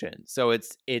novelization. So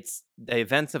it's the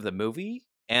events of the movie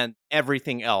and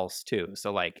everything else too.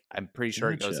 So like, I'm pretty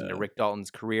sure it goes into Rick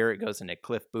Dalton's career. It goes into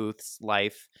Cliff Booth's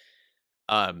life.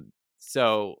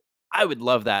 So I would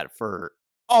love that for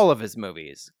all of his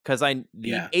movies, because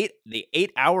the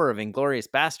 8 hour of Inglourious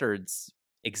Bastards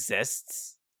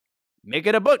exists. Make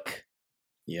it a book.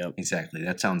 Yep, exactly.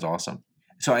 That sounds awesome.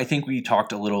 So I think we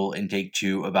talked a little in Take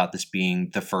Two about this being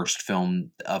the first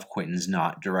film of Quentin's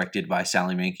not directed by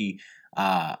Sally Menke,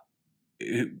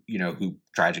 who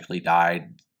tragically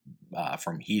died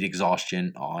from heat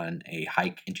exhaustion on a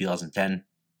hike in 2010.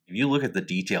 If you look at the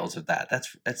details of that,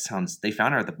 they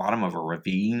found her at the bottom of a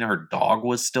ravine. Her dog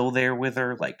was still there with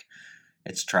her. Like,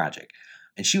 it's tragic.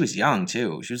 And she was young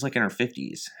too. She was like in her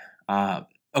 50s.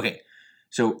 Okay.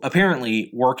 So apparently,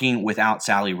 working without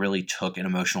Sally really took an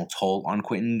emotional toll on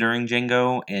Quentin during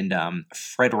Django. And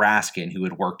Fred Raskin, who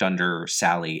had worked under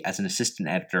Sally as an assistant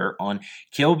editor on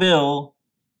Kill Bill,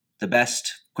 the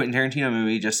best Quentin Tarantino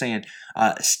movie, just saying,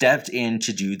 stepped in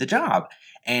to do the job.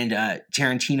 And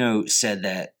Tarantino said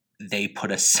that they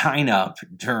put a sign up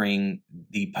during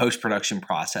the post-production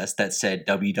process that said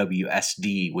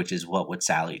WWSD, which is what would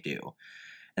Sally do.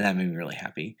 And that made me really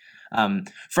happy.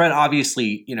 Fred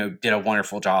obviously, did a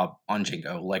wonderful job on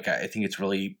Django. Like, I think it's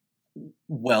really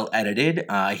well edited.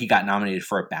 He got nominated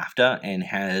for a BAFTA and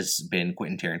has been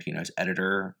Quentin Tarantino's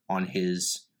editor on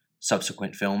his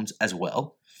subsequent films as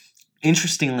well.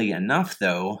 Interestingly enough,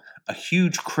 though, a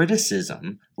huge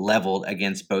criticism leveled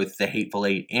against both The Hateful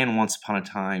Eight and Once Upon a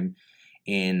Time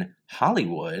in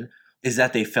Hollywood is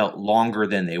that they felt longer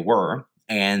than they were,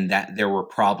 and that there were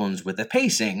problems with the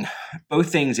pacing,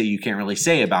 both things that you can't really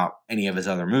say about any of his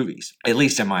other movies, at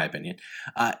least in my opinion.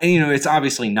 And, it's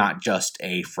obviously not just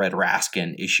a Fred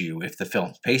Raskin issue if the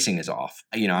film's pacing is off.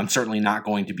 I'm certainly not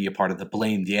going to be a part of the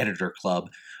Blame the Editor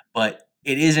Club, but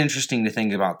it is interesting to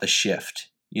think about the shift,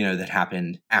 that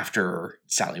happened after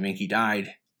Sally Menke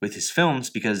died with his films,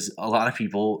 because a lot of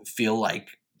people feel like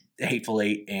The Hateful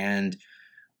Eight and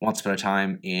Once Upon a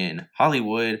Time in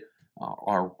Hollywood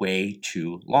are way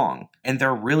too long. And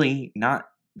they're really not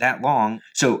that long.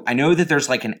 So I know that there's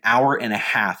like an hour and a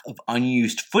half of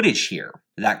unused footage here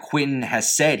that Quentin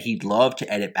has said he'd love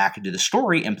to edit back into the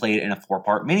story and play it in a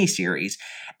 4-part miniseries.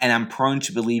 And I'm prone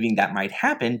to believing that might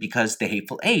happen because The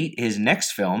Hateful Eight, his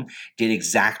next film, did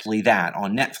exactly that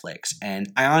on Netflix.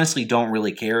 And I honestly don't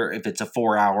really care if it's a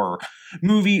 4-hour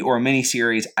movie or a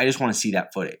miniseries. I just want to see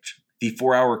that footage. The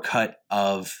 4-hour cut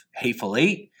of Hateful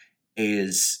Eight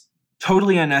is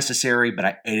totally unnecessary, but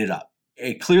I ate it up.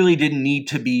 It clearly didn't need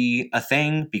to be a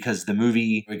thing because the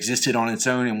movie existed on its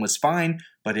own and was fine,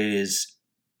 but it is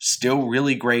still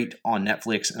really great on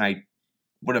Netflix, and I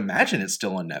would imagine it's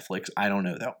still on Netflix. I don't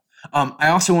know, though. I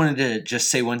also wanted to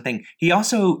just say one thing. He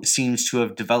also seems to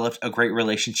have developed a great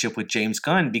relationship with James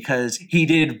Gunn because he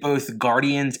did both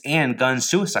Guardians and Gunn's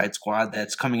Suicide Squad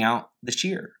that's coming out this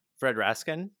year. Fred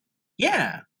Raskin?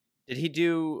 Yeah. Did he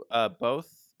do both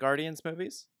Guardians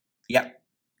movies? Yep.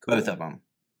 Cool. Both of them.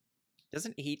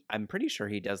 Doesn't he? I'm pretty sure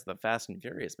he does the Fast and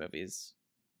Furious movies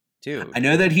too. I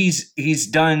know that he's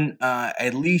done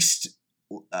at least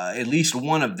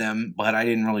one of them, but I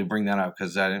didn't really bring that up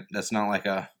because that's not like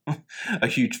a a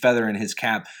huge feather in his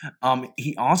cap.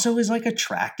 He also is like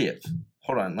attractive.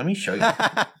 Hold on, let me show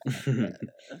you.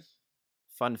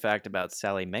 Fun fact about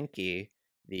Sally Menke: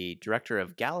 the director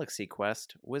of Galaxy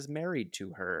Quest was married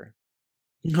to her.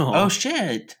 No. Oh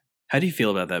shit! How do you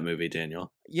feel about that movie,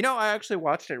 Daniel? I actually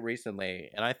watched it recently,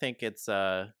 and I think it's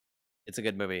a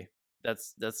good movie.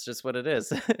 That's just what it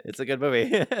is. It's a good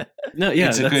movie. No, yeah,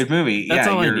 it's a good movie. That's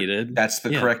all I needed. That's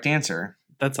the correct answer.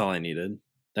 That's all I needed.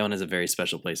 That one has a very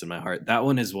special place in my heart. That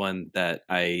one is one that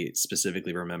I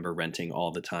specifically remember renting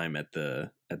all the time at the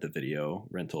video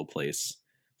rental place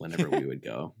whenever we would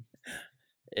go.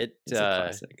 It's a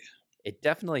classic. It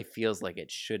definitely feels like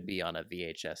it should be on a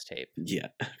VHS tape. Yeah,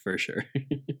 for sure.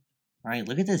 All right,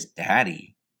 look at this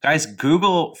daddy. Guys,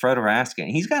 Google Fred Raskin.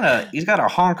 He's got a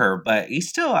honker, but he's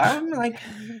still, I'm like,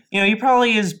 he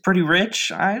probably is pretty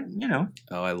rich. Oh,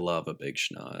 I love a big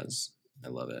schnoz. I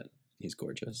love it. He's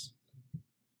gorgeous.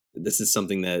 This is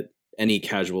something that any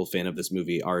casual fan of this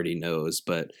movie already knows,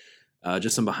 but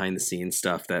just some behind the scenes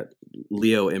stuff that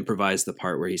Leo improvised the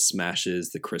part where he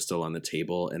smashes the crystal on the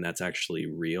table, and that's actually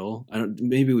real.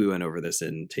 Maybe we went over this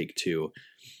in take 2.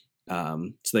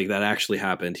 So like that actually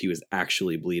happened. He was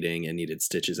actually bleeding and needed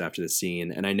stitches after the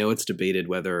scene. And I know it's debated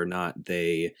whether or not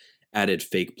they added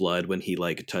fake blood when he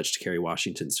like touched Kerry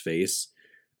Washington's face,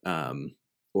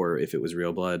 or if it was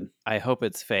real blood. I hope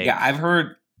it's fake.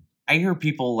 Yeah, I hear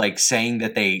people like saying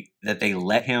that they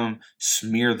let him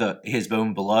smear his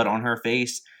own blood on her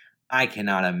face. I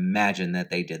cannot imagine that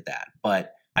they did that,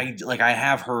 but I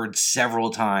have heard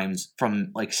several times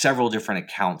from like several different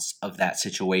accounts of that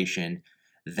situation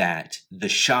that the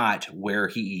shot where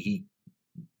he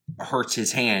hurts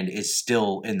his hand is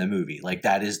still in the movie. Like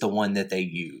that is the one that they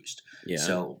used. Yeah.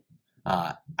 So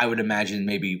I would imagine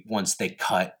maybe once they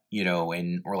cut,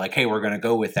 or like, hey, we're going to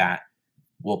go with that.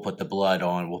 We'll put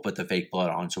the fake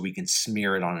blood on so we can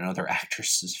smear it on another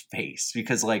actress's face.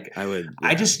 Because like,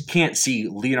 I just can't see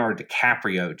Leonardo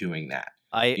DiCaprio doing that.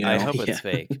 I hope it's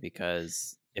fake,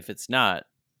 because if it's not,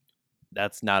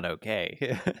 that's not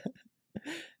okay.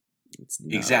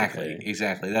 Exactly.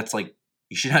 That's like,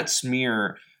 you should not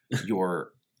smear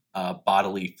your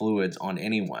bodily fluids on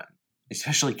anyone,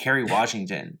 especially Kerry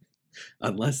Washington.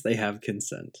 Unless they have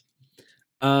consent.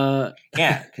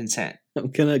 Yeah, consent.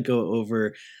 I'm gonna go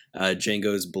over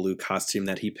Django's blue costume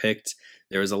that he picked.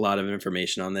 There was a lot of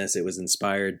information on this. It was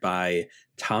inspired by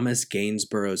Thomas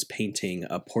Gainsborough's painting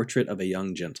 "A Portrait of a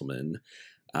Young Gentleman."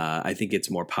 I think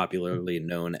it's more popularly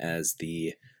known as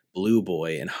the Blue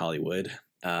Boy in Hollywood.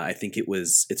 I think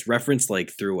it's referenced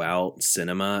like throughout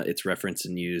cinema. It's referenced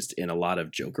and used in a lot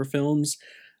of Joker films.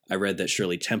 I read that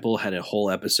Shirley Temple had a whole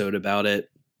episode about it.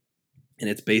 And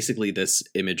it's basically this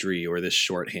imagery or this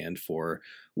shorthand for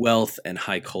wealth and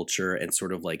high culture and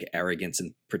sort of like arrogance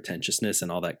and pretentiousness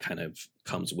and all that kind of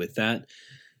comes with that.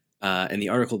 And the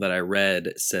article that I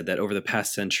read said that over the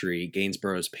past century,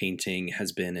 Gainsborough's painting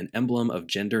has been an emblem of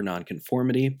gender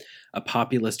nonconformity, a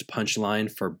populist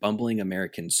punchline for bumbling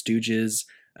American stooges,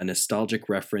 a nostalgic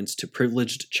reference to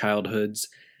privileged childhoods,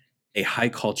 a high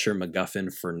culture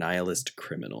MacGuffin for nihilist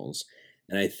criminals.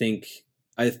 And I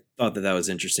thought that was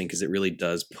interesting because it really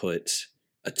does put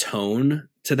a tone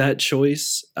to that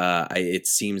choice. It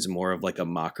seems more of like a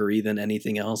mockery than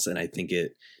anything else. And I think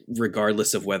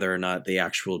regardless of whether or not the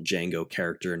actual Django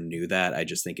character knew that, I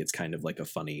just think it's kind of like a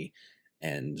funny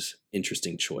and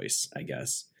interesting choice, I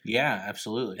guess. Yeah,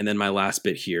 absolutely. And then my last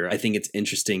bit here, I think it's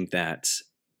interesting that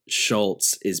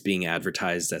Schultz is being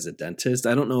advertised as a dentist.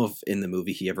 I don't know if in the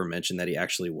movie he ever mentioned that he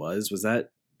actually was. Was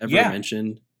that ever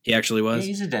mentioned? He actually was? Yeah,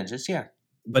 he's a dentist, yeah.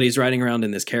 But he's riding around in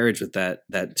this carriage with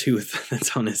that tooth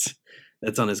that's on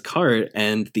his cart,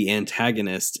 and the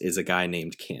antagonist is a guy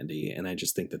named Candy, and I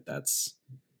just think that that's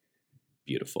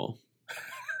beautiful.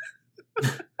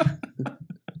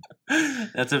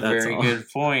 That's a very good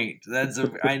point.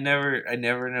 I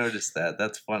never noticed that.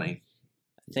 That's funny.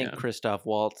 I think Christoph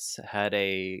Waltz had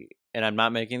and I'm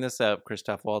not making this up,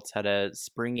 Christoph Waltz had a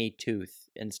springy tooth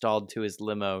installed to his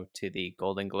limo to the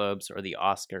Golden Globes or the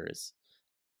Oscars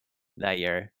that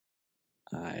year.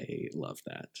 I love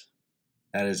that.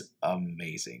 That is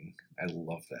amazing. I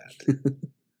love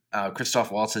that. Christoph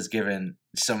Waltz has given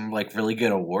some like really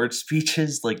good award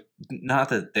speeches. Like, not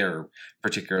that they're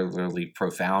particularly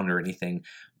profound or anything,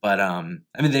 but I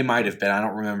mean, they might have been. I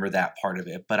don't remember that part of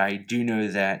it, but I do know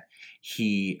that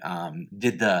he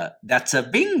did "That's a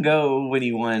bingo" when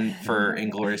he won for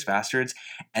Inglourious Basterds,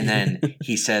 and then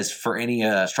he says for any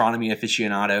astronomy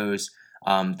aficionados,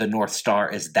 the North Star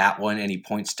is that one, and he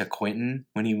points to Quentin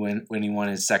when he won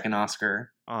his second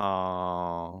Oscar.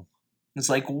 Oh. It's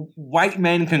like white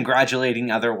men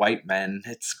congratulating other white men.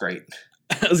 It's great.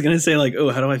 I was going to say, like,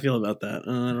 how do I feel about that?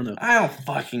 I don't know. I don't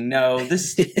fucking know.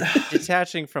 This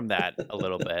Detaching from that a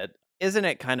little bit, isn't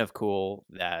it kind of cool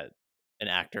that an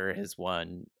actor has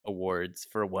won awards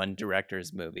for one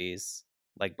director's movies?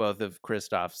 Like, both of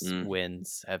Christoph's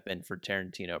wins have been for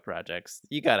Tarantino projects.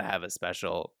 You got to have a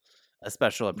special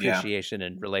appreciation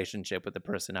and relationship with the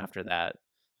person after that.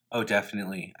 Oh,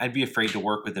 definitely. I'd be afraid to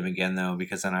work with him again, though,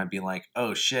 because then I'd be like,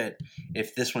 oh, shit,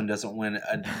 if this one doesn't win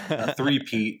a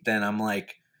three-peat, then I'm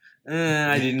like,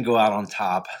 I didn't go out on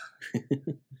top.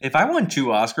 If I won 2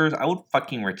 Oscars, I would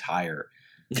fucking retire.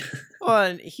 Well,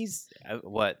 and he's,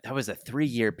 that was a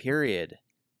 3-year period.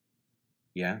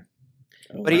 Yeah.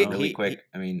 But really quick.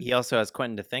 I mean, he also has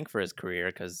Quentin to thank for his career,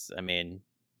 because, I mean,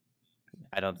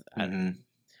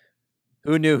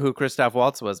 who knew who Christoph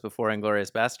Waltz was before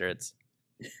Inglourious Basterds?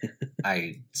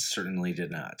 I certainly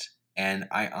did not. And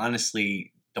I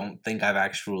honestly don't think I've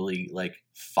actually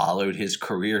followed his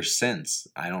career since.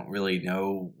 I don't really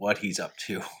know what he's up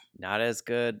to. Not as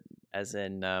good as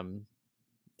in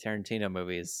Tarantino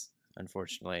movies,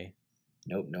 unfortunately.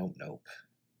 Nope.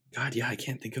 God, yeah, I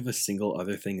can't think of a single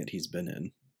other thing that he's been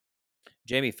in.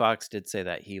 Jamie Foxx did say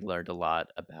that he learned a lot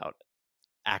about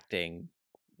acting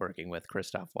working with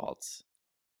Christoph Waltz.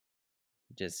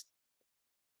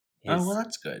 Well,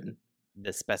 that's good.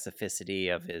 The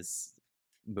specificity of his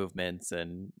movements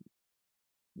and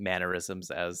mannerisms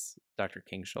as Dr.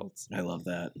 King Schultz. I love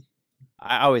that.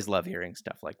 I always love hearing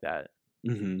stuff like that.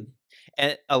 Mm-hmm.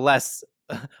 And a less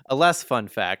fun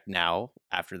fact now,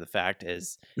 after the fact,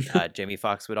 is Jamie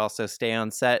Foxx would also stay on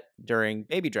set during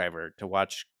Baby Driver to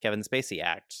watch Kevin Spacey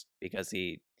act, because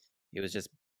he was just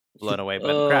blown away by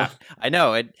the craft. I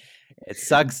know it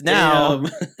sucks now.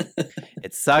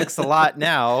 It sucks a lot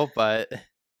now, but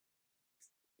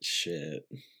shit.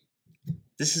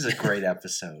 This is a great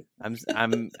episode.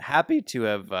 I'm happy to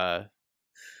have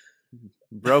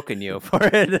broken you for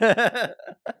it.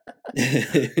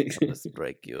 Let's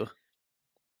break you.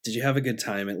 Did you have a good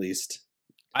time at least?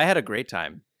 I had a great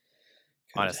time.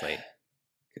 Good. Honestly.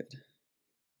 Good.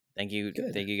 Thank you.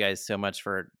 Good. Thank you guys so much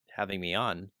for having me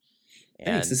on.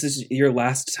 And thanks. This is your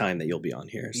last time that you'll be on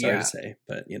here. Sorry to say,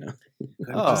 but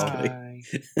just kidding.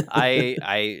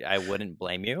 I wouldn't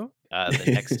blame you. The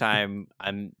next time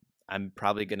I'm I'm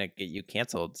probably gonna get you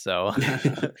canceled. So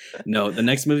No, the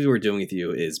next movie we're doing with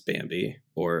you is Bambi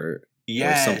or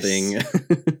something.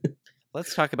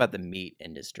 let's talk about the meat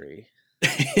industry.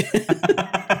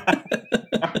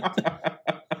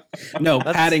 No,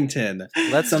 Paddington.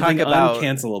 Let's something talk about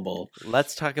uncancelable.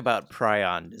 Let's talk about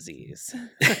prion disease.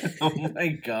 Oh my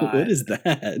god. What is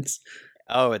that?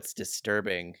 Oh, it's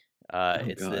disturbing.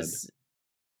 It's God. this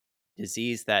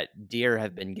disease that deer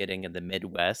have been getting in the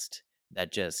Midwest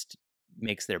that just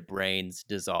makes their brains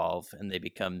dissolve and they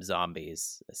become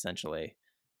zombies, essentially.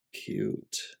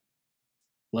 Cute.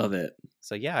 Love it.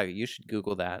 So yeah, you should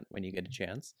Google that when you get a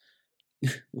chance.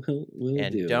 We'll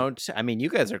And do. don't, I mean, you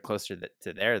guys are closer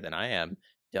to there than I am.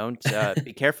 Don't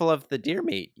be careful of the deer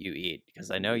meat you eat,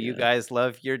 because I know you Yeah. guys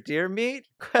love your deer meat.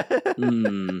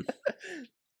 Mm.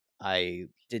 I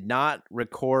did not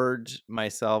record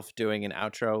myself doing an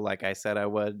outro like I said I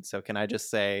would. So can I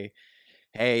just say,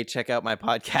 hey, check out my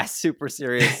podcast, Super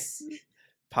Serious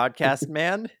Podcast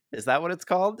Man? Is that what it's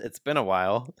called? It's been a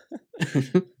while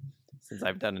since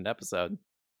I've done an episode.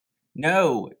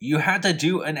 No, you had to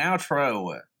do an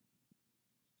outro.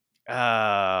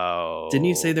 Oh. Didn't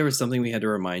you say there was something we had to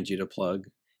remind you to plug?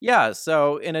 Yeah,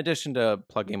 so in addition to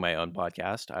plugging my own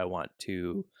podcast, I want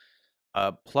to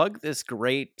plug this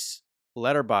great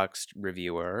Letterboxd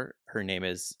reviewer. Her name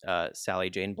is Sally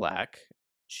Jane Black.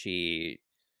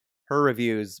 Her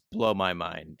reviews blow my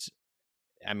mind.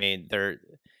 I mean,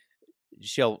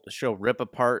 she'll rip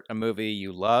apart a movie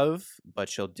you love, but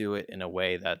she'll do it in a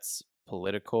way that's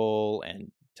political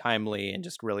and timely and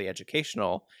just really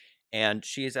educational. And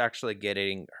she's actually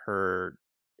getting her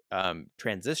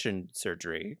transition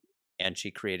surgery, and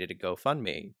she created a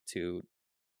GoFundMe to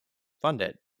fund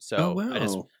it. So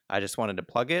wow. I just wanted to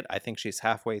plug it. I think she's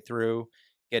halfway through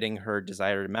getting her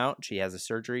desired amount. She has a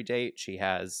surgery date. She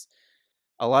has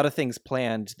a lot of things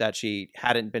planned that she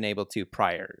hadn't been able to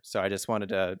prior. So I just wanted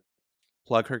to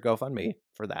plug her GoFundMe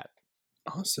for that.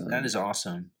 Awesome. That is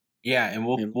awesome. Yeah, and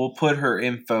we'll put her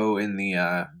info in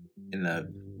the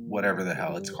whatever the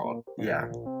hell it's called.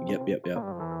 Yeah. Yep.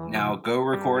 Now go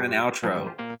record an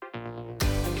outro.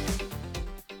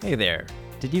 Hey there.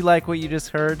 Did you like what you just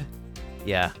heard?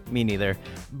 Yeah, me neither.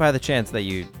 By the chance that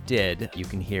you did, you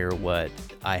can hear what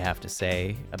I have to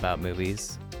say about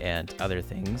movies and other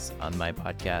things on my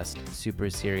podcast,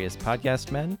 Super Serious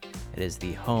Podcast Men. It is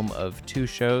the home of two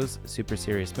shows, Super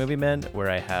Serious Movie Men, where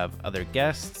I have other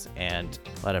guests and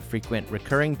a lot of frequent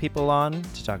recurring people on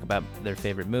to talk about their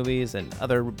favorite movies and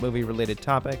other movie-related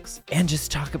topics, and just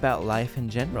talk about life in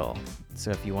general. So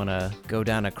if you want to go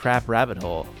down a crap rabbit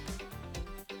hole,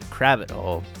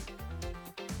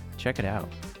 check it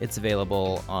out. It's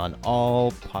available on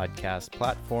all podcast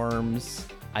platforms.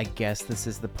 I guess this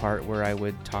is the part where I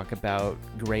would talk about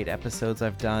great episodes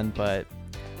I've done, but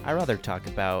I rather talk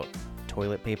about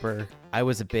toilet paper. I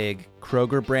was a big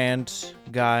Kroger brand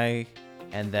guy,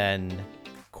 and then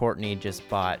Courtney just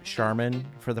bought Charmin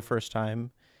for the first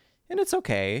time, and it's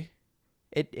okay.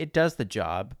 It does the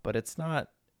job, but it's not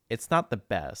the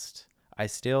best. I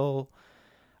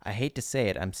hate to say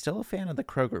it, I'm still a fan of the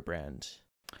Kroger brand.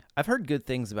 I've heard good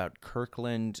things about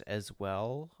Kirkland as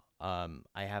well. I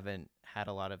haven't had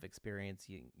a lot of experience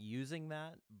using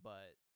that, but